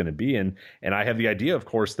who this is going to be, and I have the idea, of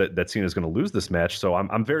course, that Cena's going to lose this match. So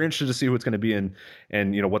I'm very interested to see who it's going to be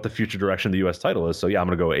and what the future direction of the U.S. title is. So yeah, I'm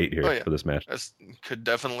going to go 8 here for this match. This could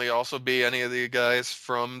definitely also be any of the guys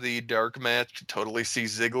from the dark match. Could totally see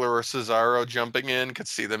Ziggler or Cesaro jumping in. Could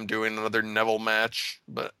see them doing another Neville match,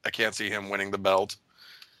 but I can't see him winning the belt.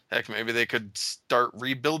 Heck, maybe they could start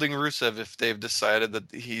rebuilding Rusev if they've decided that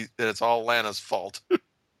it's all Lana's fault.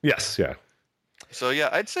 Yes, yeah. So yeah,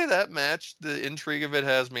 I'd say that match, the intrigue of it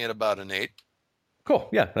has me at about an 8. Cool.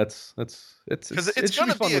 Yeah, it's because it's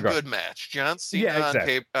going to be a good match. John Cena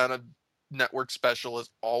on a network special is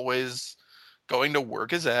always going to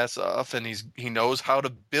work his ass off, and he knows how to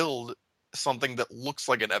build something that looks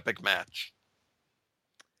like an epic match.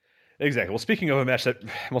 Exactly. Well, speaking of a match that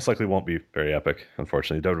most likely won't be very epic,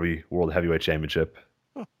 unfortunately, WWE World Heavyweight Championship.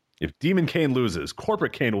 If Demon Kane loses,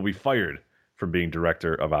 Corporate Kane will be fired from being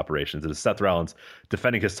Director of Operations. It is Seth Rollins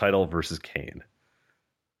defending his title versus Kane.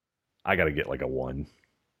 I got to get like a 1.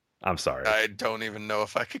 I'm sorry. I don't even know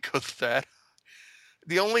if I could go with that.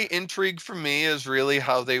 The only intrigue for me is really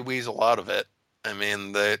how they weasel out of it. I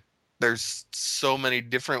mean, there's so many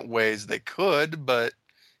different ways they could, but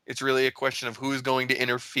it's really a question of who's going to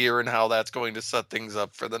interfere and how that's going to set things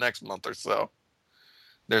up for the next month or so.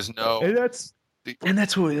 There's no... And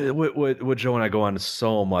that's what Joe and I go on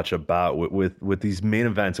so much about with these main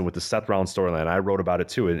events and with the Seth Rollins storyline. I wrote about it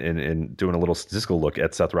too in doing a little statistical look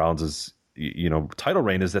at Seth Rollins' title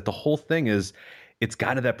reign, is that the whole thing is it's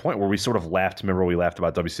got to that point where we sort of laughed. Remember we laughed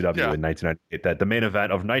about WCW in 1998, that the main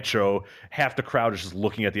event of Nitro, half the crowd is just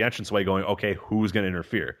looking at the entranceway going, okay, who's going to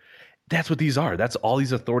interfere? That's what these are. That's all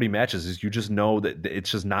these authority matches is. You just know that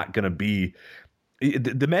it's just not going to be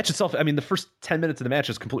the match itself. I mean, the first 10 minutes of the match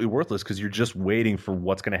is completely worthless because you're just waiting for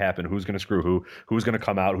what's going to happen, who's going to screw who's going to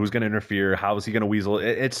come out, who's going to interfere, how is he going to weasel.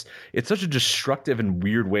 It's such a destructive and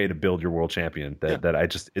weird way to build your world champion that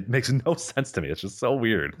it makes no sense to me. It's just so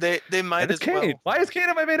weird. They might as Kane. well. Why is Kane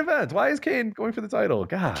at my main event? Why is Kane going for the title?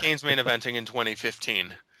 God, Kane's main eventing in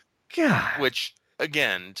 2015. God, which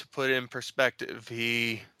again, to put in perspective,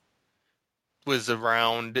 he was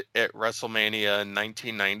around at WrestleMania in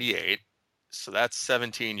 1998. So that's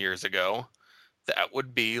 17 years ago. That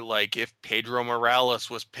would be like if Pedro Morales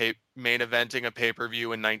was main eventing a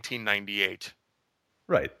pay-per-view in 1998.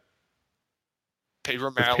 Right.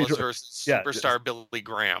 Pedro Morales versus superstar Billy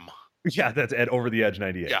Graham. Yeah, that's at Over the Edge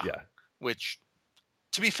 98. Yeah. Which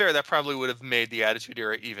To be fair, that probably would have made the Attitude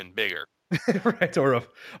Era even bigger. Right, or a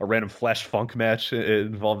random Flash Funk match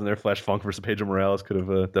involved in there. Flash Funk versus Pedro Morales could have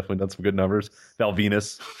definitely done some good numbers. Val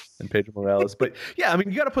Venus and Pedro Morales. But yeah, I mean,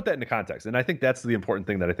 you got to put that into context. And I think that's the important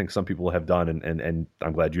thing that I think some people have done. And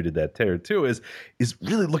I'm glad you did that, Taylor, too, is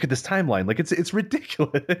really look at this timeline. Like, it's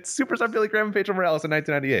ridiculous. It's Superstar Billy Graham and Pedro Morales in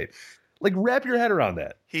 1998. Like, wrap your head around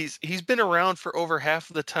that. He's been around for over half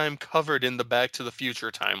of the time covered in the Back to the Future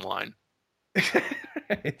timeline.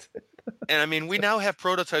 Right. And I mean, we now have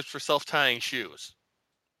prototypes for self-tying shoes.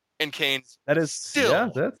 And Kane's That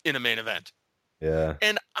still in a main event. Yeah.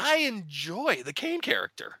 And I enjoy the Kane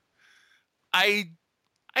character. I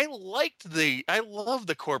love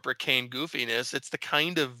the corporate Kane goofiness. It's the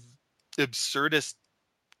kind of absurdist,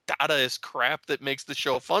 Dadaist crap that makes the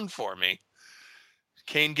show fun for me.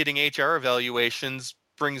 Kane getting HR evaluations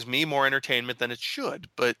brings me more entertainment than it should,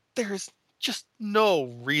 but there's just no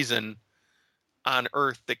reason on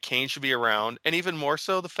earth that Kane should be around, and even more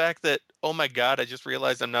so the fact that, oh my god, I just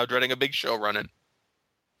realized I'm now dreading a Big Show running.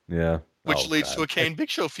 Yeah. Which leads to a Kane Big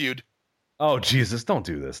Show feud. Oh Jesus, don't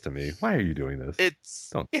do this to me. Why are you doing this?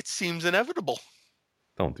 It seems inevitable.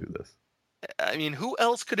 Don't do this. I mean, who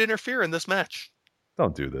else could interfere in this match?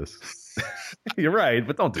 Don't do this. You're right,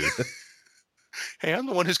 but don't do this. Hey, I'm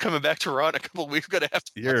the one who's coming back to Raw in a couple of weeks. Gonna have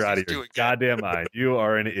to. You're out of your goddamn mind. You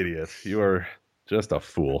are an idiot. You are just a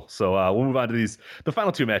fool. So we'll move on to the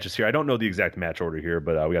final two matches here. I don't know the exact match order here,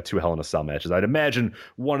 but we got two Hell in a Cell matches. I'd imagine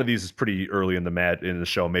one of these is pretty early in the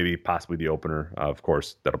show, maybe possibly the opener. Of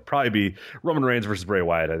course, that'll probably be Roman Reigns versus Bray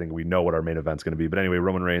Wyatt. I think we know what our main event's going to be. But anyway,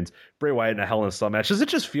 Roman Reigns, Bray Wyatt in a Hell in a Cell match. Does it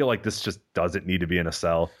just feel like this just doesn't need to be in a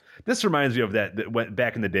cell? This reminds me of that went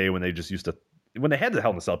back in the day when they just used to, when they had the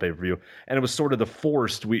Hell in a Cell pay-per-view, and it was sort of the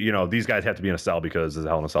forced, these guys have to be in a cell because there's a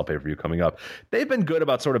Hell in a Cell pay-per-view coming up. They've been good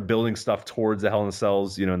about sort of building stuff towards the Hell in a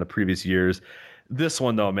Cells, in the previous years. This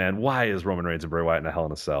one, though, man, why is Roman Reigns and Bray Wyatt in a Hell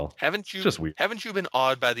in a Cell? Haven't you? Just weird. Haven't you been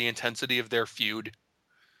awed by the intensity of their feud?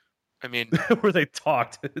 I mean, where they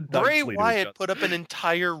talked. Bray Wyatt put up an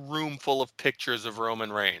entire room full of pictures of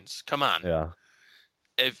Roman Reigns. Come on. Yeah.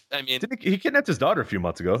 Didn't he kidnapped his daughter a few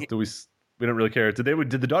months ago? We don't really care. Did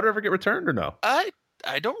the daughter ever get returned or no? I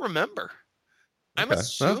don't remember. I'm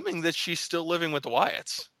assuming that she's still living with the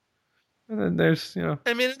Wyatts. And then there's,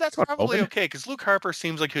 I mean, that's probably okay, because Luke Harper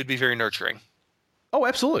seems like he'd be very nurturing. Oh,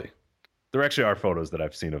 absolutely. There actually are photos that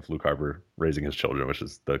I've seen of Luke Harper raising his children, which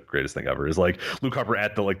is the greatest thing ever. Is like Luke Harper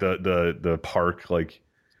at the park, like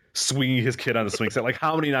swinging his kid on the swing set. Like,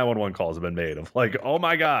 how many 911 calls have been made of like, oh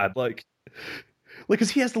my god, like, because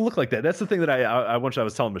he has to look like that. That's the thing that I once I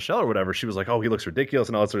was telling Michelle or whatever. She was like, "Oh, he looks ridiculous"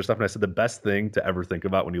 and all that sort of stuff. And I said, the best thing to ever think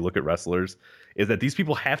about when you look at wrestlers is that these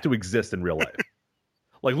people have to exist in real life.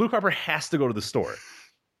 Like Luke Harper has to go to the store,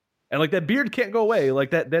 and like that beard can't go away.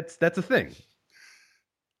 Like that's a thing.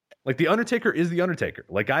 Like the Undertaker is the Undertaker.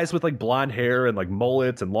 Like guys with like blonde hair and like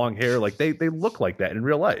mullets and long hair, like they look like that in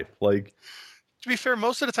real life. Like, to be fair,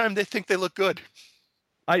 most of the time they think they look good.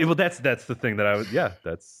 That's the thing that I would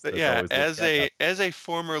that's as a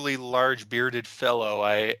formerly large bearded fellow,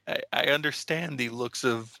 I understand the looks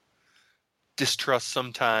of distrust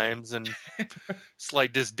sometimes and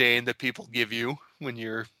slight disdain that people give you when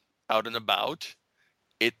you're out and about.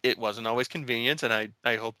 It wasn't always convenient, and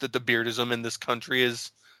I hope that the beardism in this country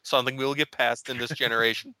is something we'll get past in this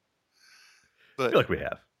generation. But I feel like we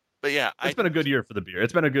have. But yeah, it's been a good year for the beard.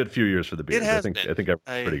 It's been a good few years for the beard. It has I think been.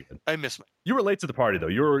 Pretty good. I miss my. You were late to the party though.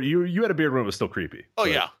 You had a beard when it was still creepy. Oh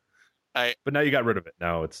yeah, but now you got rid of it.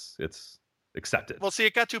 Now it's accepted. Well, see,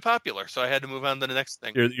 it got too popular, so I had to move on to the next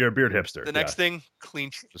thing. You're a beard hipster. The next thing,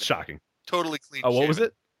 clean. It's shocking. Totally clean. Oh, what was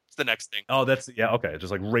it? It's the next thing. Oh, that's okay.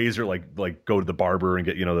 Just like razor, like go to the barber and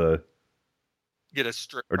get get a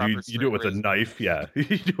strip. Or do you do it with a knife? Yeah, you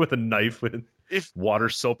do it with a knife with water,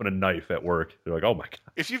 soap, and a knife at work. You're like, oh my god.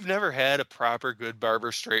 If you've never had a proper good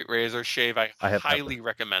barber straight razor shave, I highly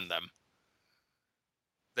recommend them.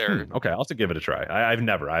 They're okay. I'll have to give it a try. I've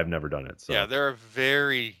never done it. So. Yeah,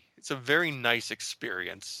 it's a very nice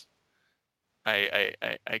experience. I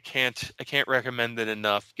can't recommend it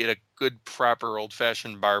enough. Get a good proper old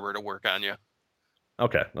fashioned barber to work on you.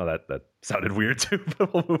 Okay, well that sounded weird too,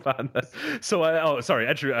 but we'll move on. So,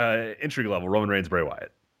 entry level Roman Reigns, Bray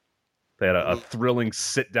Wyatt. They had a thrilling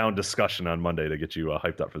sit down discussion on Monday to get you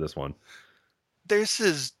hyped up for this one. This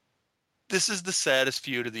is the saddest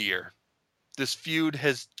feud of the year. This feud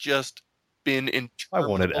has just been interminable. I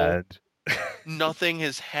want it to end. Nothing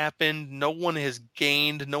has happened. No one has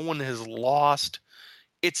gained. No one has lost.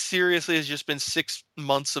 It seriously has just been 6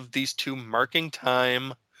 months of these two marking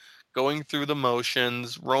time, going through the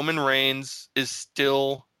motions. Roman Reigns is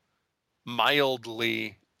still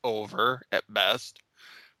mildly over at best.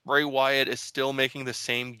 Bray Wyatt is still making the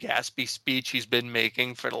same gaspy speech he's been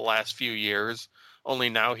making for the last few years, only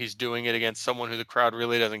now he's doing it against someone who the crowd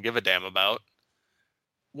really doesn't give a damn about.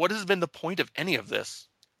 What has been the point of any of this?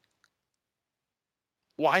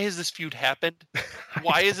 Why has this feud happened?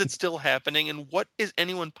 Why is it still happening? And what is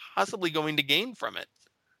anyone possibly going to gain from it?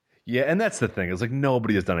 Yeah, and that's the thing. It's like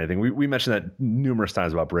nobody has done anything. We mentioned that numerous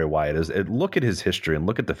times about Bray Wyatt. Look at his history and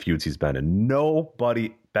look at the feuds he's been in.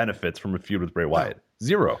 Nobody benefits from a feud with Bray Wyatt.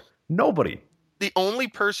 Zero. Nobody. The only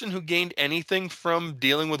person who gained anything from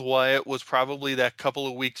dealing with Wyatt was probably that couple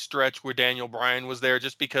of week stretch where Daniel Bryan was there,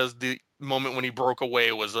 just because the moment when he broke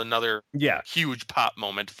away was another huge pop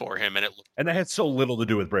moment for him. And that had so little to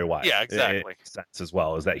do with Bray Wyatt. Yeah, exactly. Sense as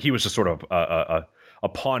well, is that he was just sort of a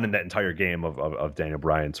pawn in that entire game of Daniel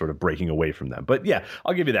Bryan sort of breaking away from them. But yeah,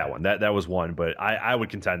 I'll give you that one. That was one, but I would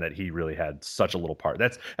contend that he really had such a little part.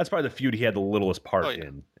 That's probably the feud he had the littlest part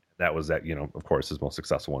in. That was that, of course, his most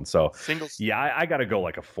successful one. So I got to go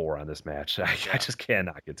like a 4 on this match. I just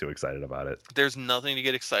cannot get too excited about it. There's nothing to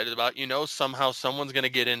get excited about. Somehow someone's going to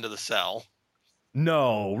get into the cell.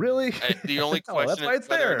 No, really? The only question is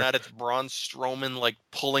whether or not it's Braun Strowman like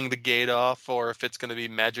pulling the gate off, or if it's going to be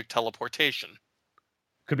magic teleportation.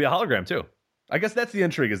 Could be a hologram too. I guess that's the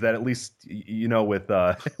intrigue, is that at least with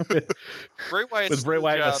Bray Wyatt's Bray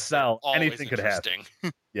Wyatt in a cell, anything could happen.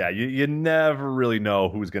 Yeah, you never really know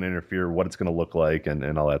who's going to interfere, what it's going to look like,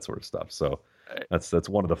 and all that sort of stuff. So that's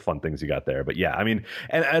one of the fun things you got there. But yeah, I mean,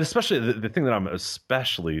 and especially the thing that I'm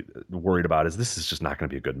especially worried about is this is just not going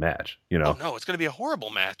to be a good match. Oh no, it's going to be a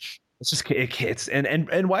horrible match. It's just it's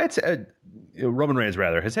and Wyatt's Roman Reigns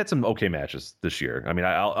rather has had some okay matches this year. I mean,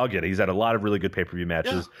 I'll get it. He's had a lot of really good pay-per-view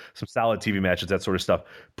matches, some solid TV matches, that sort of stuff.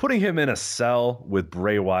 Putting him in a cell with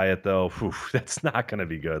Bray Wyatt, though, that's not going to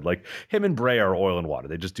be good. Like, him and Bray are oil and water.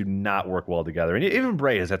 They just do not work well together. And even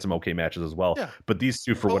Bray has had some okay matches as well. Yeah. But these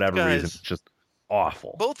two, for whatever reason, it's just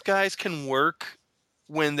awful. Both guys can work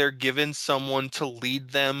when they're given someone to lead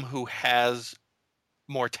them who has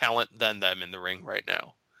more talent than them in the ring right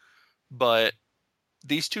now. But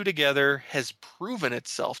these two together has proven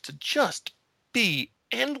itself to just be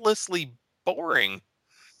endlessly boring.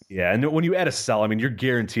 Yeah, and when you add a cell, I mean, you're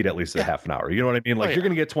guaranteed at least a half an hour. You know what I mean? Like, you're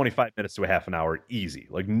going to get 25 minutes to a half an hour easy,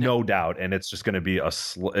 like no doubt, and it's just going to be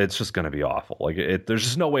it's just going to be awful. Like, there's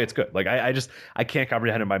just no way it's good. Like, I can't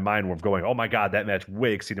comprehend in my mind where I'm going, oh my god, that match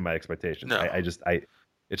way exceeded my expectations. No.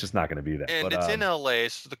 It's just not going to be that. And it's in LA,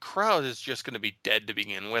 so the crowd is just going to be dead to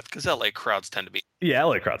begin with, because LA crowds tend to be. Yeah,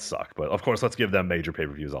 LA crowds suck, but of course, let's give them major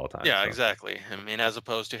pay-per-views all the time. Yeah, exactly. I mean, as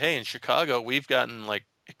opposed to, hey, in Chicago, we've gotten like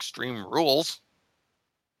Extreme Rules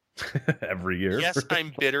every year. Yes,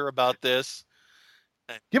 I'm bitter about this.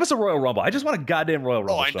 Give us a Royal Rumble. I just want a goddamn Royal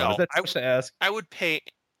Rumble. Oh, I know. Is that too much to ask? I would pay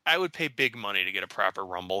big money to get a proper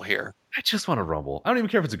Rumble here. I just want a Rumble. I don't even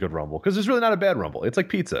care if it's a good Rumble, because there's really not a bad Rumble. It's like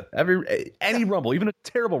pizza. Any Rumble, even a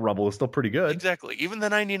terrible Rumble, is still pretty good. Exactly. Even the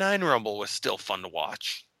 99 Rumble was still fun to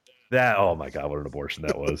watch. Oh my god, what an abortion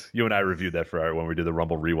that was. You and I reviewed that when we did the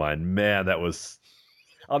Rumble Rewind. Man, that was...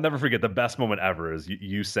 I'll never forget. The best moment ever is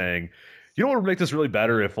you saying, you know what would make this really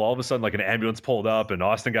better if all of a sudden like an ambulance pulled up and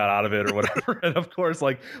Austin got out of it or whatever. And of course,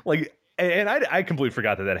 and I completely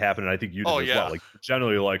forgot that happened, and I think you did as well. Like,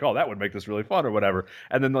 generally, like, oh, that would make this really fun or whatever.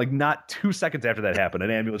 And then, like, not 2 seconds after that happened,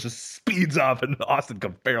 an ambulance just speeds up, and Austin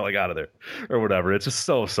comes barreling out of there or whatever. It's just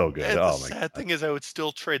so good. And the sad thing is, I would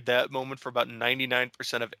still trade that moment for about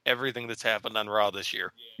 99% of everything that's happened on Raw this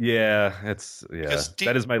year. Yeah,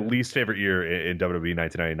 that is my least favorite year in WWE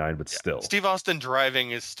 1999, but still. Steve Austin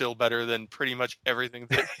driving is still better than pretty much everything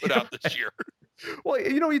they put out this year. Well,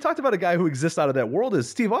 you talked about a guy who exists out of that world as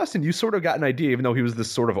Steve Austin. You sort of got an idea, even though he was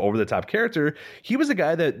this sort of over-the-top character. He was a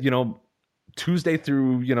guy that, Tuesday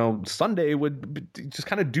through, Sunday would just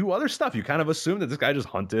kind of do other stuff. You kind of assume that this guy just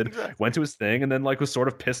hunted, went to his thing, and then was sort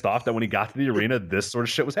of pissed off that when he got to the arena, this sort of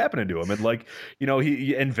shit was happening to him. And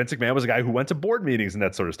and Vince McMahon was a guy who went to board meetings and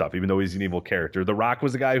that sort of stuff, even though he's an evil character. The Rock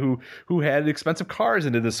was a guy who had expensive cars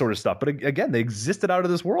and did this sort of stuff. But again, they existed out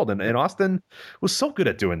of this world. And Austin was so good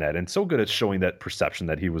at doing that and so good at showing that perception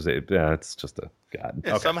that he was it's just a god.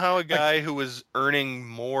 And somehow a guy who was earning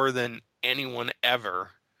more than anyone ever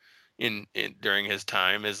in during his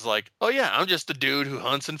time is like, oh yeah, I'm just a dude who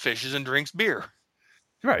hunts and fishes and drinks beer.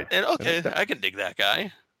 Right. And I can dig that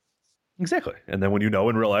guy. Exactly. And then when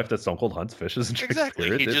in real life that Stone Cold hunts, fishes, and drinks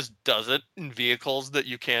beer. He just does it in vehicles that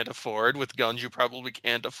you can't afford, with guns you probably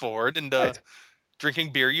can't afford, and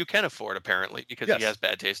drinking beer you can afford, apparently, because he has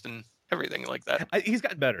bad taste in everything like that. He's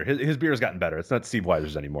gotten better. His beer has gotten better. It's not Steve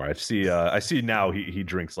Weiser's anymore. I see now he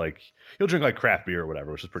drinks he'll drink like craft beer or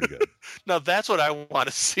whatever, which is pretty good. Now that's what I want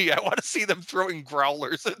to see. I want to see them throwing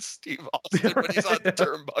growlers at Steve Austin when he's on the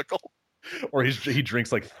turnbuckle. Or he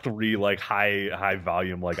drinks like 3 like high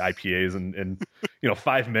volume like IPAs in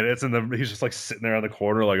 5 minutes, and then he's just like sitting there on the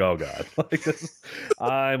corner like, oh god, like this,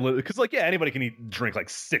 because like anybody can drink like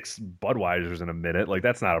 6 Budweisers in a minute, like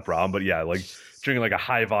that's not a problem. But yeah, like drinking like a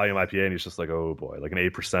high volume IPA, and he's just like, oh boy, like an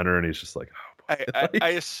 8%er, and he's just like, oh boy. I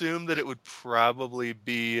assume that it would probably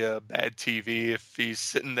be bad TV if he's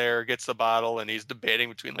sitting there, gets the bottle, and he's debating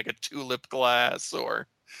between like a tulip glass or.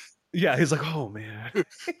 Yeah, he's like, oh man.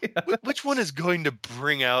 Yeah. Which one is going to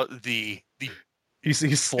bring out the he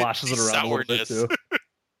sloshes it around sourness. A little bit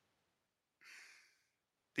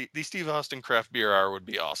too. The Steve Austin craft beer hour would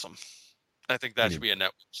be awesome. I think that should be a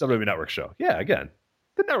network. WWE network show. Yeah, again,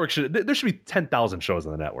 the network there should be 10,000 shows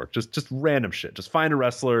on the network. Just random shit. Just find a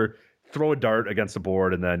wrestler, throw a dart against the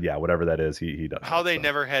board, and then whatever that is, he does. How they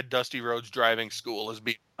never had Dusty Rhodes driving school is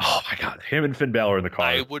being. Oh my god, him and Finn Balor in the car.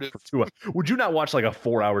 I would have. Would you not watch like a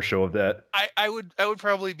 4-hour show of that? I would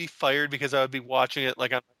probably be fired because I would be watching it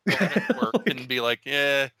like on my phone at work and be like,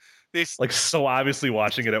 yeah. Like so obviously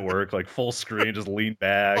watching it at work, like full screen, just lean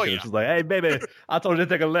back, and it's just like, hey baby, I told you to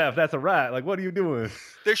take a left. That's a right. Like, what are you doing?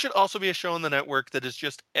 There should also be a show on the network that is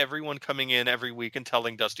just everyone coming in every week and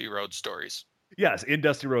telling Dusty Rhodes stories. Yes, in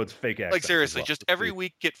Dusty Rhodes' fake accent. Like seriously, just every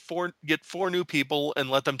week get four new people and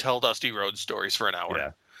let them tell Dusty Rhodes stories for an hour.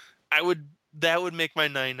 Yeah. That would make my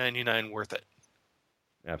 $9.99 worth it.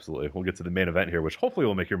 Absolutely. We'll get to the main event here, which hopefully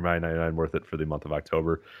will make your $9.99 worth it for the month of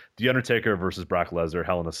October. The Undertaker versus Brock Lesnar,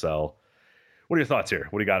 Hell in a Cell. What are your thoughts here?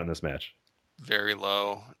 What do you got in this match? Very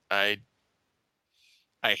low. I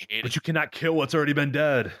hate it. But you cannot kill what's already been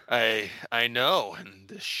dead. I know, and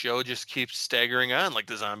this show just keeps staggering on like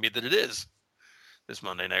the zombie that it is. This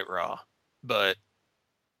Monday Night Raw. But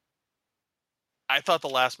I thought the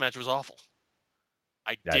last match was awful.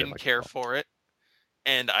 I didn't care for it,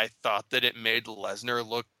 and I thought that it made Lesnar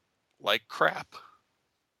look like crap.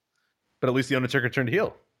 But at least the Undertaker turned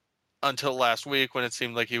heel. Until last week when it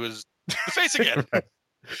seemed like he was the face again. Right.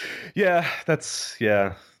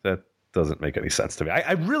 That doesn't make any sense to me.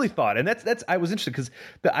 I really thought, and that's I was interested because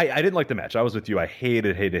I didn't like the match. I was with you. I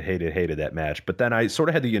hated that match. But then I sort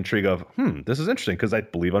of had the intrigue of, this is interesting because I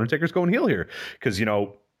believe Undertaker's going heel here because he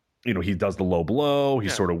does the low blow. He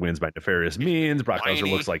sort of wins by nefarious means. Brock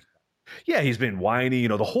Lesnar looks like, he's been whiny.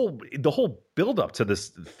 The whole build up to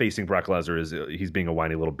this facing Brock Lesnar is he's being a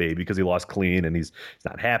whiny little baby because he lost clean and he's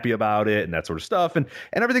not happy about it and that sort of stuff. And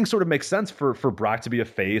everything sort of makes sense for Brock to be a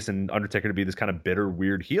face and Undertaker to be this kind of bitter,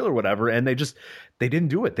 weird heel or whatever. And they didn't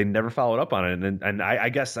do it. They never followed up on it. And I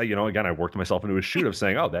guess, again, I worked myself into a shoot of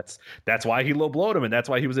saying, oh, that's why he low blowed him. And that's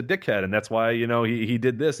why he was a dickhead. And that's why, he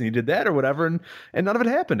did this and he did that or whatever. And none of it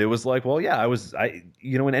happened. It was like, well, yeah,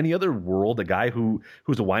 in any other world, a guy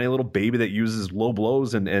who's a whiny little baby that uses low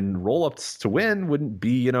blows and roll ups to win wouldn't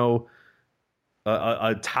be,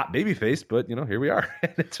 a top baby face, but here we are.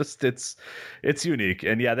 It's unique.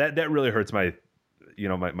 And yeah, that really hurts my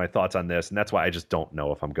thoughts on this. And that's why I just don't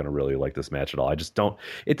know if I'm going to really like this match at all. I just don't,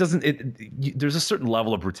 there's a certain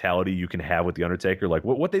level of brutality you can have with the Undertaker. Like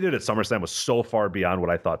what they did at SummerSlam was so far beyond what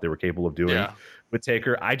I thought they were capable of doing with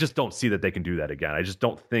Taker. I just don't see that they can do that again. I just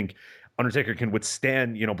don't think Undertaker can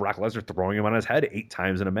withstand, Brock Lesnar throwing him on his head 8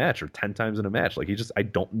 times in a match or 10 times in a match. Like I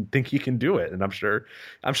don't think he can do it. And I'm sure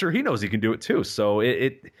he knows he can do it too. So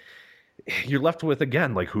you're left with,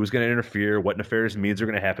 again, like who's going to interfere, what nefarious means are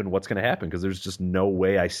going to happen, what's going to happen. Cause there's just no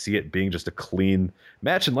way I see it being just a clean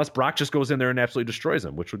match unless Brock just goes in there and absolutely destroys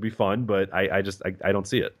him, which would be fun. But I don't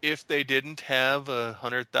see it. If they didn't have a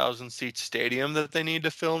 100,000 seat stadium that they need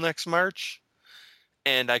to fill next March,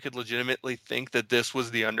 and I could legitimately think that this was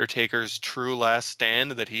the Undertaker's true last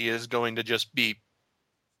stand, that he is going to just be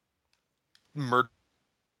murdered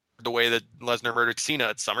the way that Lesnar murdered Cena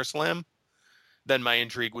at SummerSlam, then my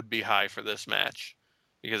intrigue would be high for this match.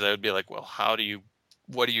 Because I would be like, well,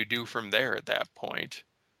 what do you do from there at that point?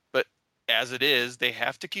 But as it is, they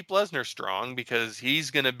have to keep Lesnar strong because he's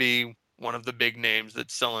going to be one of the big names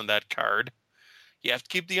that's selling that card. You have to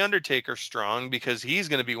keep The Undertaker strong because he's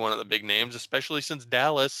going to be one of the big names, especially since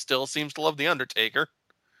Dallas still seems to love The Undertaker.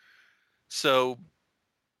 So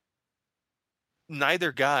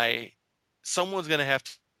neither guy, someone's going to have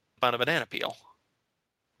to on a banana peel.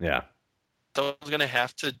 Yeah. Someone's going to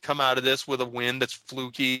have to come out of this with a win that's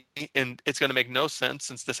fluky, and it's going to make no sense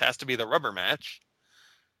since this has to be the rubber match.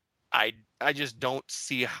 I just don't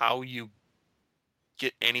see how you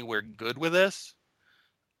get anywhere good with this.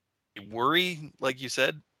 Worry, like you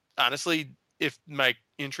said, honestly, if my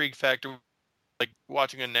intrigue factor, like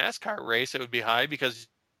watching a NASCAR race, it would be high because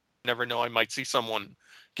you never know, I might see someone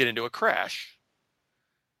get into a crash.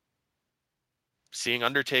 Seeing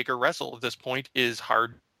Undertaker wrestle at this point is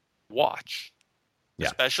hard to watch,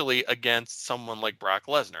 especially against someone like Brock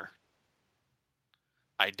Lesnar.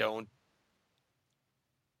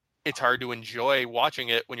 It's hard to enjoy watching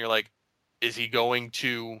it when you're like, is he going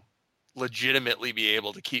to legitimately be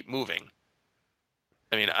able to keep moving?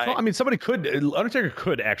 Somebody could. Undertaker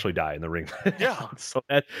could actually die in the ring. Yeah. So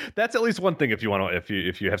that's at least one thing. If you want to,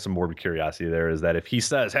 if you have some morbid curiosity, there is that if he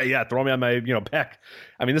says, "Hey, yeah, throw me on my back."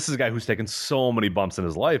 I mean, this is a guy who's taken so many bumps in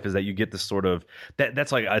his life. Is that you get this sort of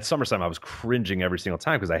that's like at SummerSlam, I was cringing every single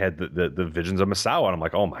time because I had the visions of Misawa, and I'm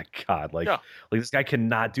like, oh my god, like this guy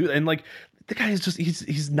cannot do that, and like the guy is just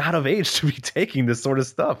he's not of age to be taking this sort of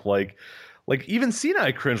stuff, like. Like, even Cena,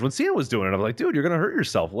 I cringed when Cena was doing it. I'm like, dude, you're going to hurt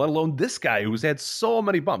yourself, let alone this guy who's had so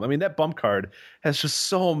many bumps. I mean, that bump card has just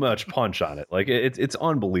so much punch on it. Like, it's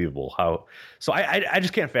unbelievable how. So I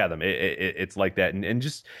just can't fathom it's like that. And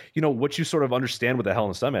just, what you sort of understand with the Hell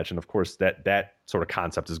in a Cell match. And, of course, that sort of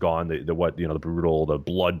concept is gone. The brutal, the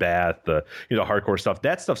bloodbath, the hardcore stuff.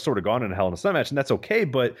 That stuff's sort of gone in a Hell in a Cell match. And that's okay.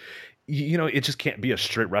 But it just can't be a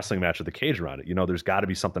straight wrestling match with a cage around it. There's got to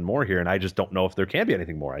be something more here, and I just don't know if there can be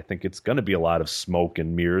anything more. I think it's going to be a lot of smoke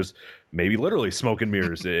and mirrors, maybe literally smoke and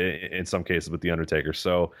mirrors in some cases with The Undertaker.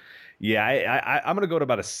 So, yeah, I'm going to go to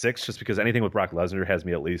about a 6 just because anything with Brock Lesnar has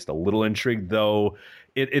me at least a little intrigued, though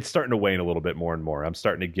it's starting to wane a little bit more and more. I'm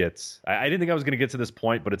starting to get – I didn't think I was going to get to this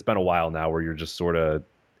point, but it's been a while now where you're just sort of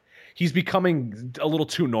 – he's becoming a little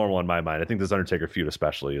too normal in my mind. I think this Undertaker feud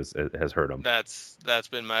especially has hurt him. That's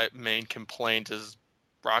been my main complaint is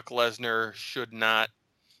Brock Lesnar should not,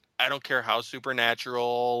 I don't care how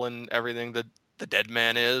supernatural and everything the dead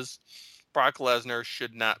man is, Brock Lesnar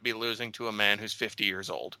should not be losing to a man who's 50 years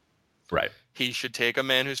old. Right. He should take a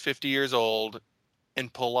man who's 50 years old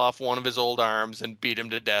and pull off one of his old arms and beat him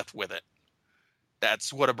to death with it.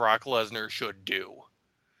 That's what a Brock Lesnar should do.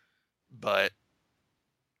 But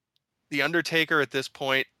The Undertaker at this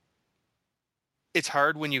point, it's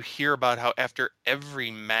hard when you hear about how after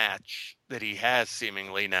every match that he has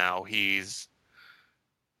seemingly now, he's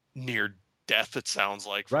near death, it sounds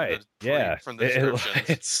like. From from the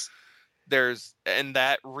descriptions. And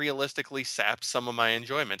that realistically saps some of my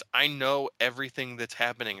enjoyment. I know everything that's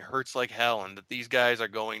happening hurts like hell and that these guys are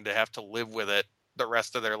going to have to live with it the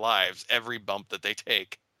rest of their lives, every bump that they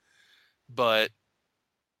take. But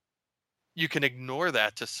you can ignore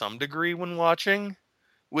that to some degree when watching.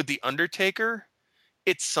 With The Undertaker,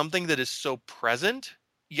 it's something that is so present,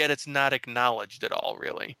 yet it's not acknowledged at all,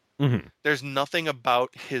 really. Mm-hmm. There's nothing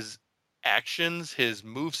about his actions, his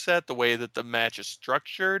moveset, the way that the match is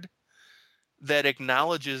structured, that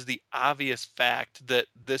acknowledges the obvious fact that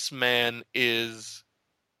this man is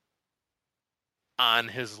on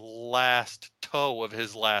his last toe of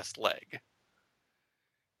his last leg.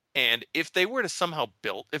 And if they were to somehow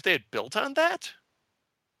if they had built on that,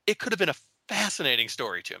 it could have been a fascinating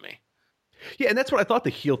story to me. Yeah, and that's what I thought the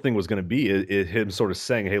heel thing was going to be, is him sort of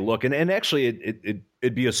saying, hey, look, and actually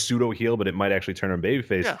it'd be a pseudo heel, but it might actually turn him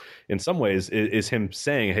babyface in some ways, is him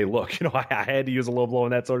saying, hey, look, I had to use a low blow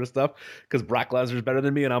and that sort of stuff because Brock Lesnar's better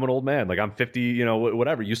than me and I'm an old man. Like, I'm 50,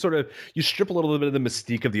 whatever. You strip a little bit of the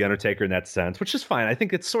mystique of The Undertaker in that sense, which is fine. I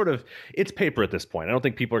think it's paper at this point. I don't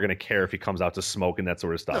think people are going to care if he comes out to smoke and that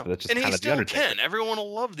sort of stuff. No. That's just kind of of The Undertaker. Can. Everyone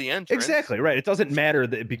will love the entrance. Exactly, right. It doesn't matter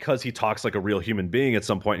that because he talks like a real human being at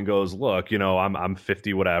some point and goes, look, I'm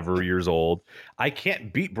 50 whatever years old. I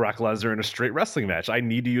can't beat Brock Lesnar in a straight wrestling match. I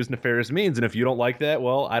need to use nefarious means, and if you don't like that,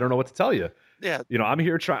 well, I don't know what to tell you. Yeah, I'm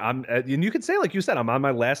here trying. And you can say, like you said, I'm on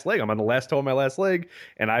my last leg. I'm on the last toe of my last leg,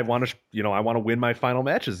 and I want to, I want to win my final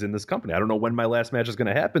matches in this company. I don't know when my last match is going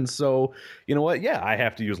to happen, so you know what? Yeah, I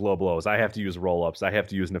have to use low blows. I have to use roll ups. I have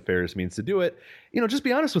to use nefarious means to do it. Just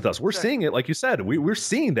be honest with us. We're seeing it, like you said. We're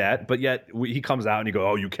seeing that, but yet he comes out and you go,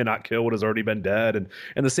 oh, you cannot kill what has already been dead,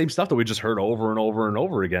 and the same stuff that we just heard over and over and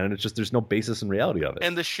over again. And it's just there's no basis in reality of it.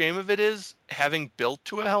 And the shame of it is, having built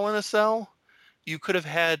to a Hell in a Cell, you could have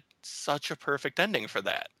had such a perfect ending for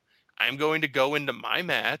that. I'm going to go into my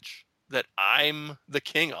match that I'm the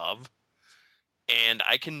king of, and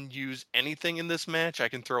I can use anything in this match. I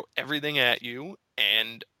can throw everything at you,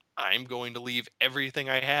 and I'm going to leave everything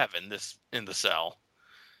I have in the cell.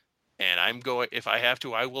 And if I have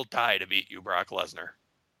to, I will die to beat you, Brock Lesnar.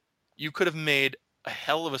 You could have made a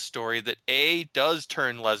hell of a story that does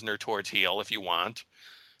turn Lesnar towards heel if you want,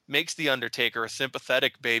 makes The Undertaker a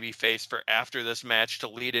sympathetic babyface for after this match to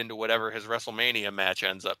lead into whatever his WrestleMania match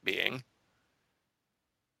ends up being.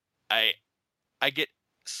 I get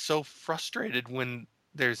so frustrated when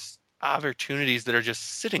there's opportunities that are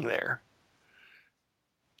just sitting there.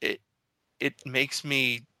 It makes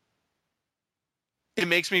me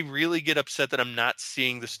really get upset that I'm not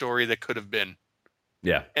seeing the story that could have been.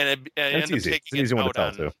 Yeah. And I end up taking it out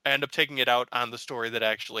on. I end up taking it out on the story that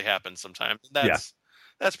actually happens sometimes.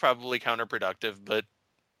 That's probably counterproductive,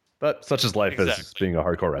 but such is life as being a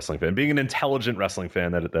hardcore wrestling fan. Being an intelligent wrestling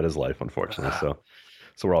fan, that is life, unfortunately.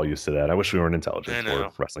 So we're all used to that. I wish we weren't intelligent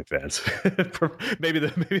for wrestling fans. maybe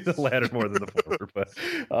the latter more than the former. But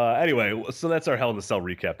anyway, so that's our Hell in a Cell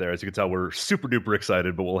recap there. As you can tell, we're super duper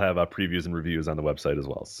excited, but we'll have previews and reviews on the website as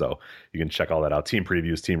well. So you can check all that out. Team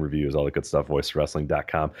previews, team reviews, all the good stuff,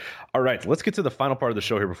 voicewrestling.com. All right, let's get to the final part of the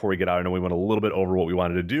show here before we get out. I know we went a little bit over what we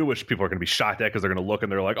wanted to do, which people are going to be shocked at because they're going to look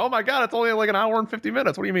and they're like, oh my God, it's only like an hour and 50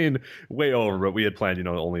 minutes. What do you mean way over? But we had planned,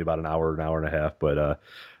 only about an hour and a half. But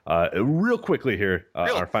real quickly here,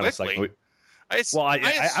 our final segment. I was going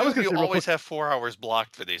to say, always have 4 hours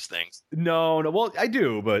blocked for these things. No. Well, I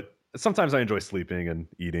do, but sometimes I enjoy sleeping and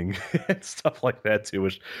eating and stuff like that too,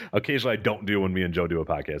 which occasionally I don't do when me and Joe do a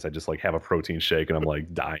podcast. I just like have a protein shake and I'm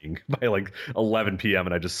like dying by like 11 p.m.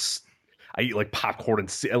 and I eat like popcorn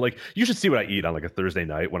and like you should see what I eat on like a Thursday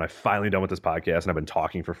night when I finally done with this podcast and I've been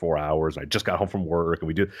talking for 4 hours and I just got home from work and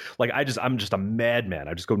we do like I'm just a madman.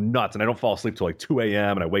 I just go nuts and I don't fall asleep till like 2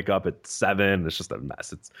 a.m. and I wake up at 7 and it's just a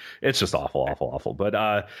mess. It's just awful.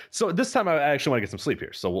 But so this time I actually want to get some sleep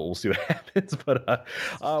here, so we'll see what happens. But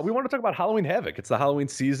we want to talk about Halloween Havoc. It's the Halloween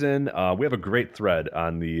season. We have a great thread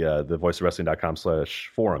on the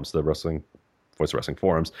voiceofwrestling.com/forums, the wrestling. Voice of Wrestling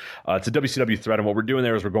forums. It's a WCW thread, and what we're doing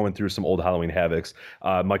there is we're going through some old Halloween Havocs.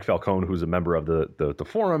 Mike Falcone, who's a member of the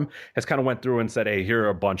forum, has kind of went through and said, hey, here are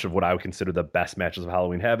a bunch of what I would consider the best matches of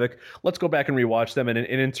Halloween Havoc. Let's go back and rewatch them, and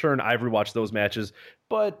in turn, I've rewatched those matches,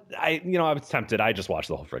 but I was tempted. I just watched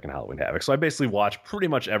the whole freaking Halloween Havoc. So I basically watched pretty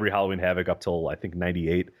much every Halloween Havoc up till, I think,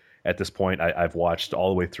 98. At this point, I've watched all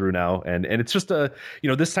the way through now, and it's just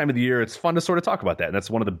this time of the year, it's fun to sort of talk about that, and that's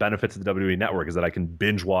one of the benefits of the WWE Network is that I can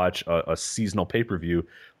binge watch a seasonal pay-per-view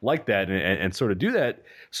like that and sort of do that.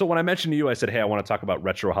 So when I mentioned to you, I said, hey, I want to talk about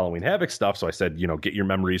retro Halloween Havoc stuff. So I said, get your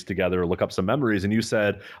memories together, look up some memories, and you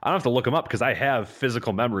said I don't have to look them up because I have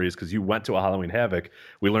physical memories because you went to a Halloween Havoc.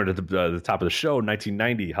 We learned at the top of the show,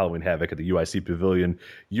 1990 Halloween Havoc at the UIC Pavilion.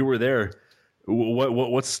 You were there.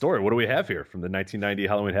 What's the story? What do we have here from the 1990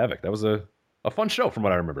 Halloween Havoc? That was a fun show from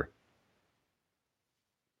what I remember.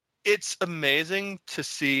 It's amazing to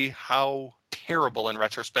see how terrible in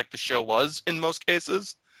retrospect the show was in most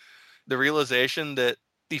cases. The realization that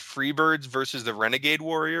the Freebirds versus the Renegade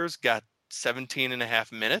Warriors got 17 and a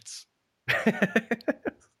half minutes,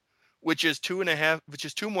 which is 2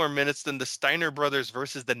 more minutes than the Steiner Brothers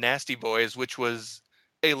versus the Nasty Boys, which was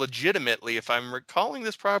a legitimately, if I'm recalling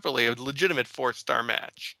this properly, a legitimate 4-star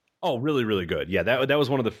match. Oh, really, really good. Yeah, that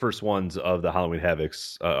was one of the first ones of the Halloween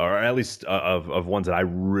Havocs, or at least of ones that I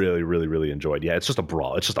really, really, really enjoyed. Yeah, it's just a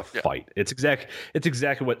brawl. It's just a fight. It's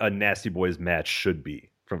exactly what a Nasty Boys match should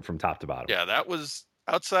be from top to bottom. Yeah, that was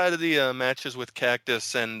outside of the matches with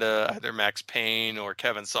Cactus and either Max Payne or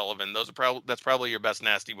Kevin Sullivan. That's probably your best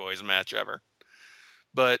Nasty Boys match ever.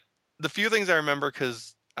 But the few things I remember,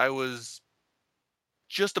 because I was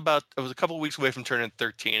a couple weeks away from turning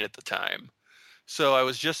 13 at the time. So I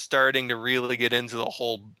was just starting to really get into the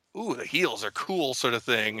whole, the heels are cool sort of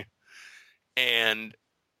thing. And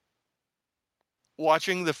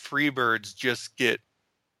watching the Freebirds just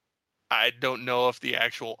I don't know if the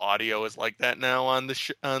actual audio is like that now on the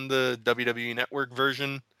WWE Network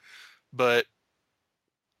version, but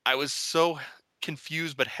I was so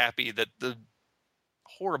confused but happy that the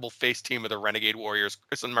horrible face team of the Renegade Warriors,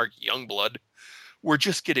 Chris and Mark Youngblood, we're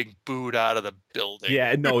just getting booed out of the building.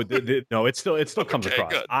 Yeah, no, no, it still comes Okay,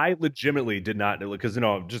 across. good. I legitimately did not, because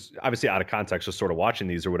just obviously out of context, just sort of watching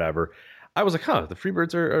these or whatever. I was like, the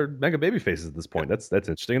Freebirds are mega baby faces at this point. That's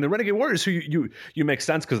interesting. And the Renegade Warriors, who you make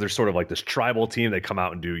sense because they're sort of like this tribal team. They come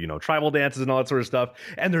out and do tribal dances and all that sort of stuff,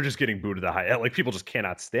 and they're just getting booed to the high. Like people just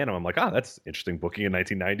cannot stand them. I'm like, that's interesting booking in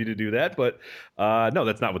 1990 to do that, but no,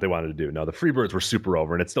 that's not what they wanted to do. No, the Freebirds were super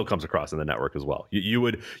over, and it still comes across in the network as well. You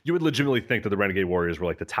would legitimately think that the Renegade Warriors were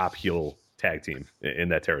like the top heel tag team in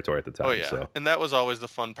that territory at the time. Oh yeah, so. And that was always the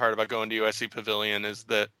fun part about going to USC Pavilion is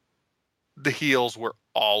that the heels were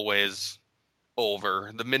always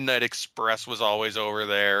over. The Midnight Express was always over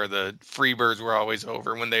there. The Freebirds were always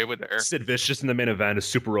over when they were there. Sid Vicious in the main event is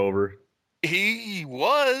super over. He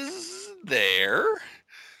was there.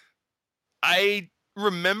 I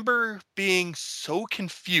remember being so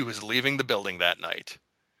confused leaving the building that night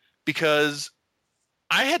because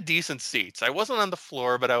I had decent seats. I wasn't on the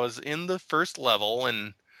floor, but I was in the first level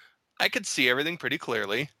and I could see everything pretty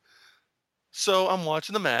clearly. So I'm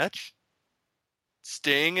watching the match.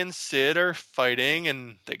 Sting and Sid are fighting,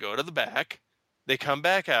 and they go to the back. They come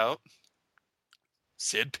back out.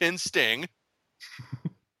 Sid pins Sting.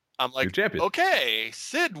 I'm like, okay,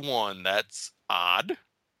 Sid won. That's odd.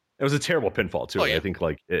 It was a terrible pinfall, too. I think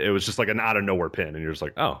like it was just like an out-of-nowhere pin, and you're just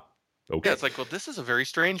like, oh, okay. Yeah, it's like, well, this is a very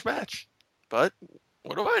strange match. But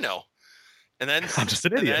what do I know? And then I'm just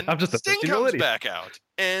an idiot. I'm just a Sting comes back out.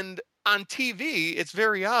 And on TV, it's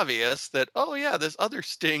very obvious that, oh, yeah, this other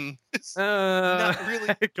Sting is not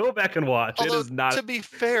really... Go back and watch. Although, it is not... To be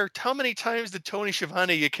fair, how many times did Tony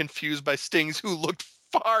Schiavone get confused by Stings who looked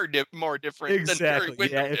far more different than Barry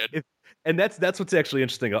Windham did? And that's what's actually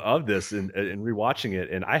interesting of this in rewatching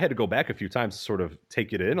it. And I had to go back a few times to sort of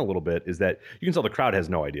take it in a little bit, is that you can tell the crowd has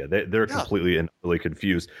no idea. They're completely and utterly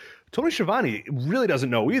confused. Tony Schiavone really doesn't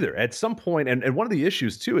know either. At some point, and one of the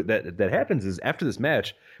issues too that happens is after this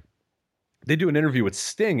match, they do an interview with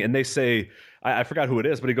Sting and they say, I forgot who it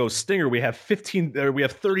is, but he goes, Stinger, we have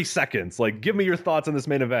 30 seconds. Like, give me your thoughts on this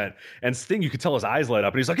main event. And Sting, you could tell his eyes light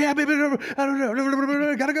up and he's like, yeah, baby, I don't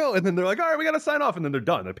know, gotta go. And then they're like, all right, we gotta sign off. And then they're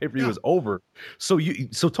done. The pay-per-view is over. So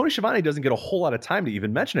Tony Schiavone doesn't get a whole lot of time to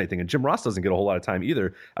even mention anything. And Jim Ross doesn't get a whole lot of time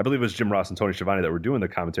either. I believe it was Jim Ross and Tony Schiavone that were doing the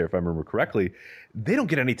commentary, if I remember correctly. They don't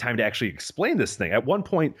get any time to actually explain this thing. At one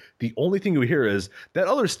point, the only thing you hear is that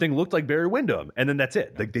other Sting looked like Barry Windham. And then that's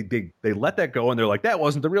it. Like they let that go and they're like, that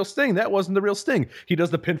wasn't the real Sting. That wasn't the real Sting. He does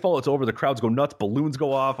the pinfall. It's over. The crowds go nuts. Balloons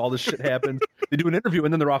go off. All this shit happens. They do an interview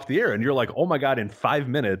and then they're off the air. And you're like, oh my God, in 5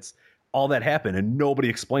 minutes, all that happened and nobody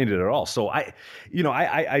explained it at all. So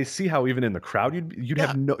I see how even in the crowd, you'd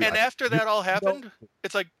have no. And after that all happened,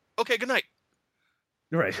 it's like, okay, good night.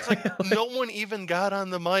 Right. It's like no one even got on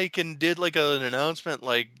the mic and did like an announcement.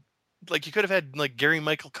 Like you could have had like Gary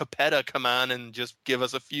Michael Capetta come on and just give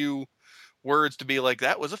us a few words to be like,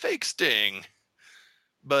 that was a fake Sting.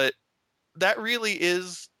 But that really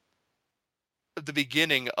is the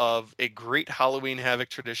beginning of a great Halloween Havoc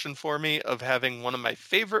tradition for me, of having one of my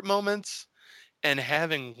favorite moments and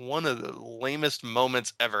having one of the lamest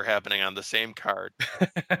moments ever happening on the same card.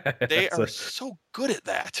 They are so good at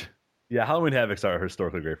that. Yeah, Halloween Havocs are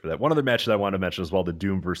historically great for that. One other match that I wanted to mention as well, the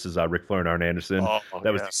Doom versus Ric Flair and Arn Anderson.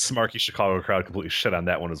 That was the smarky Chicago crowd completely shit on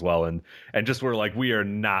that one as well. And just we're like, we are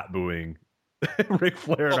not booing Ric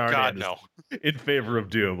Flair and Arn Anderson in favor of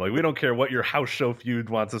Doom. Like, we don't care what your house show feud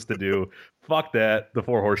wants us to do. Fuck that. The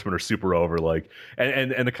Four Horsemen are super over. Like,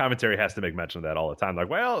 and the commentary has to make mention of that all the time. Like,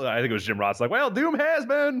 well, I think it was Jim Ross. Like, well, Doom has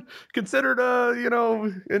been considered,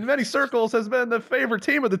 in many circles has been the favorite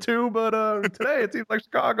team of the two, but today it seems like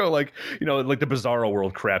Chicago. Like, like the Bizarro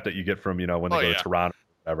World crap that you get from when they go to Toronto.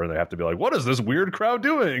 Whatever, and they have to be like, what is this weird crowd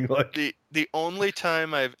doing? Like, the only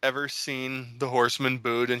time I've ever seen the Horsemen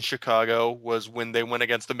booed in Chicago was when they went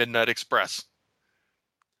against the Midnight Express.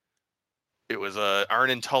 It was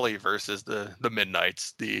Arn and Tully versus the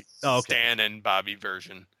Midnights, the Stan and Bobby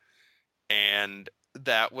version, and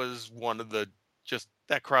that was one of the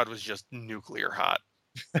that crowd was just nuclear hot,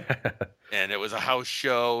 and it was a house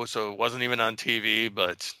show, so it wasn't even on TV,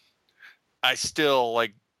 but I still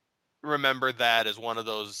remember that as one of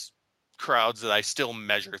those crowds that I still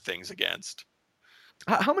measure things against.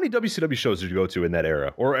 How many WCW shows did you go to in that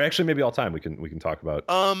era? Or actually maybe all time we can talk about.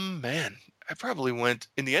 Man, I probably went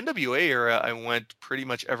in the NWA era. I went pretty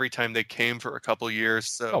much every time they came for a couple years.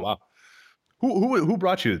 So. Oh, wow. Who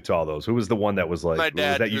brought you to all those? Who was the one that was like, my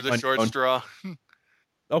dad drew the short straw.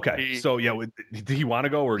 Okay, so yeah, did he want to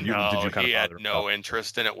go, or did you kind of? He had no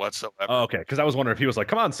interest in it whatsoever. Oh, okay, because I was wondering if he was like,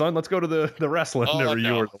 "Come on, son, let's go to the wrestling." Oh,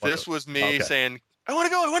 no. This was me saying, "I want to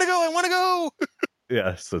go, I want to go, I want to go."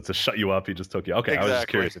 Yeah, so to shut you up, he just took you. Okay, exactly. I was just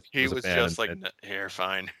curious if he was just like, "Here,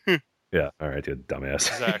 fine." Yeah, all right, you dumbass.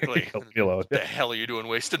 Exactly. What the hell are you doing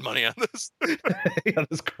wasting money on this? Yeah,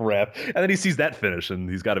 this crap. And then he sees that finish, and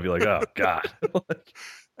he's got to be like, "Oh God."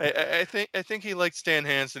 I think he liked Stan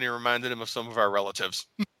Hansen. He reminded him of some of our relatives.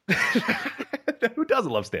 Who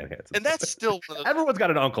doesn't love Stan Hansen? And that's still everyone's got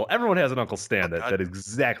an uncle. Everyone has an Uncle Stan that is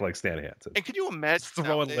exactly like Stan Hansen. And can you imagine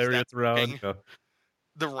throwing lariats around?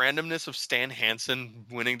 The randomness of Stan Hansen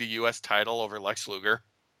winning the U.S. title over Lex Luger?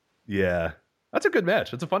 Yeah, that's a good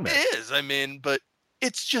match. It's a fun match. It is. I mean, but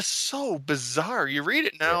it's just so bizarre. You read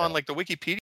it now on the Wikipedia